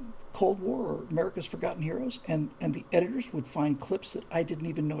Cold War or America's Forgotten Heroes, and the editors would find clips that I didn't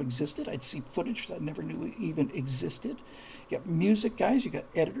even know existed. I'd see footage that I never knew even existed. You got music guys, you got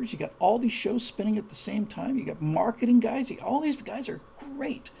editors, you got all these shows spinning at the same time, you got marketing guys, all these guys are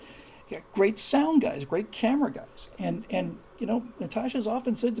great. You got great sound guys, great camera guys. And you know, Natasha's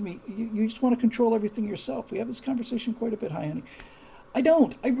often said to me, you just want to control everything yourself. We have this conversation quite a bit, hi honey. I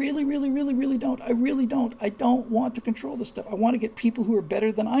don't. I really, really, really, really don't. I really don't. I don't want to control this stuff. I want to get people who are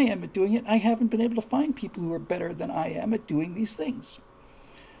better than I am at doing it. I haven't been able to find people who are better than I am at doing these things.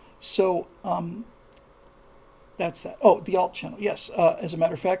 So that's that. Oh, the alt channel. Yes. As a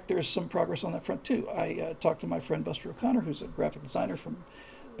matter of fact, there's some progress on that front too. I talked to my friend Buster O'Connor, who's a graphic designer from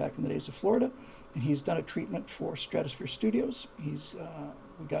back in the days of Florida, and he's done a treatment for Stratosphere Studios. We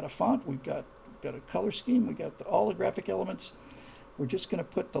got a font, we've got a color scheme, we got all the graphic elements. We're just going to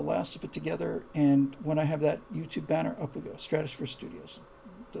put the last of it together, and when I have that YouTube banner, up we go. Stratosphere Studios.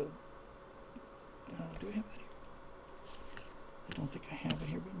 Do I have that here? I don't think I have it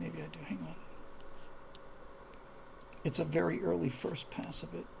here, but maybe I do. Hang on. It's a very early first pass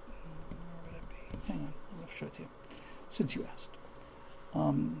of it. Where would it be? Hang on. I'll show it to you, since you asked.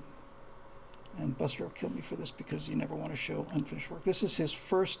 And Buster will kill me for this because you never want to show unfinished work. This is his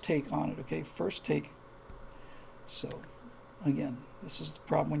first take on it, okay? First take. So, again, this is the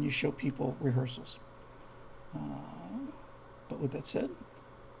problem when you show people rehearsals. But with that said,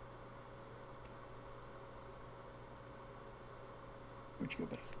 where'd you go,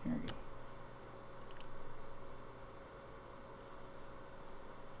 buddy? Here we go.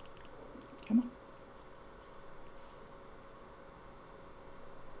 Come on.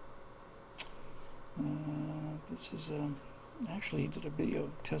 This is actually he did a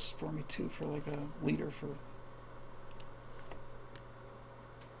video test for me too, for like a leader for.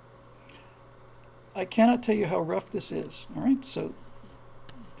 I cannot tell you how rough this is. All right, so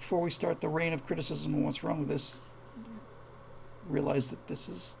before we start the reign of criticism of what's wrong with this, realize that this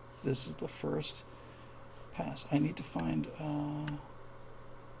is the first pass. I need to find.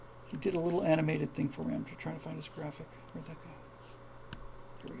 He did a little animated thing for me. I'm trying to find his graphic. Where'd that go?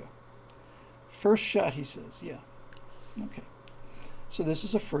 Here we go. First shot, he says. Yeah. Okay. So this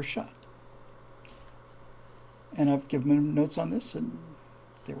is a first shot. And I've given him notes on this, and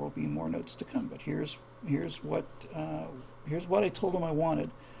there will be more notes to come. But here's what I told him I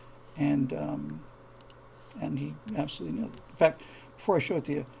wanted, and he absolutely nailed it. In fact, before I show it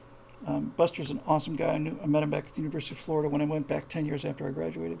to you, Buster's an awesome guy. I met him back at the University of Florida when I went back 10 years after I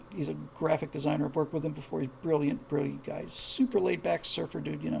graduated. He's a graphic designer. I've worked with him before. He's brilliant guy. Super laid back surfer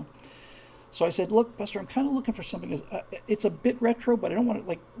dude, you know. So I said, look, Buster, I'm kind of looking for something. It's a bit retro, but I don't want it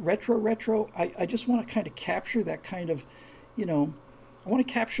like retro. I just want to kind of capture that kind of, you know, I want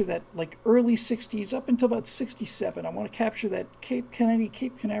to capture that like early 60s up until about 67. I want to capture that Cape Kennedy,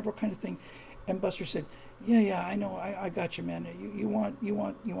 Cape Canaveral kind of thing. And Buster said, yeah, I know. I got you, man. You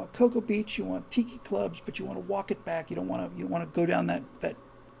want Cocoa Beach, you want tiki clubs, but you want to walk it back. You want to go down that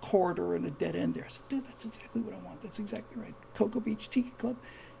corridor in a dead end there. I said, dude, that's exactly what I want. That's exactly right. Cocoa Beach, tiki club.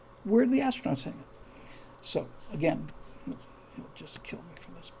 Where are the astronauts hanging? So again, he'll just kill me for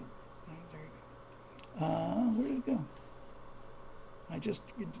this, but there you go. Where did it go? I just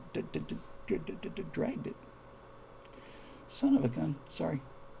dragged it. Son of a gun. Sorry.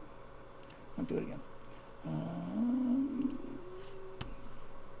 I'll do it again.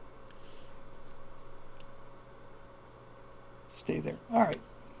 Stay there. All right.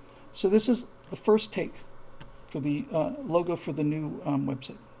 So this is the first take for the logo for the new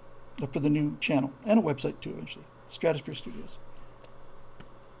website, for the new channel, and a website too eventually, Stratosphere Studios.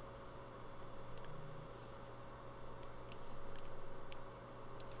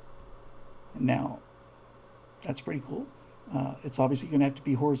 Now, that's pretty cool. It's obviously going to have to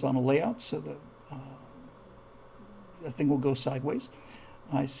be horizontal layout so that the thing will go sideways.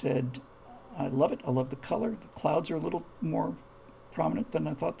 I said, I love it. I love the color. The clouds are a little more prominent than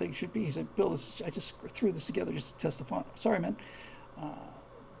I thought they should be. He said, Bill, I just threw this together just to test the font. Sorry, man.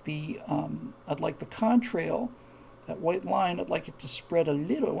 I'd like the contrail, that white line, I'd like it to spread a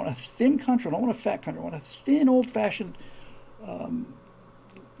little. I want a thin contrail. I don't want a fat contrail. I want a thin, old-fashioned,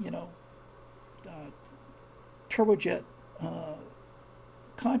 turbojet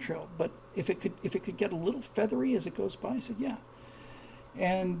contrail. But if it could get a little feathery as it goes by, I said, yeah.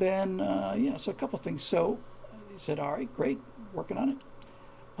 And then, so a couple things. So he said, all right, great, working on it.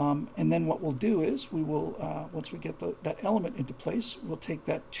 And then what we'll do is we will, once we get that element into place, we'll take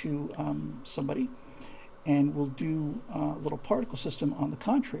that to somebody, and we'll do a little particle system on the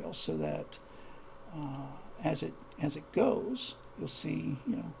contrail so that as it goes, you'll see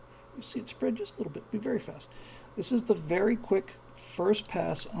it spread just a little bit, be very fast. This is the very quick first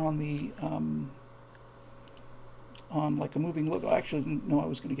pass on the on like a moving logo. I actually didn't know I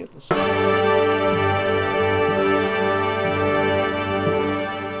was going to get this. I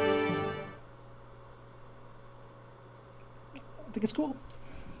think it's cool.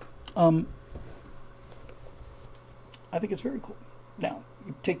 I think it's very cool. Now,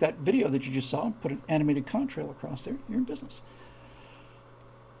 you take that video that you just saw and put an animated contrail across there, you're in business.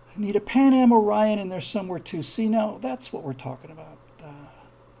 I need a Pan Am Orion in there somewhere too. See, now, that's what we're talking about.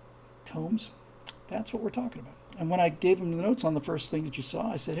 Tomes, that's what we're talking about. And when I gave him the notes on the first thing that you saw,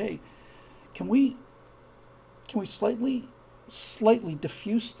 I said, hey, can we slightly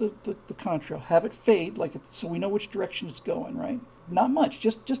diffuse the contrail, have it fade so we know which direction it's going, right? Not much,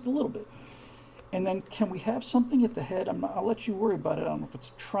 just a little bit. And then can we have something at the head? I'll let you worry about it. I don't know if it's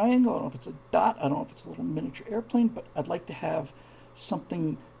a triangle, I don't know if it's a dot, I don't know if it's a little miniature airplane, but I'd like to have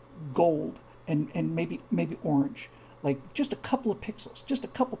something gold and maybe orange, like just a couple of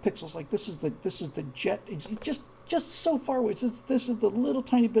pixels. Like this is the jet. It's just so far away. This is the little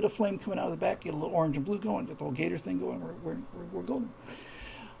tiny bit of flame coming out of the back. Get a little orange and blue going. Get the whole gator thing going. We're golden.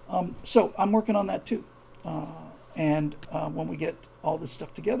 So I'm working on that too. And when we get all this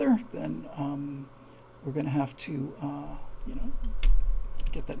stuff together, then we're going to have to,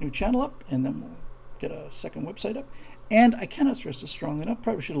 get that new channel up, and then we'll get a second website up. And I cannot stress this strongly enough.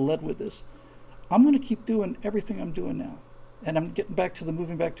 Probably should have led with this. I'm going to keep doing everything I'm doing now, and I'm getting back to the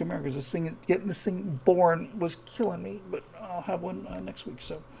moving back to America. Getting this thing born was killing me, but I'll have one next week.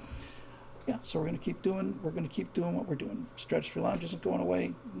 So yeah, so we're going to keep doing what we're doing. Stratosphere Lounge isn't going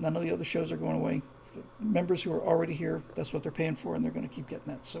away. None of the other shows are going away. The members who are already here, that's what they're paying for, and they're going to keep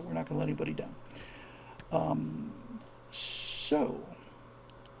getting that. So we're not going to let anybody down. So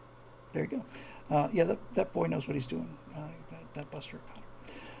there you go. That boy knows what he's doing. That Buster O'Connor.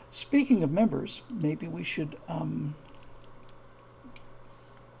 Speaking of members, maybe we should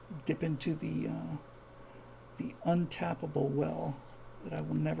dip into the untappable well that I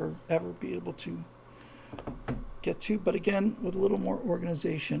will never ever be able to get to. But again, with a little more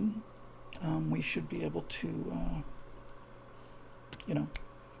organization, we should be able to,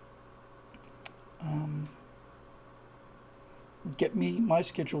 get my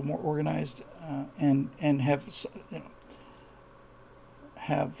schedule more organized, and have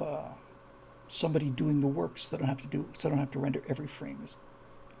somebody doing the work so I don't have to render every frame.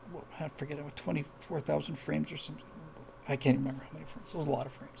 I forget, 24,000 frames or something. I can't even remember how many frames. There's a lot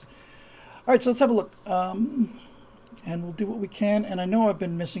of frames. All right, so let's have a look. And we'll do what we can. And I know I've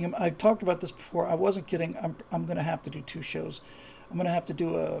been missing them. I talked about this before. I wasn't kidding. I'm going to have to do 2 shows. I'm going to have to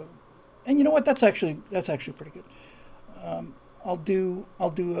do and you know what? That's actually pretty good. I'll do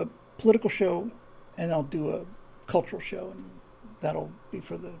a political show, and I'll do a cultural show, and that'll be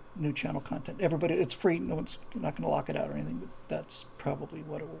for the new channel content. Everybody, it's free. No one's not going to lock it out or anything, but that's probably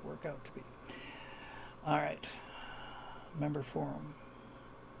what it will work out to be. All right. Member forum.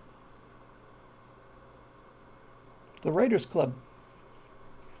 The Writers Club.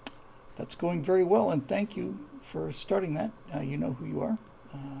 That's going very well, and thank you for starting that. You know who you are.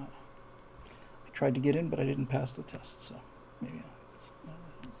 I tried to get in, but I didn't pass the test, so maybe.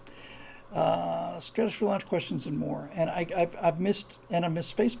 Stratosphere Launch questions and more, and I've missed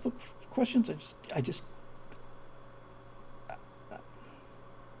Facebook questions.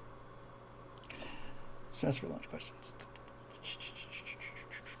 That's for lunch questions.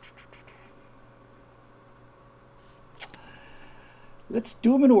 Let's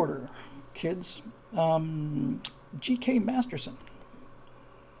do them in order, kids. GK Masterson.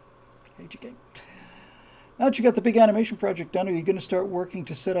 Hey, GK. Now that you got the big animation project done, are you going to start working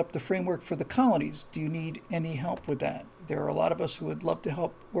to set up the framework for the colonies? Do you need any help with that? There are a lot of us who would love to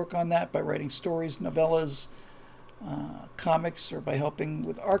help work on that by writing stories, novellas, comics, or by helping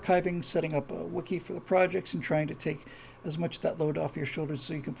with archiving, setting up a wiki for the projects, and trying to take as much of that load off your shoulders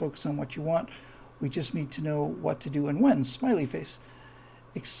so you can focus on what you want. We just need to know what to do and when. Smiley face.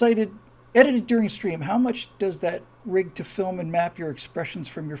 Excited. Edited during stream. How much does that rig to film and map your expressions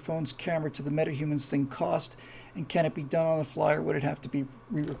from your phone's camera to the MetaHumans thing cost? And can it be done on the fly, or would it have to be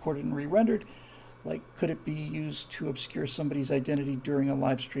re-recorded and re-rendered? Like, could it be used to obscure somebody's identity during a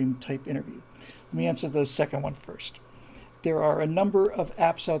live stream type interview? Let me answer the second one first. There are a number of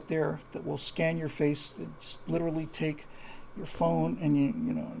apps out there that will scan your face, that just literally take your phone and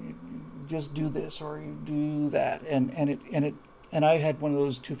you just do this or you do that, and I had one of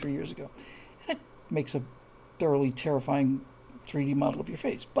those 2-3 years ago, and it makes a thoroughly terrifying 3D model of your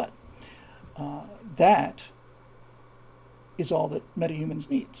face. But that is all that MetaHumans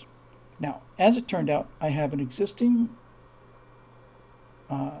needs. Now, as it turned out, I have an existing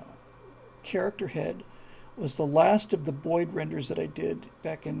character head. Was the last of the Boyd renders that I did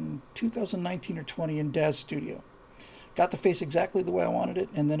back in 2019 or 20 in Daz Studio. Got the face exactly the way I wanted it,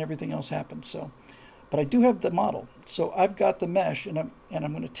 and then everything else happened. So, but I do have the model. So I've got the mesh, and I'm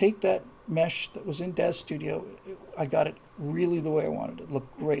going to take that mesh that was in Daz Studio. I got it really the way I wanted it. It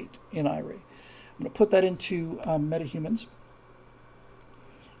looked great in Iray. I'm going to put that into MetaHumans,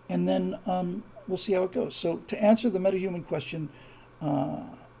 and then we'll see how it goes. So to answer the MetaHuman question,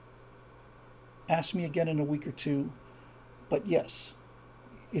 ask me again in a week or two. But yes,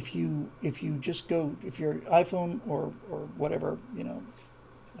 if you just go, if you're iPhone or whatever,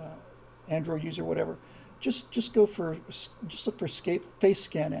 Android user, whatever, just look for face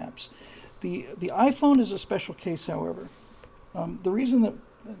scan apps. The iPhone is a special case, however. The reason that,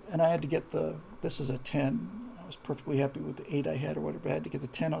 and I had to get this is a 10. I was perfectly happy with the 8 I had or whatever. I had to get the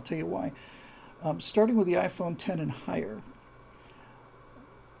 10. I'll tell you why. Starting with the iPhone 10 and higher,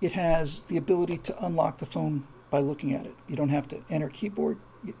 it has the ability to unlock the phone by looking at it. You don't have to enter keyboard,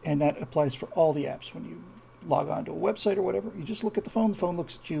 and that applies for all the apps. When you log on to a website or whatever, you just look at the phone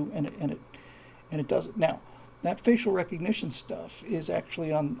looks at you, and it does it. Now, that facial recognition stuff is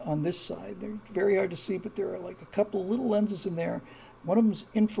actually on this side. They're very hard to see, but there are like a couple little lenses in there. One of them is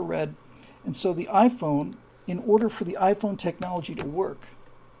infrared, and so the iPhone, in order for the iPhone technology to work,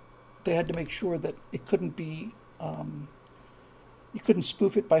 they had to make sure that it couldn't be you couldn't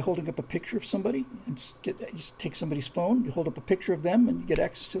spoof it by holding up a picture of somebody and you take somebody's phone, you hold up a picture of them, and you get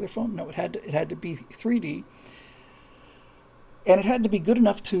access to their phone. No, it had to be 3D, and it had to be good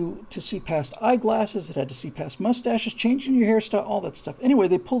enough to see past eyeglasses. It had to see past mustaches, changing your hairstyle, all that stuff. Anyway,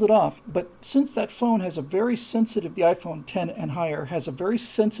 they pulled it off. But since that phone has a very sensitive, the iPhone 10 and higher has a very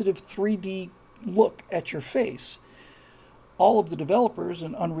sensitive 3D look at your face, all of the developers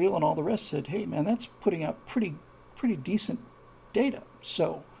and Unreal and all the rest said, "Hey, man, that's putting out pretty decent data."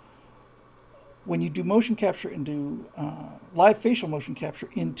 So when you do motion capture into live facial motion capture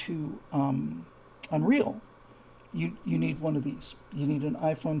into Unreal, you need one of these. You need an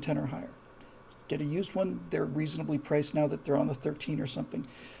iPhone 10 or higher. Get a used one. They're reasonably priced now that they're on the 13 or something.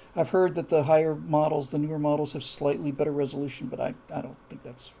 I've heard that the higher models, the newer models, have slightly better resolution, but I don't think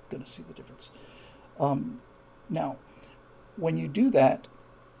that's going to see the difference. Now, when you do that,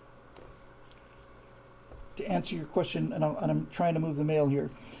 to answer your question, and I'm trying to move the mail here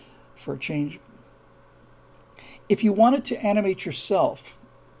for a change. If you wanted to animate yourself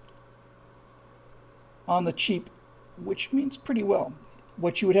on the cheap, which means pretty well,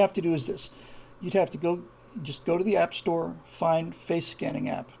 what you would have to do is this. You'd have to go to the App Store, find face scanning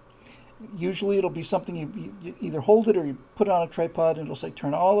app. Usually it'll be something you either hold it or you put it on a tripod, and it'll say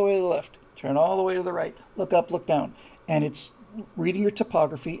turn all the way to the left, turn all the way to the right, look up, look down. And it's reading your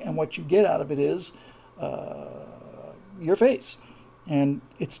topography, and what you get out of it is your face, and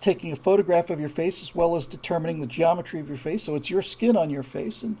it's taking a photograph of your face as well as determining the geometry of your face. So it's your skin on your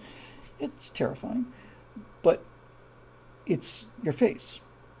face, and it's terrifying, but it's your face.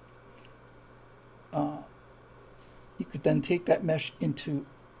 You could then take that mesh into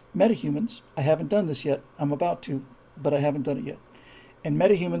MetaHumans. I haven't done this yet. I'm about to, but I haven't done it yet. And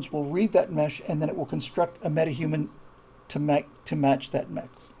MetaHumans will read that mesh, and then it will construct a MetaHuman to match that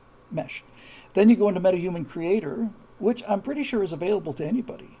mesh. Then you go into MetaHuman Creator, which I'm pretty sure is available to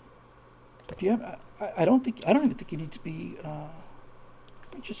anybody. Do you have? I don't even think you need to be.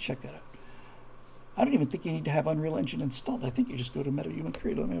 Let me just check that out. I don't even think you need to have Unreal Engine installed. I think you just go to MetaHuman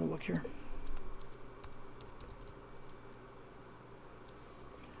Create. Let me have a look here.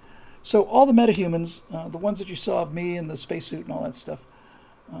 So all the metahumans, the ones that you saw of me and the spacesuit and all that stuff,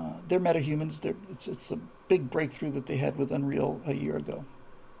 they're metahumans. It's a big breakthrough that they had with Unreal a year ago.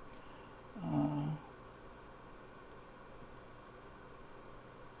 No,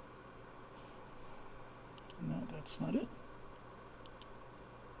 that's not it.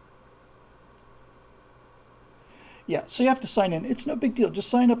 Yeah, so you have to sign in. It's no big deal. Just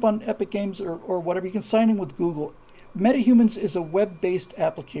sign up on Epic Games or whatever. You can sign in with Google. MetaHumans is a web-based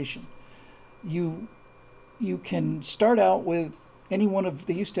application. You can start out with any one of,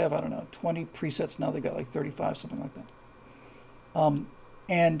 they used to have, I don't know, 20 presets. Now they've got like 35, something like that.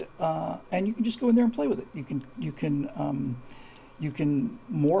 And you can just go in there and play with it. You can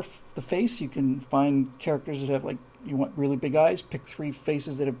morph the face. You can find characters that have, like, you want really big eyes, pick 3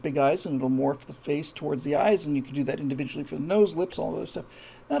 faces that have big eyes, and it'll morph the face towards the eyes, and you can do that individually for the nose, lips, all those stuff.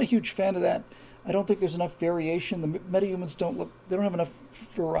 Not a huge fan of that. I don't think there's enough variation. The metahumans they don't have enough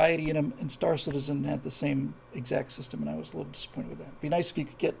variety in them, and Star Citizen had the same exact system, and I was a little disappointed with that. It'd be nice if you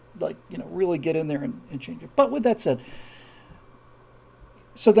could get, like, really get in there and change it. But with that said,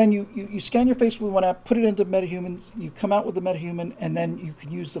 so then you scan your face with one app, put it into MetaHumans, you come out with the MetaHuman, and then you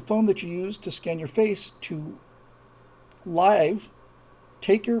can use the phone that you use to scan your face to live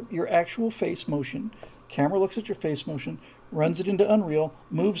take your actual face motion. Camera looks at your face motion, runs it into Unreal,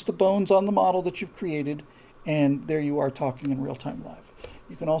 moves the bones on the model that you've created, and there you are talking in real time live.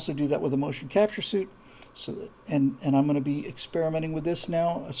 You can also do that with a motion capture suit. So that, and I'm going to be experimenting with this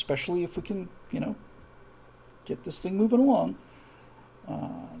now, especially if we can, get this thing moving along.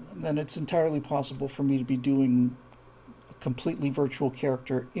 Then it's entirely possible for me to be doing a completely virtual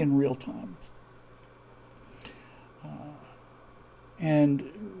character in real time.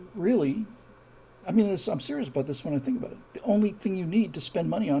 And really, I'm serious about this when I think about it. The only thing you need to spend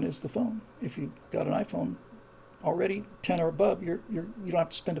money on is the phone. If you've got an iPhone already, 10 or above, you don't have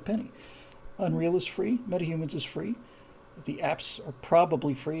to spend a penny. Unreal is free. MetaHumans is free. The apps are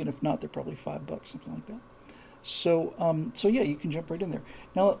probably free, and if not, they're probably $5, something like that. So yeah, you can jump right in there.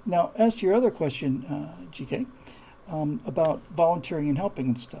 Now, as to your other question, GK, about volunteering and helping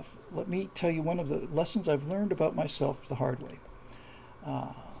and stuff, let me tell you one of the lessons I've learned about myself the hard way.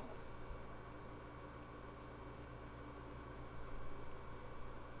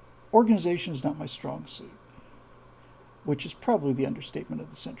 Organization is not my strong suit, which is probably the understatement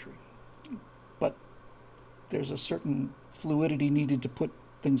of the century. But there's a certain fluidity needed to put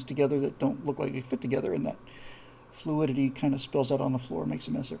things together that don't look like they fit together, and that fluidity kind of spills out on the floor and makes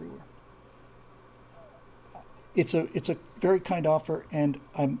a mess everywhere. It's a very kind offer, and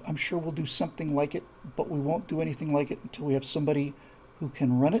I'm sure we'll do something like it, but we won't do anything like it until we have somebody who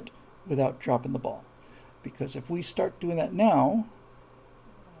can run it without dropping the ball. Because if we start doing that now,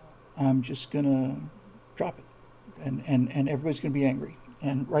 I'm just going to drop it. And everybody's going to be angry,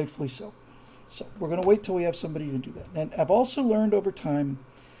 and rightfully so. So we're going to wait till we have somebody to do that. And I've also learned over time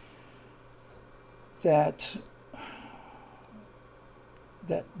that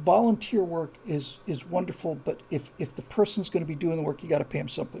volunteer work is wonderful, but if the person's going to be doing the work, you got to pay them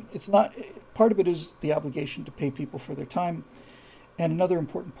something. It's not, part of it is the obligation to pay people for their time, and another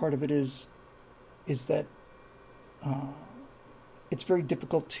important part of it is that it's very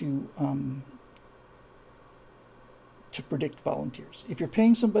difficult to predict volunteers. If you're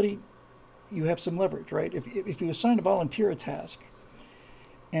paying somebody, you have some leverage, right? If you assign a volunteer a task,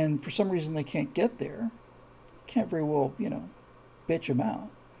 and for some reason they can't get there, you can't very well, bitch them out.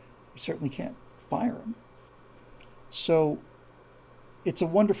 You certainly can't fire them. So it's a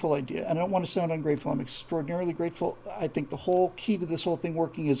wonderful idea, and I don't want to sound ungrateful. I'm extraordinarily grateful. I think the whole key to this whole thing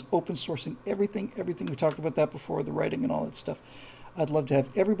working is open sourcing everything. We talked about that before, the writing and all that stuff. I'd love to have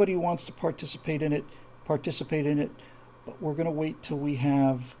everybody who wants to participate in it, but we're going to wait till we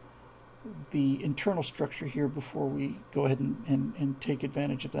have the internal structure here before we go ahead and take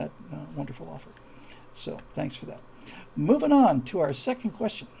advantage of that wonderful offer. So thanks for that. Moving on to our second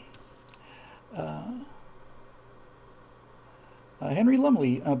question. Henry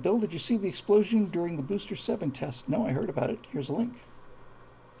Lumley, Bill, did you see the explosion during the Booster 7 test? No, I heard about it. Here's a link.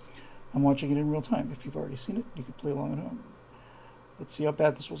 I'm watching it in real time. If you've already seen it, you can play along at home. Let's see how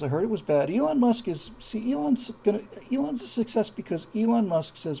bad this was. I heard it was bad. Elon's a success because Elon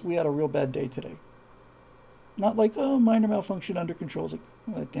Musk says we had a real bad day today. Not like, minor malfunction under control. It's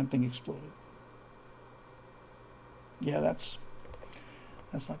like, that damn thing exploded. Yeah, that's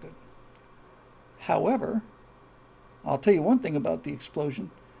not good. However, I'll tell you one thing about the explosion.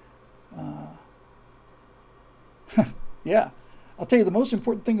 Yeah, I'll tell you the most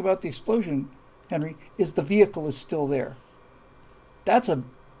important thing about the explosion Henry, is the vehicle is still there.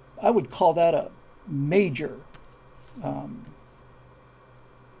 I would call that a major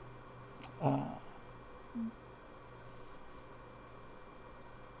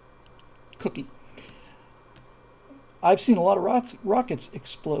cookie. I've seen a lot of rockets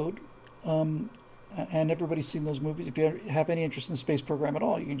explode, and everybody's seen those movies. If you have any interest in the space program at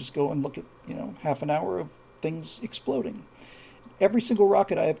all, you can just go and look at, half an hour of things exploding. Every single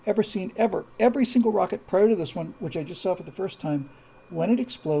rocket I have ever seen, every single rocket prior to this one, which I just saw for the first time, when it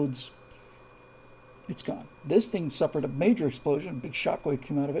explodes, it's gone. This thing suffered a major explosion, a big shockwave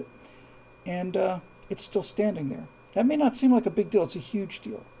came out of it, and it's still standing there. That may not seem like a big deal. It's a huge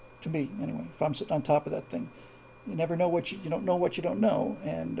deal to me, anyway. If I'm sitting on top of that thing, you never know what you don't know what you don't know,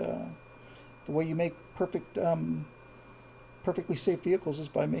 and the way you make perfectly safe vehicles is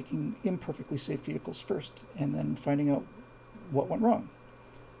by making imperfectly safe vehicles first, and then finding out what went wrong.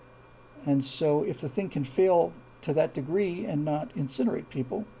 And so, if the thing can fail to that degree and not incinerate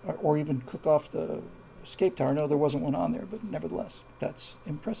people, or even cook off the escape tower. No, there wasn't one on there, but nevertheless, that's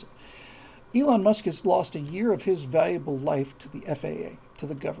impressive. Elon Musk has lost a year of his valuable life to the FAA, to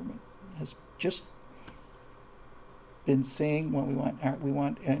the government. Has just been saying when we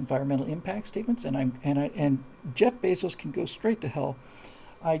want environmental impact statements, and Jeff Bezos can go straight to hell.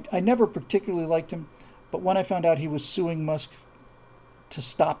 I never particularly liked him, but when I found out he was suing Musk to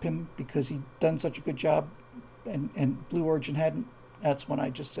stop him because he'd done such a good job and Blue Origin hadn't, that's when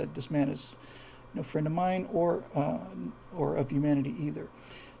I just said, this man is no friend of mine or of humanity either.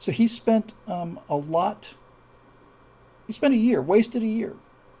 So he spent wasted a year,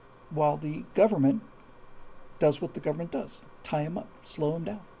 while the government does what the government does, tie him up, slow him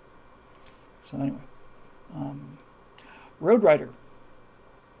down. So anyway, Road Rider.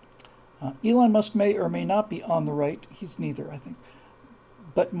 Elon Musk may or may not be on the right. He's neither, I think,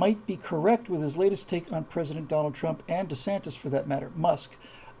 but might be correct with his latest take on President Donald Trump and DeSantis for that matter. Musk.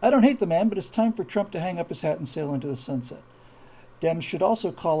 I don't hate the man, but it's time for Trump to hang up his hat and sail into the sunset. Dems should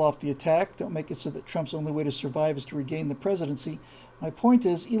also call off the attack. Don't make it so that Trump's only way to survive is to regain the presidency. My point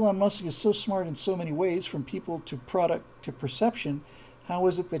is, Elon Musk is so smart in so many ways, from people to product to perception. How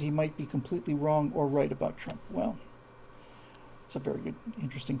is it that he might be completely wrong or right about Trump? Well, it's a very good,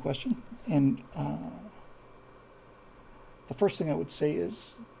 interesting question. And the first thing I would say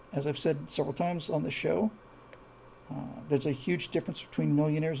is, as I've said several times on the show, there's a huge difference between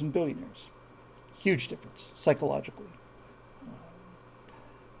millionaires and billionaires. Huge difference, psychologically.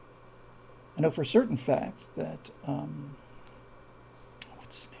 I know for a certain fact that,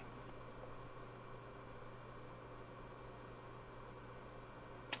 what's his name?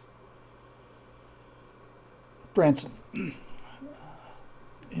 Branson.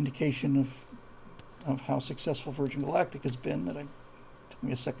 Indication of how successful Virgin Galactic has been that it took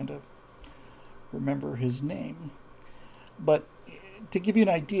me a second to remember his name. But to give you an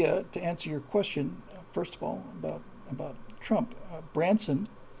idea, to answer your question, first of all, about Trump, Branson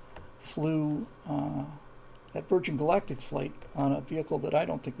flew that Virgin Galactic flight on a vehicle that I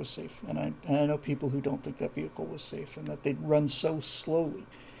don't think was safe. And I know people who don't think that vehicle was safe, and that they'd run so slowly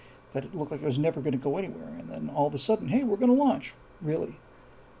that it looked like it was never going to go anywhere. And then all of a sudden, hey, we're going to launch. Really?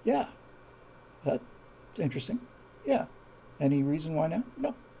 Yeah. That's interesting. Yeah. Any reason why now?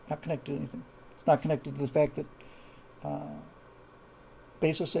 No, not connected to anything. It's not connected to the fact that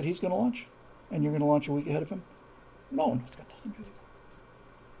Bezos said he's going to launch, and you're going to launch a week ahead of him. No, it's got nothing to do with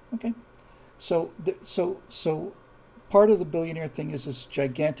that. Okay. So part of the billionaire thing is this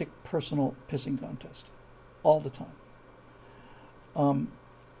gigantic personal pissing contest all the time.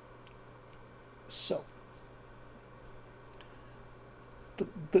 So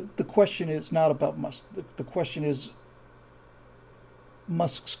the question is not about Musk. The question is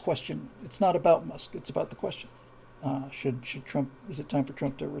Musk's question. It's not about Musk. It's about the question. Should Trump? Is it time for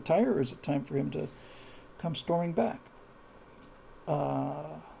Trump to retire, or is it time for him to come storming back?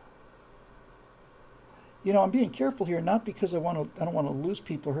 I'm being careful here, not because I don't want to lose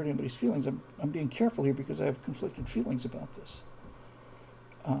people or hurt anybody's feelings. I'm being careful here because I have conflicted feelings about this.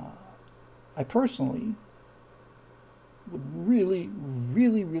 I personally would really,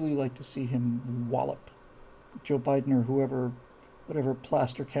 really, really like to see him wallop Joe Biden or whatever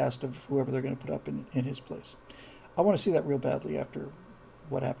plaster cast of whoever they're going to put up in his place. I want to see that real badly after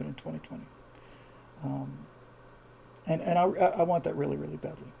what happened in 2020. And I want that really, really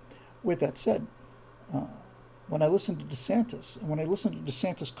badly. With that said, when I listen to DeSantis, and when I listen to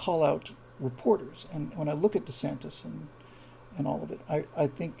DeSantis call out reporters, and when I look at DeSantis and all of it, I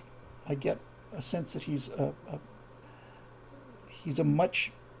think I get a sense that he's a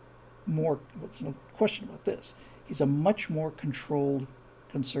much more, there's no question about this, he's a much more controlled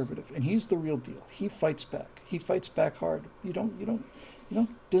conservative, and he's the real deal. He fights back. He fights back hard. You know,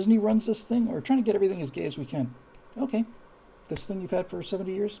 Disney runs this thing. We're trying to get everything as gay as we can. Okay, this thing you've had for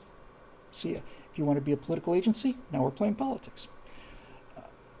 70 years, see ya. If you want to be a political agency, now we're playing politics.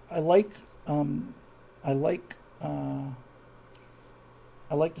 I like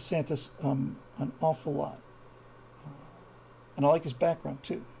DeSantis an awful lot, and I like his background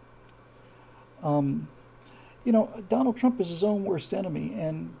too. You know, Donald Trump is his own worst enemy,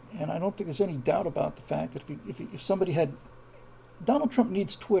 and I don't think there's any doubt about the fact that if somebody had, Donald Trump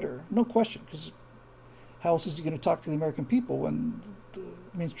needs Twitter, no question, because how else is he going to talk to the American people when the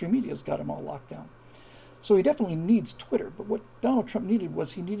mainstream media's got him all locked down? So he definitely needs Twitter. But what Donald Trump needed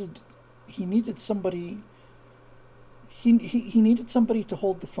was he needed somebody. He needed somebody to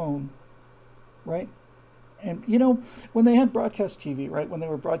hold the phone, right? And you know, when they had broadcast TV, right, when they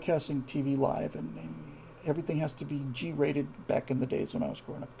were broadcasting TV live, and everything has to be G-rated back in the days when I was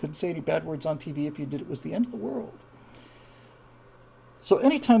growing up. Couldn't say any bad words on TV. If you did, it was the end of the world. So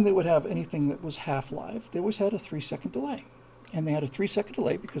anytime they would have anything that was half live, they always had a 3-second delay. And they had a 3-second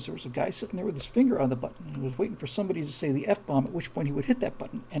delay because there was a guy sitting there with his finger on the button, and he was waiting for somebody to say the F-bomb, at which point he would hit that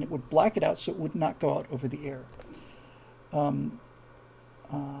button, and it would black it out so it would not go out over the air.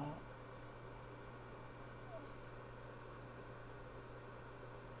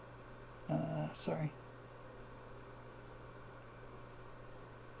 Sorry.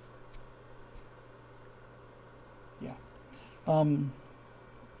 Yeah.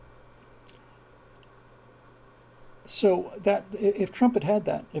 So that if Trump had had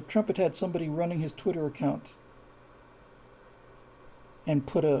that, if Trump had had somebody running his Twitter account and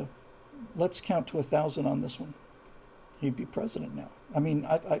put a, let's count to 1,000 on this one, he'd be president now. I mean,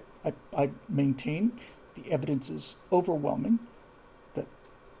 I maintain the evidence is overwhelming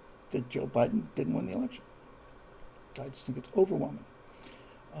that Joe Biden didn't win the election. I just think it's overwhelming.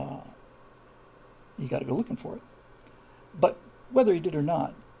 You got to go looking for it. But whether he did or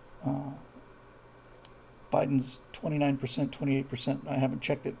not, Biden's 29%, 28%. I haven't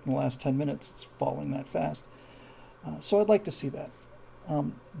checked it in the last 10 minutes. It's falling that fast. So I'd like to see that.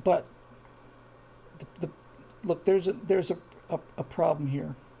 But look, there's a problem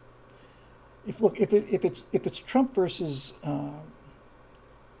here. If it's Trump versus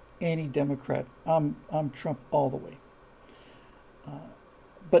any Democrat, I'm Trump all the way.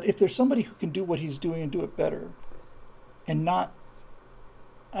 But if there's somebody who can do what he's doing and do it better, and not,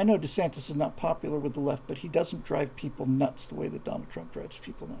 I know DeSantis is not popular with the left, but he doesn't drive people nuts the way that Donald Trump drives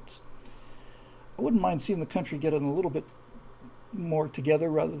people nuts. I wouldn't mind seeing the country get in a little bit more together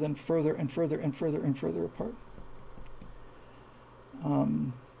rather than further and further and further and further apart.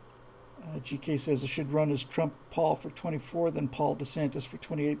 GK says it should run as Trump Paul for 24, then Paul DeSantis for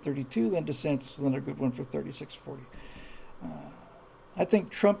 28-32, then DeSantis with another good one for 36-40. I think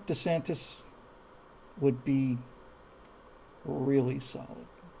Trump DeSantis would be really solid.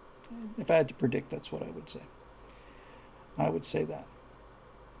 If I had to predict, that's what I would say. I would say that.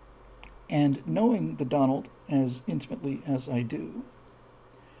 And knowing the Donald as intimately as I do,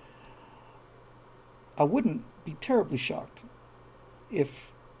 I wouldn't be terribly shocked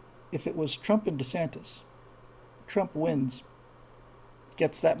if it was Trump and DeSantis. Trump wins,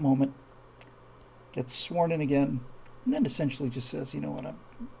 gets that moment, gets sworn in again, and then essentially just says, you know what,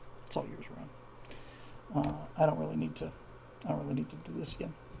 it's all yours, Ron. I don't really need to do this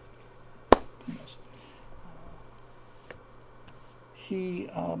again. Who knows?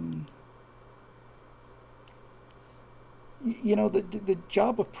 You know, the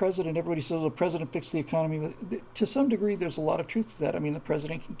job of president, everybody says the president fixed the economy. To some degree, there's a lot of truth to that. I mean, the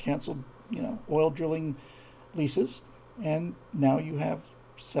president can cancel, oil drilling leases, and now you have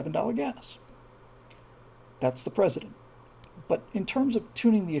 $7 gas. That's the president. But in terms of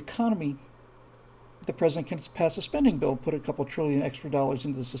tuning the economy, the president can pass a spending bill, put a couple trillion extra dollars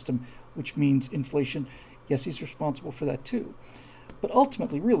into the system, which means inflation. Yes, he's responsible for that too. But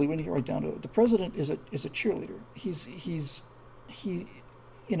ultimately, really, when you get right down to it, the president is a cheerleader. He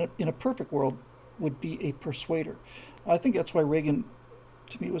in a perfect world would be a persuader. I think that's why Reagan,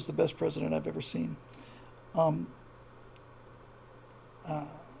 to me, was the best president I've ever seen. And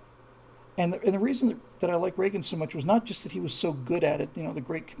the reason that I like Reagan so much was not just that he was so good at it, the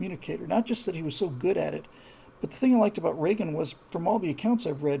great communicator, not just that he was so good at it, but the thing I liked about Reagan was, from all the accounts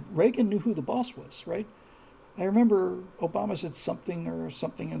I've read, Reagan knew who the boss was, right? I remember Obama said something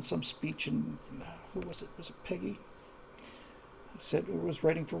in some speech, and who was it? Was it Peggy? He said, who was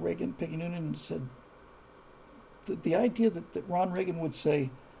writing for Reagan, Peggy Noonan, and said, the idea that Ron Reagan would say,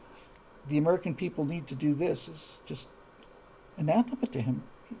 the American people need to do this, is just anathema to him.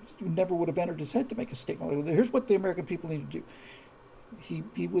 He never would have entered his head to make a statement like that. Here's what the American people need to do.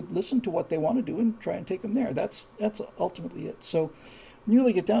 he would listen to what they want to do and try and take them there. That's ultimately it. So when you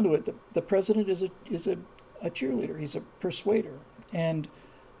really get down to it, the president is a cheerleader. He's a persuader. And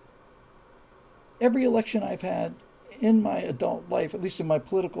every election I've had in my adult life, at least in my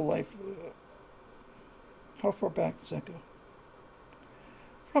political life, how far back does that go?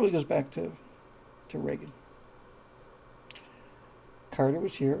 Probably goes back to Reagan. Carter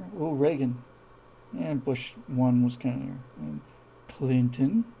was here. Oh, Reagan. And Bush 1 was kind of there. And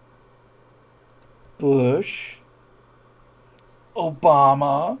Clinton. Bush.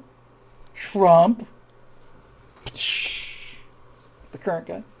 Obama. Trump. The current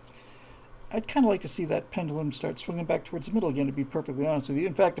guy. I'd kind of like to see that pendulum start swinging back towards the middle again, to be perfectly honest with you.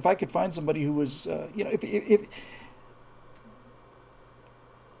 In fact, if I could find somebody who was, if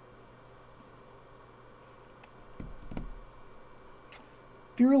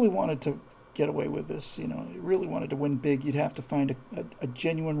you really wanted to get away with this, you really wanted to win big, you'd have to find a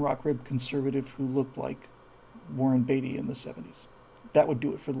genuine rock rib conservative who looked like Warren Beatty in the 70s. That would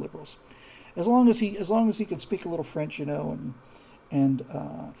do it for the liberals. As long as he could speak a little French, and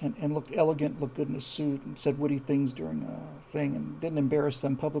look elegant, look good in a suit, and said witty things during a thing, and didn't embarrass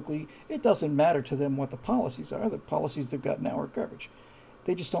them publicly. It doesn't matter to them what the policies are. The policies they've got now are garbage.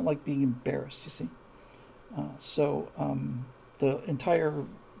 They just don't like being embarrassed, you see. So the entire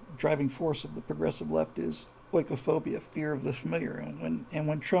driving force of the progressive left is oikophobia, fear of the familiar. And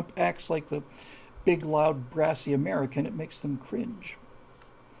when Trump acts like the big, loud, brassy American, it makes them cringe.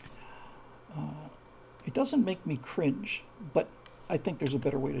 It doesn't make me cringe, but I think there's a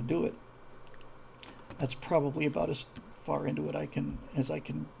better way to do it. That's probably about as far into it as I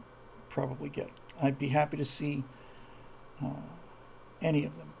can probably get. I'd be happy to see any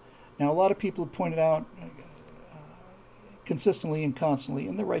of them. Now, a lot of people have pointed out consistently and constantly,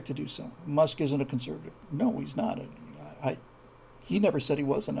 and they're right to do so, Musk isn't a conservative. No, he's not. He never said he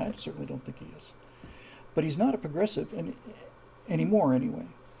was, and I certainly don't think he is. But he's not a progressive anymore, anyway.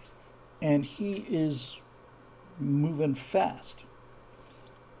 And he is moving fast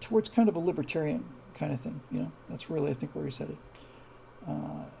towards kind of a libertarian kind of thing. That's really, I think, where he's headed.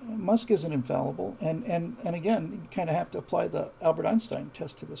 Musk isn't infallible, and again, you kind of have to apply the Albert Einstein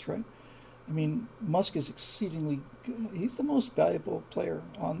test to this, right? I mean, Musk is exceedingly good. He's the most valuable player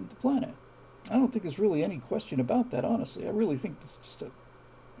on the planet. I don't think there's really any question about that, honestly. I really think it's just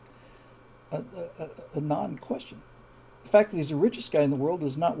a non-question. The fact that he's the richest guy in the world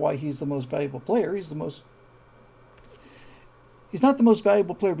is not why he's the most valuable player. He's not the most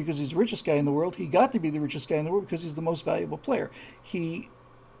valuable player because he's the richest guy in the world. He got to be the richest guy in the world because he's the most valuable player. He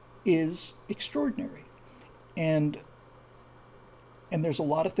is extraordinary. And there's a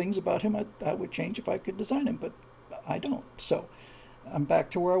lot of things about him I would change if I could design him, but I don't. So I'm back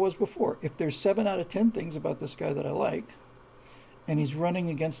to where I was before. If there's 7 out of 10 things about this guy that I like, and he's running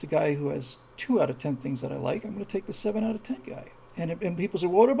against a guy who has 2 out of 10 things that I like, I'm going to take the 7 out of 10 guy. And people say,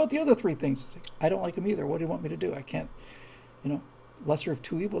 well, what about the other 3 things? It's like, I don't like them either. What do you want me to do? I can't, lesser of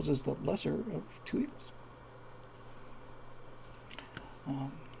 2 evils is the lesser of 2 evils.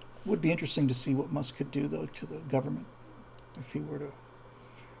 Would be interesting to see what Musk could do, though, to the government if he were to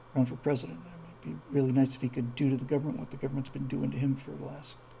run for president. It might be really nice if he could do to the government what the government's been doing to him for the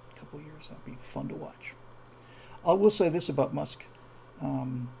last couple of years. That'd be fun to watch. I will say this about Musk.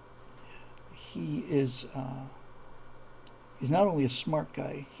 He's not only a smart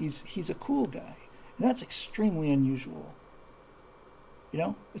guy, he's a cool guy. And that's extremely unusual.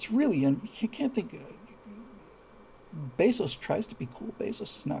 It's really, you can't think, Bezos tries to be cool.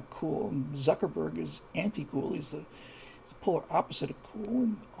 Bezos is not cool. And Zuckerberg is anti-cool. He's the polar opposite of cool.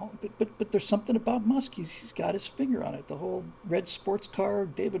 And all, but there's something about Musk. He's got his finger on it. The whole red sports car,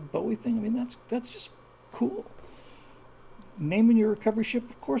 David Bowie thing. I mean, that's just cool. Naming your recovery ship,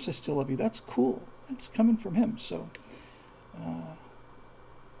 of course I still love you. That's cool. That's coming from him. So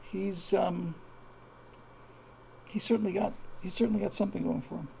he's certainly got something going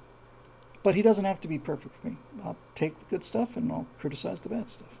for him. But he doesn't have to be perfect for me. I'll take the good stuff and I'll criticize the bad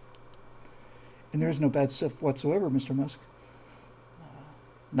stuff. And there is no bad stuff whatsoever, Mr. Musk.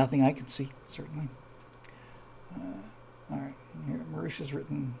 Nothing I can see, certainly. All right, here, Marisha's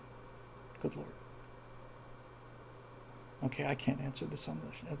written, good Lord. Okay, I can't answer this on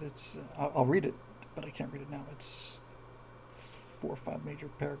the, I'll read it, but I can't read it now. It's 4 or 5 major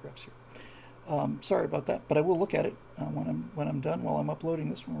paragraphs here. Sorry about that, but I will look at it when I'm done, while I'm uploading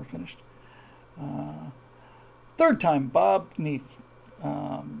this when we're finished. Third time, Bob Neef.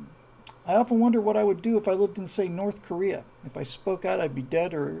 I often wonder what I would do if I lived in, say, North Korea. If I spoke out, I'd be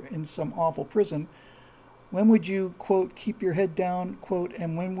dead or in some awful prison. When would you, quote, keep your head down, quote,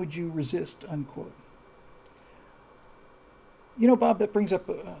 and when would you resist, unquote? Bob, that brings up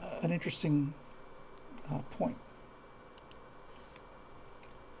an interesting point.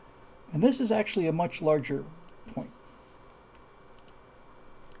 And this is actually a much larger point.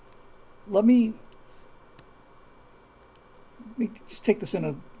 Let me just take this in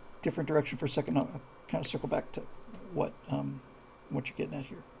a different direction for a second. I'll kind of circle back to what you're getting at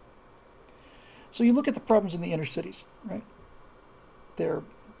here. So you look at the problems in the inner cities, right? They're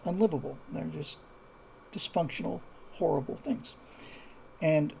unlivable. They're just dysfunctional, horrible things.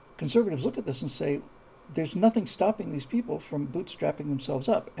 And conservatives look at this and say, there's nothing stopping these people from bootstrapping themselves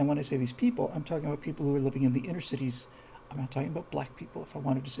up. And when I say these people, I'm talking about people who are living in the inner cities. I'm not talking about black people. If I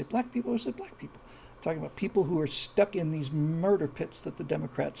wanted to say black people, I would say black people. I'm talking about people who are stuck in these murder pits that the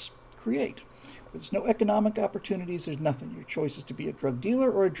Democrats create. There's no economic opportunities. There's nothing. Your choice is to be a drug dealer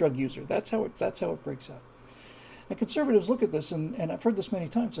or a drug user. That's how it breaks out. And conservatives look at this, and I've heard this many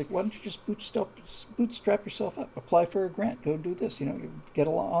times, like, why don't you just bootstrap yourself up? Apply for a grant. Go do this. Get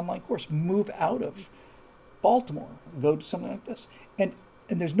an online course. Move out of Baltimore. Go to something like this. And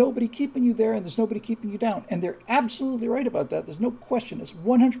there's nobody keeping you there, and there's nobody keeping you down. And they're absolutely right about that. There's no question. It's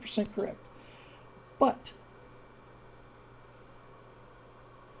 100% correct. But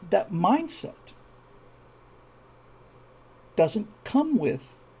that mindset doesn't come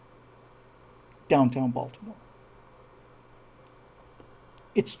with downtown Baltimore.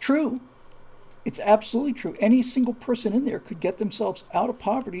 It's true. It's absolutely true. Any single person in there could get themselves out of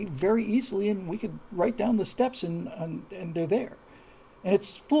poverty very easily, and we could write down the steps and they're there. And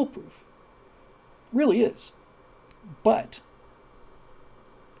it's foolproof. Really is. But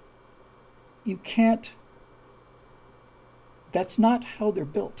you can't, that's not how they're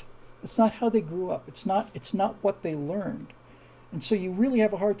built. It's not how they grew up. It's not what they learned. And so you really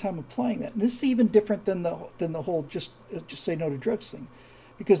have a hard time applying that. And this is even different than the whole just say no to drugs thing.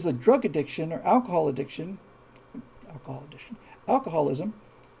 Because the drug addiction or alcoholism,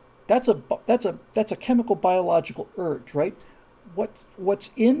 that's a chemical biological urge, right?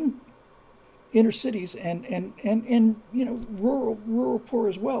 What's in inner cities and rural poor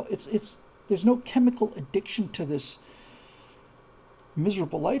as well. It's there's no chemical addiction to this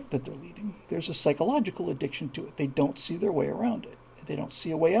miserable life that they're leading. There's a psychological addiction to it. They don't see their way around it. They don't see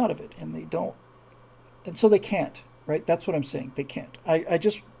a way out of it, and so they can't. Right? That's what I'm saying. They can't.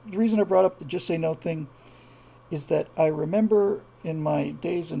 The reason I brought up the Just Say No thing is that I remember in my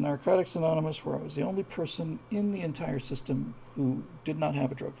days in Narcotics Anonymous where I was the only person in the entire system who did not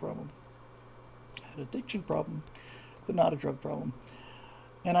have a drug problem. I had an addiction problem, but not a drug problem.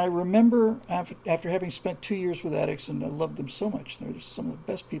 And I remember after having spent 2 years with addicts, and I loved them so much, they were just some of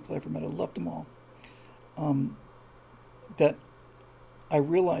the best people I ever met, I loved them all, that I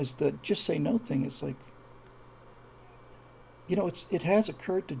realized that Just Say No thing is like, it has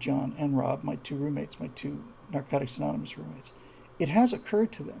occurred to John and Rob, my two roommates, my two Narcotics Anonymous roommates. It has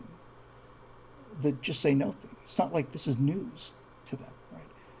occurred to them, the Just Say No thing. It's not like this is news to them, right?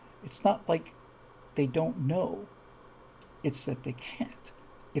 It's not like they don't know. It's that they can't.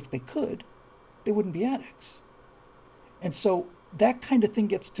 If they could, they wouldn't be addicts. And so that kind of thing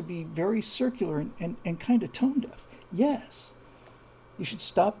gets to be very circular and kind of tone deaf. Yes, you should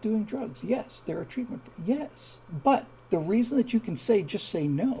stop doing drugs. Yes, there are treatment. Yes, but the reason that you can say just say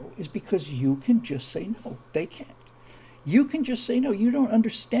no is because you can just say no. They can't. You can just say no. You don't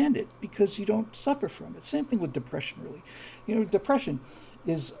understand it because you don't suffer from it. Same thing with depression, really. Depression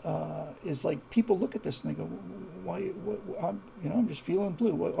is like people look at this and they go, "Why? I'm just feeling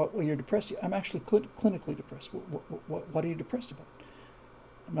blue. Well, you're depressed. I'm actually clinically depressed. What are you depressed about?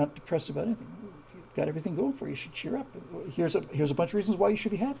 I'm not depressed about anything. You've got everything going for you. You should cheer up. Here's a bunch of reasons why you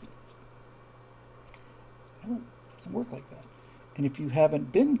should be happy." No, it doesn't work like that. And if you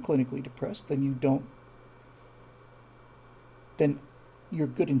haven't been clinically depressed, then your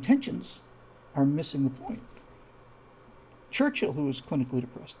good intentions are missing the point. Churchill, who was clinically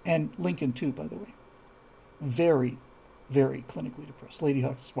depressed, and Lincoln too, by the way, very, very clinically depressed. Lady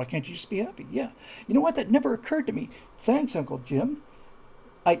Hawk says, "Why can't you just be happy?" Yeah. You know what? That never occurred to me. Thanks, Uncle Jim.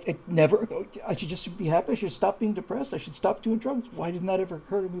 I should just be happy. I should stop being depressed. I should stop doing drugs. Why didn't that ever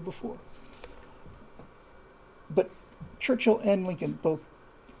occur to me before? But Churchill and Lincoln, both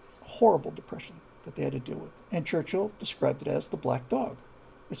horrible depression that they had to deal with. And Churchill described it as the black dog.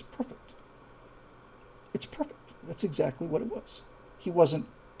 It's perfect. It's perfect. That's exactly what it was. He wasn't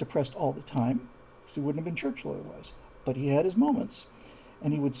depressed all the time, because he wouldn't have been Churchill otherwise. But he had his moments.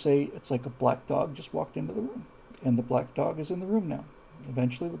 And he would say, it's like a black dog just walked into the room. And the black dog is in the room now.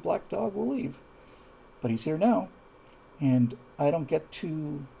 Eventually the black dog will leave. But he's here now. And I don't get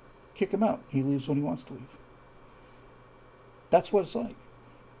to kick him out. He leaves when he wants to leave. That's what it's like.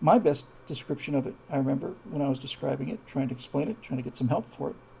 My best description of it, I remember when I was describing it, trying to explain it, trying to get some help for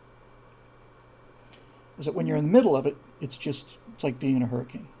it, is that when you're in the middle of it, it's like being in a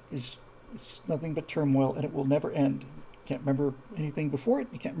hurricane. It's just nothing but turmoil, and it will never end. You can't remember anything before it,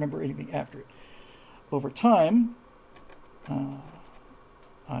 you can't remember anything after it. Over time,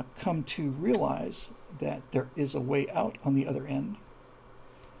 I've come to realize that there is a way out on the other end,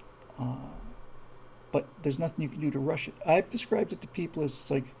 but there's nothing you can do to rush it. I've described it to people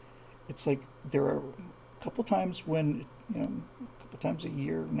as it's like there are a couple times when, a couple times a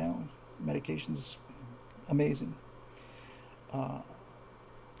year now, medication's amazing,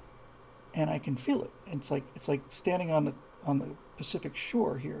 and I can feel it. It's like standing on the Pacific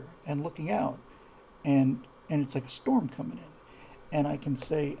shore here and looking out, and it's like a storm coming in, and I can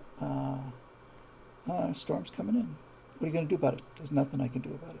say, storm's coming in. What are you going to do about it? There's nothing I can do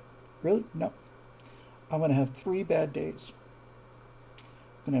about it. Really? No. I'm going to have 3 bad days.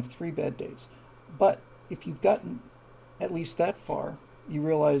 I'm going to have 3 bad days. But if you've gotten at least that far, you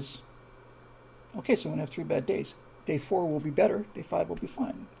realize, okay, so I'm going to have 3 bad days. Day 4 will be better. Day 5 will be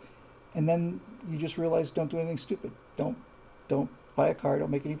fine. And then you just realize, don't do anything stupid. Don't buy a car. Don't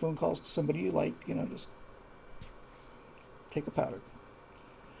make any phone calls to somebody you like. Just take a powder.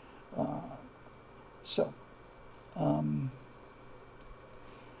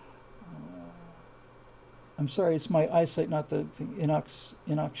 I'm sorry, it's my eyesight, not the thing.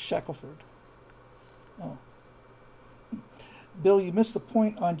 Enoch Shackelford. Oh. Bill, you missed the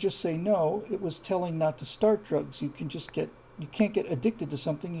point on just say no. It was telling not to start drugs. You can't get addicted to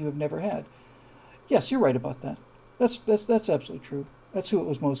something you have never had. Yes, you're right about that. That's absolutely true. That's who it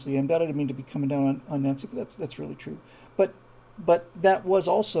was mostly aimed at. I didn't mean to be coming down on Nancy, but that's really true. But that was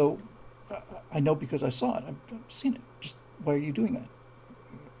also, I know because I saw it. I've seen it. Just why are you doing that?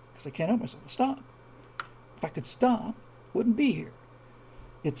 Because I can't help myself. Stop. If I could stop, I wouldn't be here.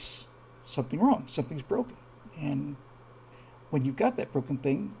 It's something wrong. Something's broken. And when you've got that broken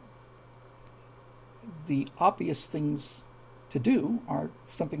thing, the obvious things to do are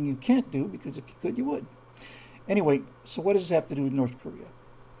something you can't do, because if you could, you would. Anyway, so what does this have to do with North Korea?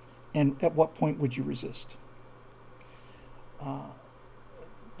 And at what point would you resist?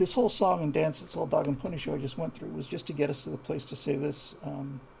 This whole song and dance, this whole Dog and Pony show I just went through was just to get us to the place to say this.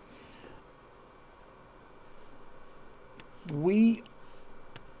 We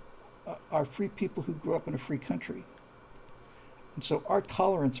are free people who grew up in a free country. And so our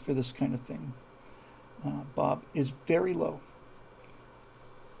tolerance for this kind of thing, Bob, is very low.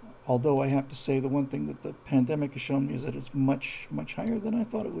 Although I have to say the one thing that the pandemic has shown me is that it's much, much higher than I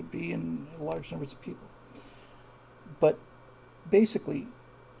thought it would be in large numbers of people. But basically,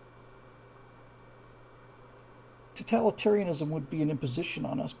 totalitarianism would be an imposition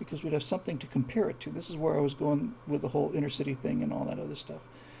on us because we'd have something to compare it to. This is where I was going with the whole inner city thing and all that other stuff.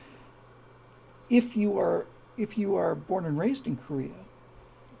 If you are born and raised in Korea,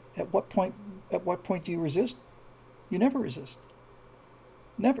 at what point do you resist? You never resist.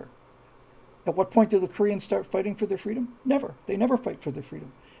 Never. At what point do the Koreans start fighting for their freedom? Never. They never fight for their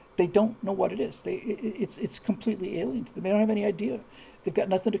freedom. They don't know what it is. It's completely alien to them. They don't have any idea. They've got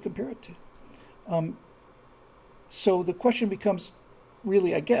nothing to compare it to. So the question becomes,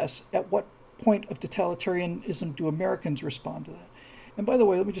 really, I guess, at what point of totalitarianism do Americans respond to that? And by the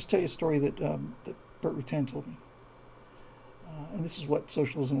way, let me just tell you a story that Burt Rutan told me. And this is what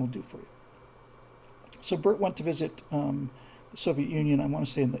socialism will do for you. So Burt went to visit the Soviet Union, I want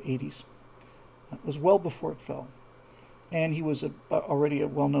to say in the 80s. It was well before it fell. And he was already a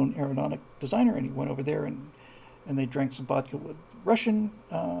well-known aeronautic designer, and he went over there and they drank some vodka with Russian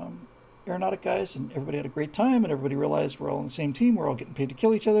aeronautic guys, and everybody had a great time, and everybody realized we're all on the same team, we're all getting paid to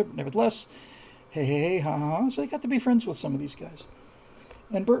kill each other, but nevertheless, hey, ha, ha, ha. So they got to be friends with some of these guys.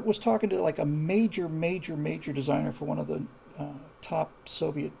 And Burt was talking to like a major designer for one of the top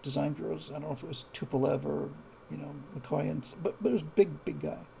Soviet design bureaus. I don't know if it was Tupolev or, McCoy, but it was a big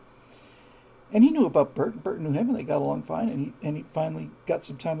guy. And he knew about Burt. Burt knew him, and they got along fine. And he finally got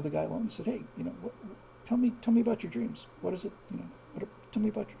some time with the guy alone and said, "Hey, tell me about your dreams. What is it? Tell me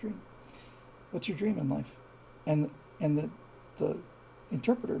about your dream. What's your dream in life?" And the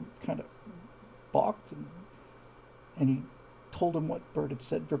interpreter kind of balked, and he told him what Burt had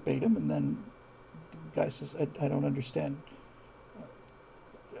said verbatim. And then the guy says, "I don't understand.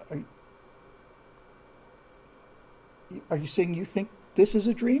 Are you saying you think this is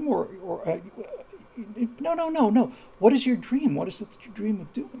a dream, or no? What is your dream? What is it that you dream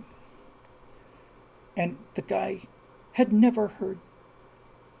of doing?" And the guy had never heard.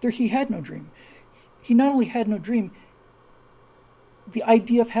 He had no dream. He not only had no dream, the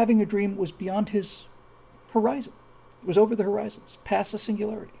idea of having a dream was beyond his horizon. It was over the horizons, past the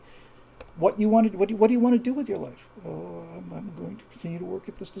singularity. What do you want to do with your life? Oh, I'm going to continue to work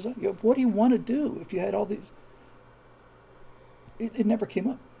at this design. What do you want to do if you had all these? It never came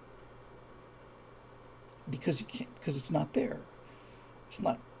up because it's not there. It's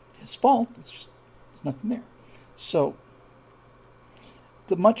not his fault. It's just there's nothing there. So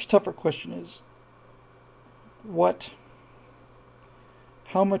the much tougher question is,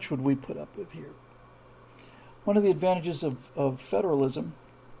 how much would we put up with here? One of the advantages of federalism,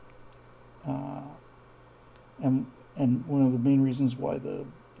 and one of the main reasons why the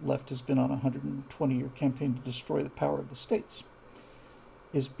left has been on a 120-year campaign to destroy the power of the states,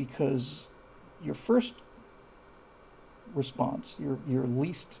 is because your first response, your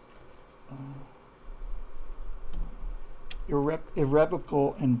least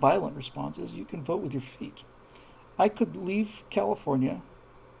irrevocable and violent response is you can vote with your feet. I could leave California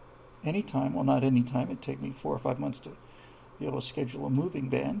anytime, well, not anytime, it'd take me 4 or 5 months to be able to schedule a moving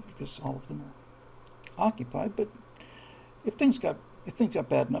van because all of them are occupied, but if things got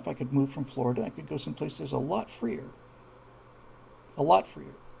bad enough, I could move from Florida. I could go someplace there's a lot freer.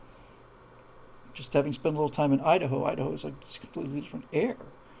 Just having spent a little time in Idaho is like just completely different air.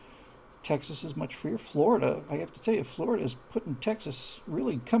 Texas is much freer. Florida, I have to tell you, Florida is putting Texas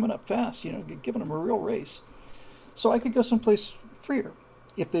really coming up fast, giving them a real race. So I could go someplace freer.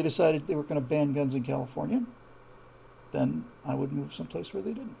 If they decided they were going to ban guns in California, then I would move someplace where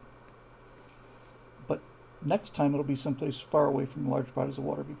they didn't. But next time it'll be someplace far away from large bodies of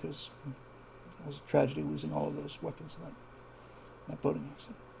water because it was a tragedy losing all of those weapons in that boating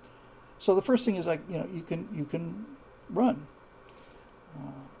accident. So the first thing is you can run.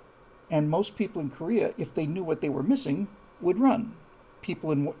 And most people in Korea, if they knew what they were missing, would run.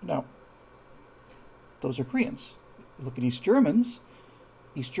 Now, those are Koreans. Look at East Germans.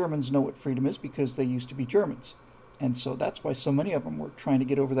 East Germans know what freedom is because they used to be Germans. And so that's why so many of them were trying to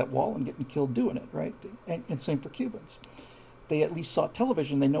get over that wall and getting killed doing it, right? And same for Cubans. They at least saw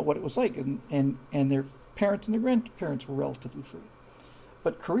television. They know what it was like. And their parents and their grandparents were relatively free.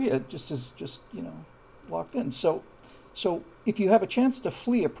 But Korea is locked in. So if you have a chance to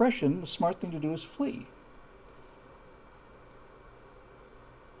flee oppression, the smart thing to do is flee.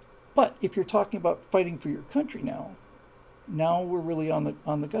 But if you're talking about fighting for your country now we're really on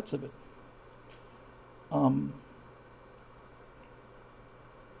the guts of it.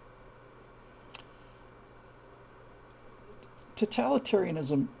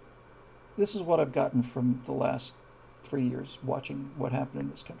 Totalitarianism, this is what I've gotten from the last 3 years watching what happened in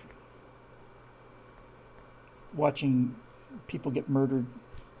this country. Watching people get murdered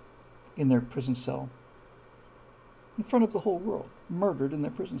in their prison cell in front of the whole world, murdered in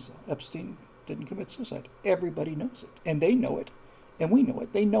their prison cell. Epstein didn't commit suicide. Everybody knows it, and they know it, and we know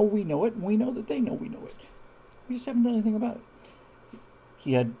it. They know we know it, and we know that they know we know it. We just haven't done anything about it.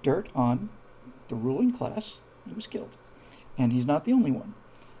 He had dirt on the ruling class. He was killed, and he's not the only one.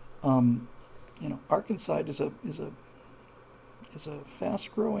 Arkancide is a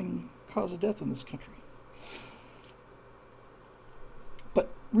fast-growing cause of death in this country. But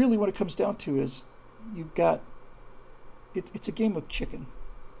really what it comes down to is it's a game of chicken.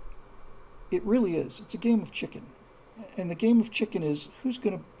 It really is. It's a game of chicken. And the game of chicken is who's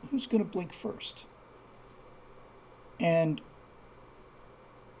gonna blink first. And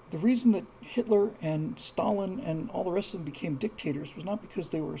the reason that Hitler and Stalin and all the rest of them became dictators was not because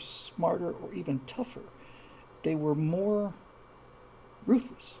they were smarter or even tougher. They were more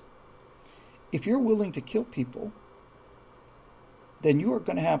ruthless. If you're willing to kill people, then you are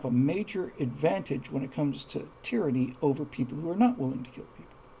going to have a major advantage when it comes to tyranny over people who are not willing to kill people.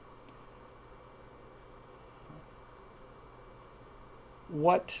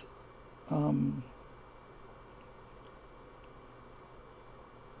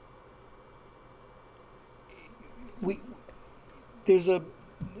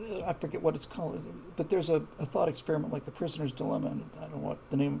 I forget what it's called, but there's a thought experiment like the prisoner's dilemma, and I don't know what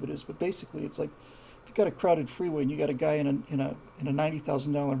the name of it is, but basically it's like if you've got a crowded freeway and you got a guy in a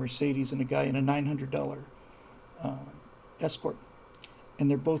 $90,000 Mercedes and a guy in a $900 Escort, and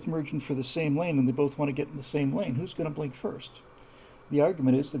they're both merging for the same lane and they both want to get in the same lane, who's going to blink first? The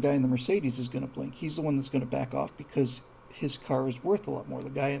argument is the guy in the Mercedes is going to blink. He's the one that's going to back off because his car is worth a lot more. The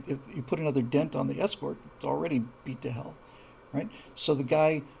guy, if you put another dent on the Escort, it's already beat to hell, right? So the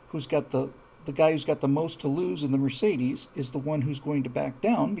guy who's got the most to lose in the Mercedes is the one who's going to back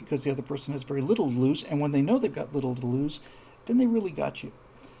down because the other person has very little to lose. And when they know they've got little to lose, then they really got you.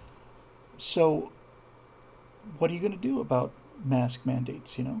 So what are you going to do about mask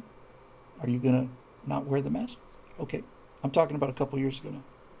mandates, Are you going to not wear the mask? Okay. I'm talking about a couple years ago now.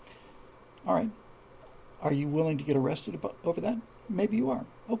 All right. Are you willing to get arrested over that? maybe you are.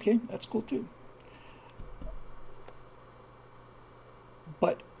 Okay, that's cool too.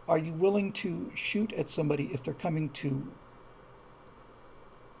 But are you willing to shoot at somebody if they're coming to,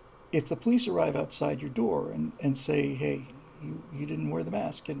 if the police arrive outside your door and say, hey, you didn't wear the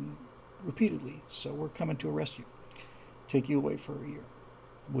mask, and repeatedly, so we're coming to arrest you, take you away for a year,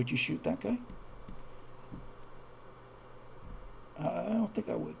 would you shoot that guy? I don't think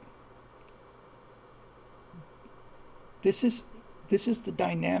I would. This is the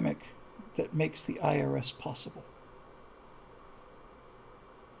dynamic that makes the IRS possible.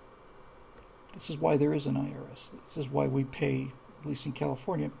 This is why there is an IRS. This is why we pay, at least in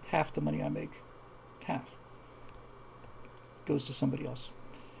California, half the money I make. Half goes to somebody else.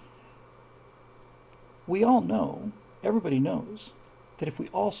 We all know, everybody knows, that if we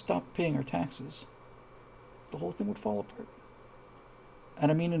all stopped paying our taxes, the whole thing would fall apart. And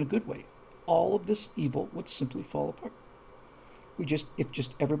I mean in a good way. All of this evil would simply fall apart. If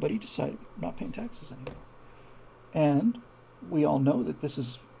just everybody decided not paying taxes anymore. And we all know that this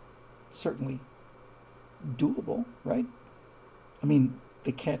is certainly doable, right? I mean,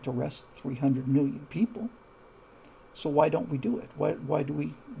 they can't arrest 300 million people. So why don't we do it? Why do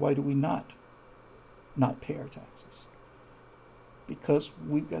we not pay our taxes? Because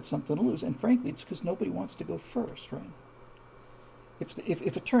we've got something to lose. And frankly, it's because nobody wants to go first, right?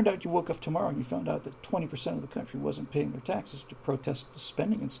 If it turned out you woke up tomorrow and you found out that 20% of the country wasn't paying their taxes to protest the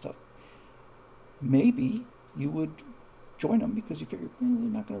spending and stuff, maybe you would join them because you figure they're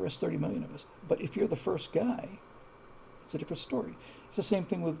not going to arrest 30 million of us. But if you're the first guy, it's a different story. It's the same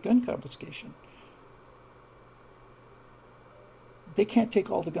thing with gun confiscation. They can't take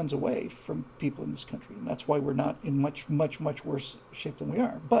all the guns away from people in this country, and that's why we're not in much worse shape than we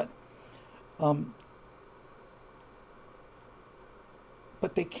are. But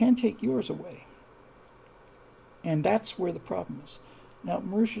they can take yours away. And that's where the problem is. Now,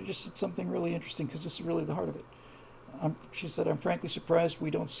 Marisha just said something really interesting, because this is really the heart of it. She said, I'm frankly surprised we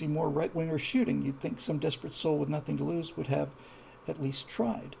don't see more right-wingers shooting. You'd think some desperate soul with nothing to lose would have at least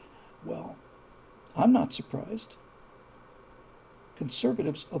tried. Well, I'm not surprised.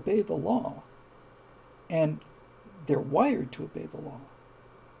 Conservatives obey the law, and they're wired to obey the law.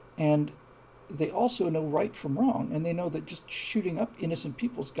 And they also know right from wrong, and they know that just shooting up innocent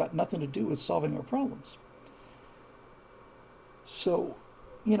people's got nothing to do with solving our problems. So,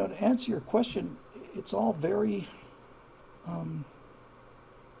 to answer your question, it's all very...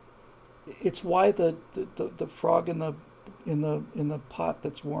 it's why the frog in the pot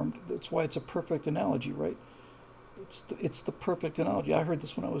that's warmed. That's why it's a perfect analogy, right? It's the perfect analogy. I heard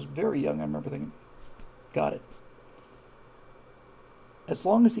this when I was very young. I remember thinking, got it. As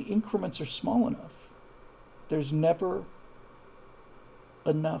long as the increments are small enough, there's never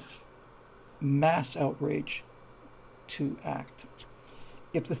enough mass outrage to act.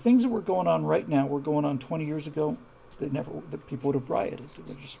 If the things that were going on right now were going on 20 years ago, the people would have rioted. They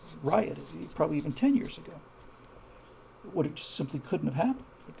would have just rioted, probably even 10 years ago. It just simply couldn't have happened.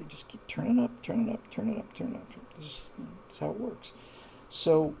 But they just keep turning up. This is how it works.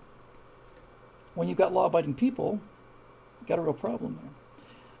 So when you've got law-abiding people, you've got a real problem there.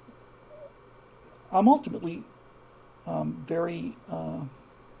 I'm ultimately very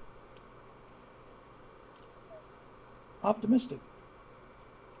optimistic.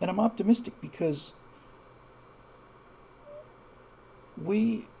 And I'm optimistic because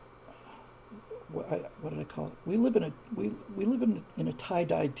what did I call it? We live in a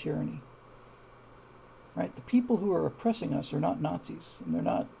tie-dyed tyranny. Right? The people who are oppressing us are not Nazis, and they're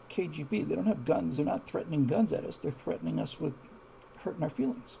not KGB. They don't have guns. They're not threatening guns at us. They're threatening us with hurting our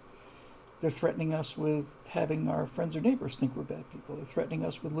feelings. They're threatening us with having our friends or neighbors think we're bad people. They're threatening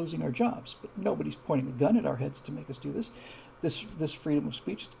us with losing our jobs. But nobody's pointing a gun at our heads to make us do this. This freedom of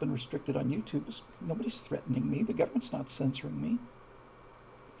speech that's been restricted on YouTube, nobody's threatening me. The government's not censoring me.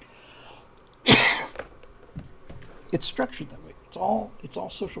 It's structured that way. It's all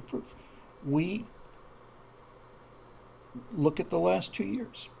social proof. We look at the last 2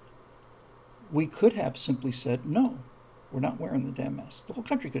 years. We could have simply said, no, we're not wearing the damn mask. The whole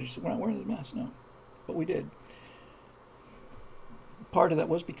country could have said, we're not wearing the mask, no. But we did. Part of that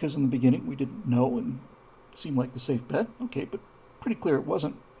was because in the beginning we didn't know and it seemed like the safe bet. Okay, but pretty clear it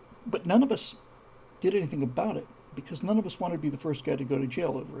wasn't. But none of us did anything about it because none of us wanted to be the first guy to go to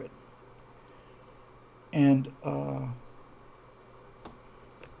jail over it. And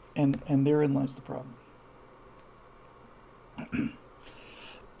therein lies the problem.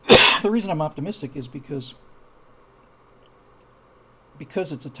 The reason I'm optimistic is because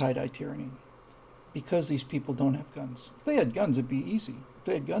it's a tie-dye tyranny. Because these people don't have guns. If they had guns, it'd be easy. If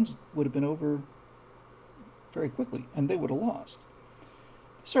they had guns, it would have been over very quickly, and they would have lost.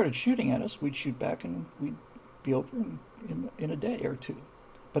 started shooting at us, we'd shoot back and we'd be over in a day or two.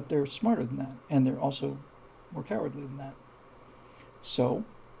 But they're smarter than that, and they're also more cowardly than that. So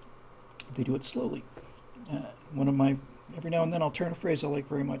they do it slowly. One of my, every now and then I'll turn a phrase I like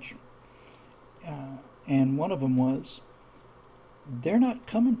very much. And one of them was, they're not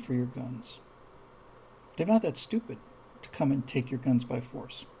coming for your guns. They're not that stupid to come and take your guns by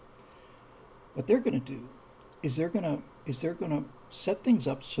force. What they're going to do is they're going to set things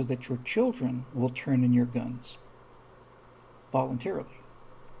up so that your children will turn in your guns voluntarily.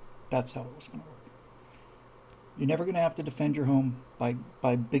 That's how it was going to work. You're never going to have to defend your home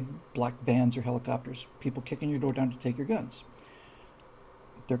by big black vans or helicopters, people kicking your door down to take your guns.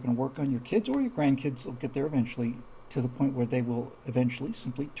 They're going to work on your kids, or your grandkids will get there eventually, to the point where they will eventually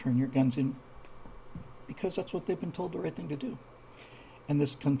simply turn your guns in because that's what they've been told the right thing to do. And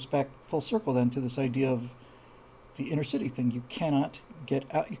this comes back full circle then to this idea of the inner city thing. You cannot get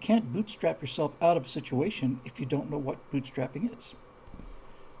out, you can't bootstrap yourself out of a situation if you don't know what bootstrapping is.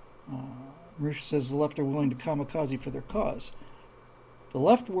 Marisha says the left are willing to kamikaze for their cause. The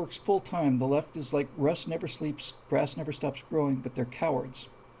left works full time. The left is like rust never sleeps, grass never stops growing, but they're cowards.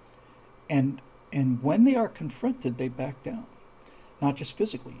 And when they are confronted, they back down. Not just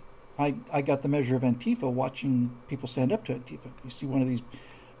physically. I got the measure of Antifa watching people stand up to Antifa. You see one of these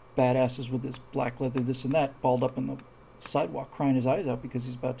badasses with this black leather, this and that, balled up on the sidewalk crying his eyes out because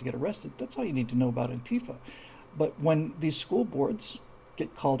he's about to get arrested. That's all you need to know about Antifa. But when these school boards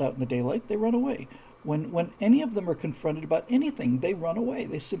get called out in the daylight, they run away. When any of them are confronted about anything, they run away.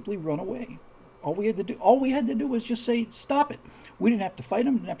 They simply run away. All we had to do was just say, stop it. We didn't have to fight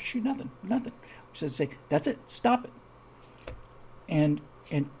them, didn't have to shoot nothing. We said, say, that's it, stop it. And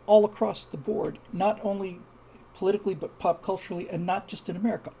all across the board, not only politically but pop culturally, and not just in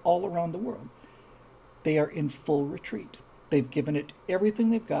America, all around the world, they are in full retreat. They've given it everything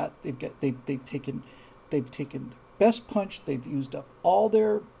they've got. They've taken the best punch. They've used up all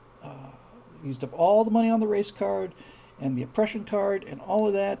the money on the race card and the oppression card and all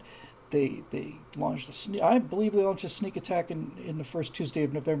of that. They launched I believe they launched a sneak attack in the first Tuesday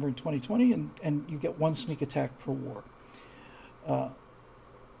of November in 2020, and you get one sneak attack per war.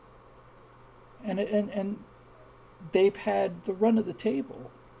 And they've had the run of the table,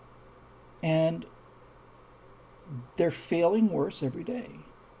 and they're failing worse every day.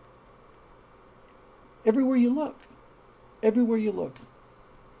 Everywhere you look, they're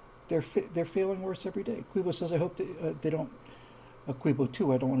failing worse every day. Quibo says, I hope they don't. Quibo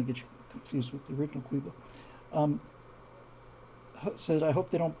 2, I don't want to get you confused with the original Quibo. Said, I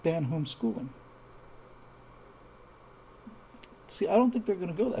hope they don't ban homeschooling. See, I don't think they're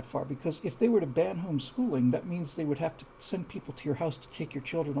going to go that far, because if they were to ban homeschooling, that means they would have to send people to your house to take your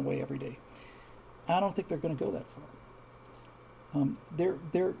children away every day. I don't think they're going to go that far.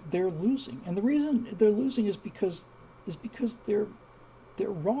 They're losing, and the reason they're losing is because they're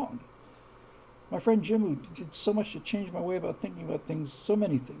wrong. My friend Jim, who did so much to change my way about thinking about things, so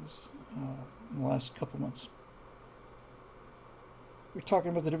many things, in the last couple months. We're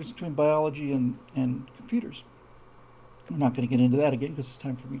talking about the difference between biology and computers. I'm not going to get into that again because it's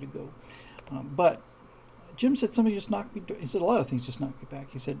time for me to go. But Jim said something just knocked me. He said a lot of things just knocked me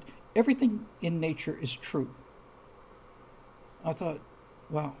back. He said everything in nature is true. I thought,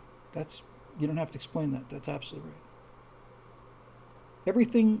 wow, you don't have to explain that. That's absolutely right.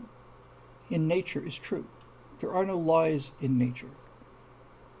 Everything in nature is true. There are no lies in nature.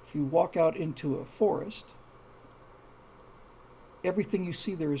 If you walk out into a forest, everything you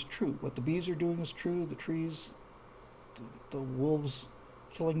see there is true. What the bees are doing is true. The trees, the wolves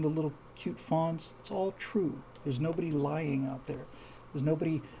killing the little cute fawns, it's all true. There's nobody lying out there. There's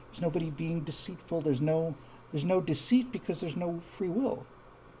nobody being deceitful. There's no deceit because there's no free will.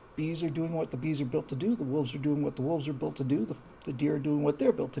 Bees are doing what the bees are built to do. The wolves are doing what the wolves are built to do. The deer are doing what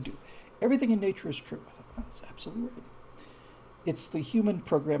they're built to do. Everything in nature is true. I thought, oh, that's absolutely right. It's the human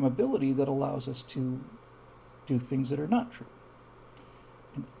programmability that allows us to do things that are not true.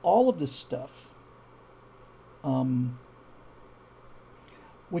 And all of this stuff,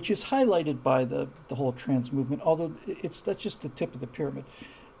 which is highlighted by the whole trans movement, although that's just the tip of the pyramid.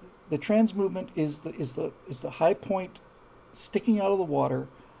 The trans movement is the high point sticking out of the water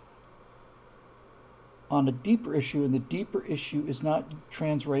on a deeper issue, and the deeper issue is not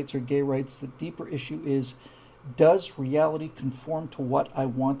trans rights or gay rights. The deeper issue is, does reality conform to what I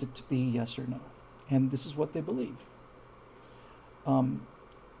want it to be, yes or no? And this is what they believe.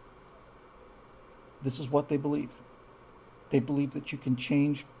 This is what they believe. They believe that you can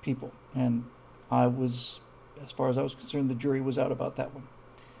change people. And as far as I was concerned, the jury was out about that one.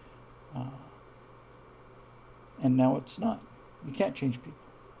 And now it's not. You can't change people.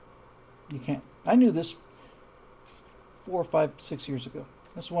 You can't. I knew this 4, 5, 6 years ago.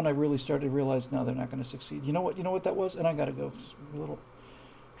 That's when I really started to realize now they're not going to succeed. You know what? You know what that was? And I got to go. It's a little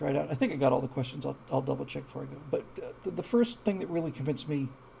dried out. I think I got all the questions. I'll double check before I go. But the first thing that really convinced me,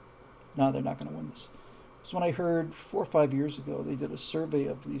 no, they're not going to win this, was when I heard 4 or 5 years ago they did a survey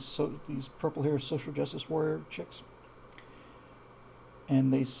of these purple hair social justice warrior chicks,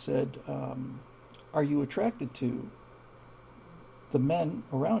 and they said, "Are you attracted to the men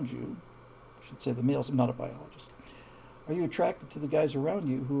around you?" I should say the males. I'm not a biologist. Are you attracted to the guys around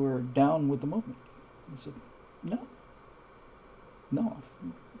you who are down with the movement? I said, no. No.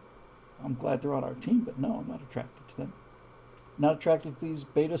 I'm glad they're on our team, but no, I'm not attracted to them. Not attracted to these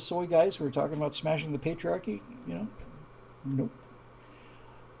beta soy guys who are talking about smashing the patriarchy, you know? Nope.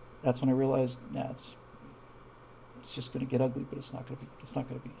 That's when I realized, it's just going to get ugly, but it's not going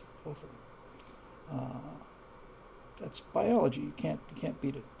to be over. That's biology. You can't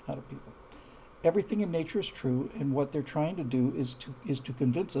beat it out of people. Everything in nature is true, and what they're trying to do is to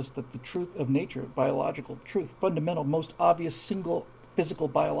convince us that the truth of nature, biological truth, fundamental, most obvious single physical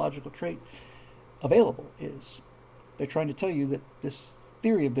biological trait available is, they're trying to tell you that this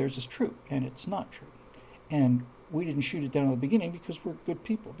theory of theirs is true, and it's not true. And we didn't shoot it down at the beginning because we're good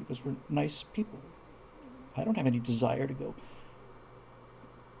people, because we're nice people. I don't have any desire to go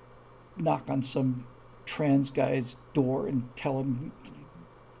knock on some trans guy's door and tell him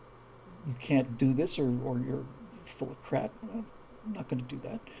you can't do this or you're full of crap. I'm not going to do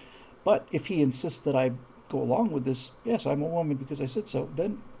that. But if he insists that I go along with this, yes, I'm a woman because I said so,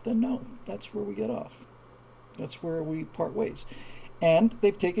 then no, that's where we get off. That's where we part ways. And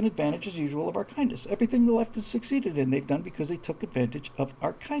they've taken advantage, as usual, of our kindness. Everything the left has succeeded in, they've done because they took advantage of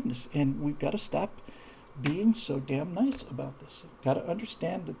our kindness. And we've got to stop being so damn nice about this. Got to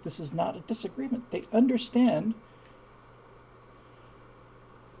understand that this is not a disagreement. They understand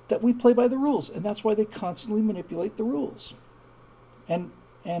that we play by the rules, and that's why they constantly manipulate the rules. And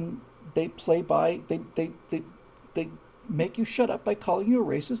they play by, they make you shut up by calling you a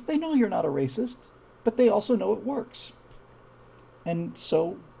racist. They know you're not a racist, but they also know it works. And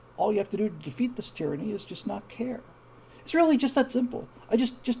so all you have to do to defeat this tyranny is just not care. It's really just that simple. I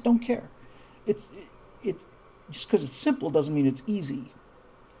just don't care. It's just because it's simple doesn't mean it's easy.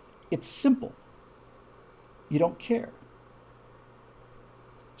 It's simple. You don't care.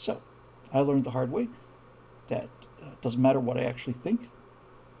 So I learned the hard way that it doesn't matter what I actually think.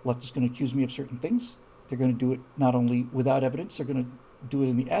 Left is going to accuse me of certain things. They're going to do it not only without evidence, they're going to do it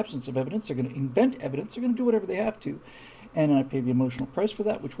in the absence of evidence. They're going to invent evidence. They're going to do whatever they have to. And I paid the emotional price for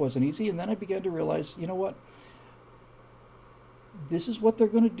that, which wasn't easy. And then I began to realize, you know what? This is what they're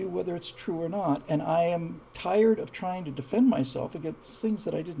going to do, whether it's true or not. And I am tired of trying to defend myself against things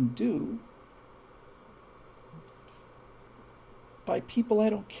that I didn't do by people I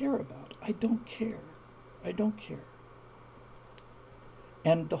don't care about. I don't care. I don't care.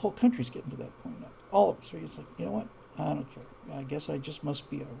 And the whole country's getting to that point now. All of us. It's like, you know what? I don't care. I guess I just must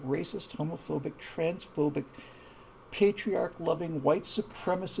be a racist, homophobic, transphobic, patriarch-loving, white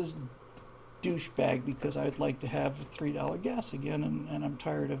supremacist douchebag because I'd like to have $3 gas again, and I'm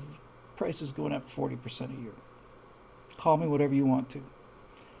tired of prices going up 40% a year. Call me whatever you want to.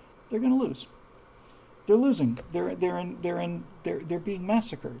 They're going to lose. They're losing. They're being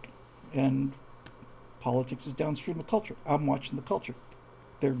massacred, and politics is downstream of culture. I'm watching the culture.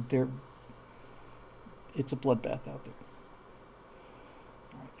 It's a bloodbath out there.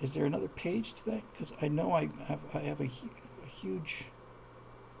 All right. Is there another page to that? Because I know I have a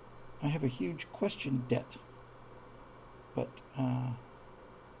huge question debt, but I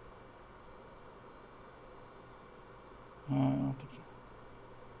don't think so.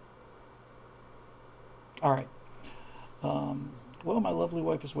 All right. Well, my lovely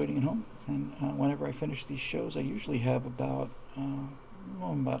wife is waiting at home, and whenever I finish these shows, I usually have about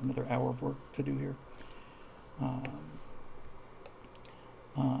another hour of work to do here. I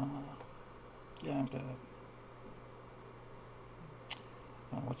have to.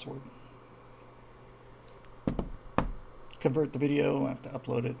 What's the word? Convert the video. I have to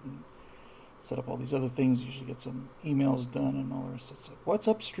upload it and set up all these other things. Usually get some emails done and all the rest of stuff. What's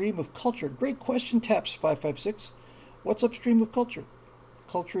upstream of culture? Great question, Taps 556. What's upstream of culture?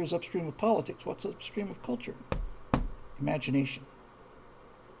 Culture is upstream of politics. What's upstream of culture? Imagination.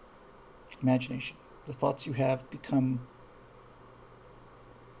 Imagination. The thoughts you have become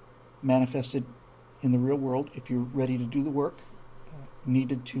manifested in the real world if you're ready to do the work.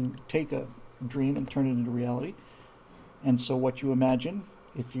 Needed to take a dream and turn it into reality. And so what you imagine,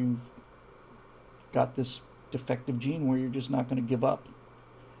 if you've got this defective gene where you're just not going to give up,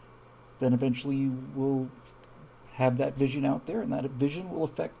 then eventually you will have that vision out there, and that vision will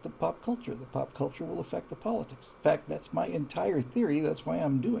affect the pop culture. The pop culture will affect the politics. In fact, that's my entire theory. That's why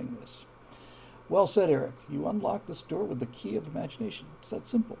I'm doing this. Well said, Eric. You unlock this door with the key of imagination. It's that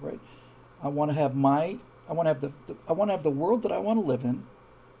simple, right? I want to have the world that I want to live in,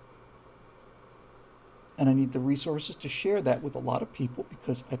 and I need the resources to share that with a lot of people,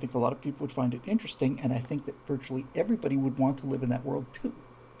 because I think a lot of people would find it interesting, and I think that virtually everybody would want to live in that world too,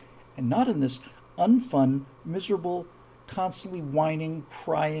 and not in this unfun, miserable, constantly whining,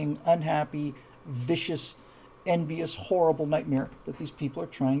 crying, unhappy, vicious, envious, horrible nightmare that these people are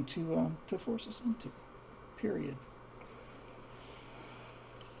trying to force us into. Period.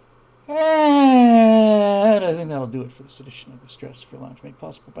 And I think that'll do it for this edition of the Stratosphere Lounge, made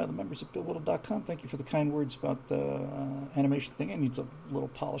possible by the members at BillWhittle.com. Thank you for the kind words about the animation thing. It needs a little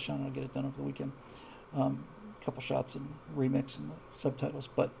polish on it. I'll get it done over the weekend. Couple shots and remix and the subtitles,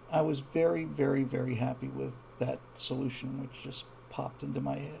 but I was very, very, very happy with that solution, which just popped into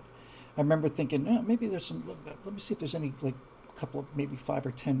my head. I remember thinking, maybe there's some, let me see if there's any, like, a couple of, maybe 5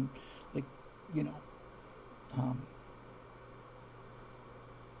 or 10, like,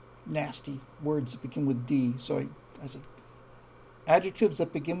 nasty words that begin with D. So I said, adjectives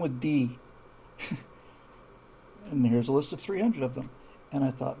that begin with D. And here's a list of 300 of them. And I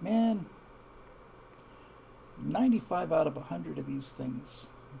thought, man, 95 out of 100 of these things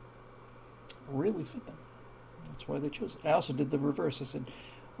really fit them. That's why they chose it. I also did the reverse. I said,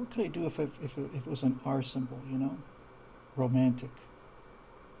 what could I do if it was an R symbol, Romantic,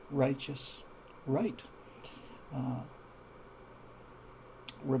 righteous, right,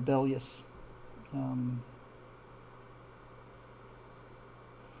 rebellious, and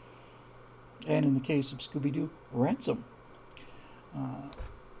in the case of Scooby-Doo, ransom. All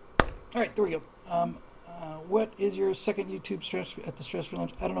right, there we go. What is your second YouTube at the Stratosphere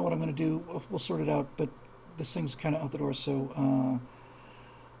Lounge? I don't know what I'm going to do. We'll sort it out, but this thing's kind of out the door, so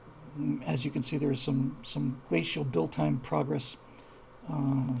as you can see, there is some glacial build time progress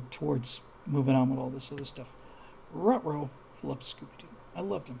towards moving on with all this other stuff. Ruh-roh, I loved Scooby-Doo. I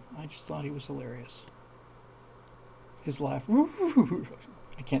loved him. I just thought he was hilarious. His laugh,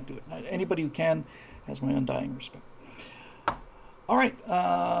 I can't do it. Anybody who can has my undying respect. All right,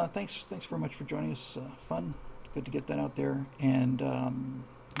 thanks very much for joining us. Fun, good to get that out there. And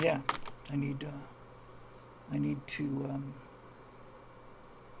yeah, I need to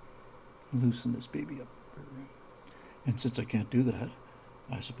loosen this baby up. And since I can't do that,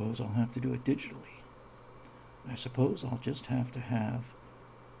 I suppose I'll have to do it digitally. I suppose I'll just have to have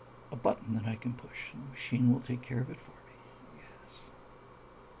a button that I can push, and the machine will take care of it for me. Yes.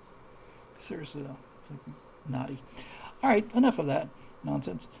 Seriously though, it's like naughty. All right, enough of that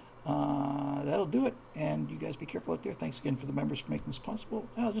nonsense. That'll do it. And you guys be careful out there. Thanks again for the members for making this possible.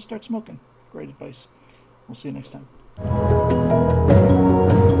 I'll just start smoking. Great advice. We'll see you next time.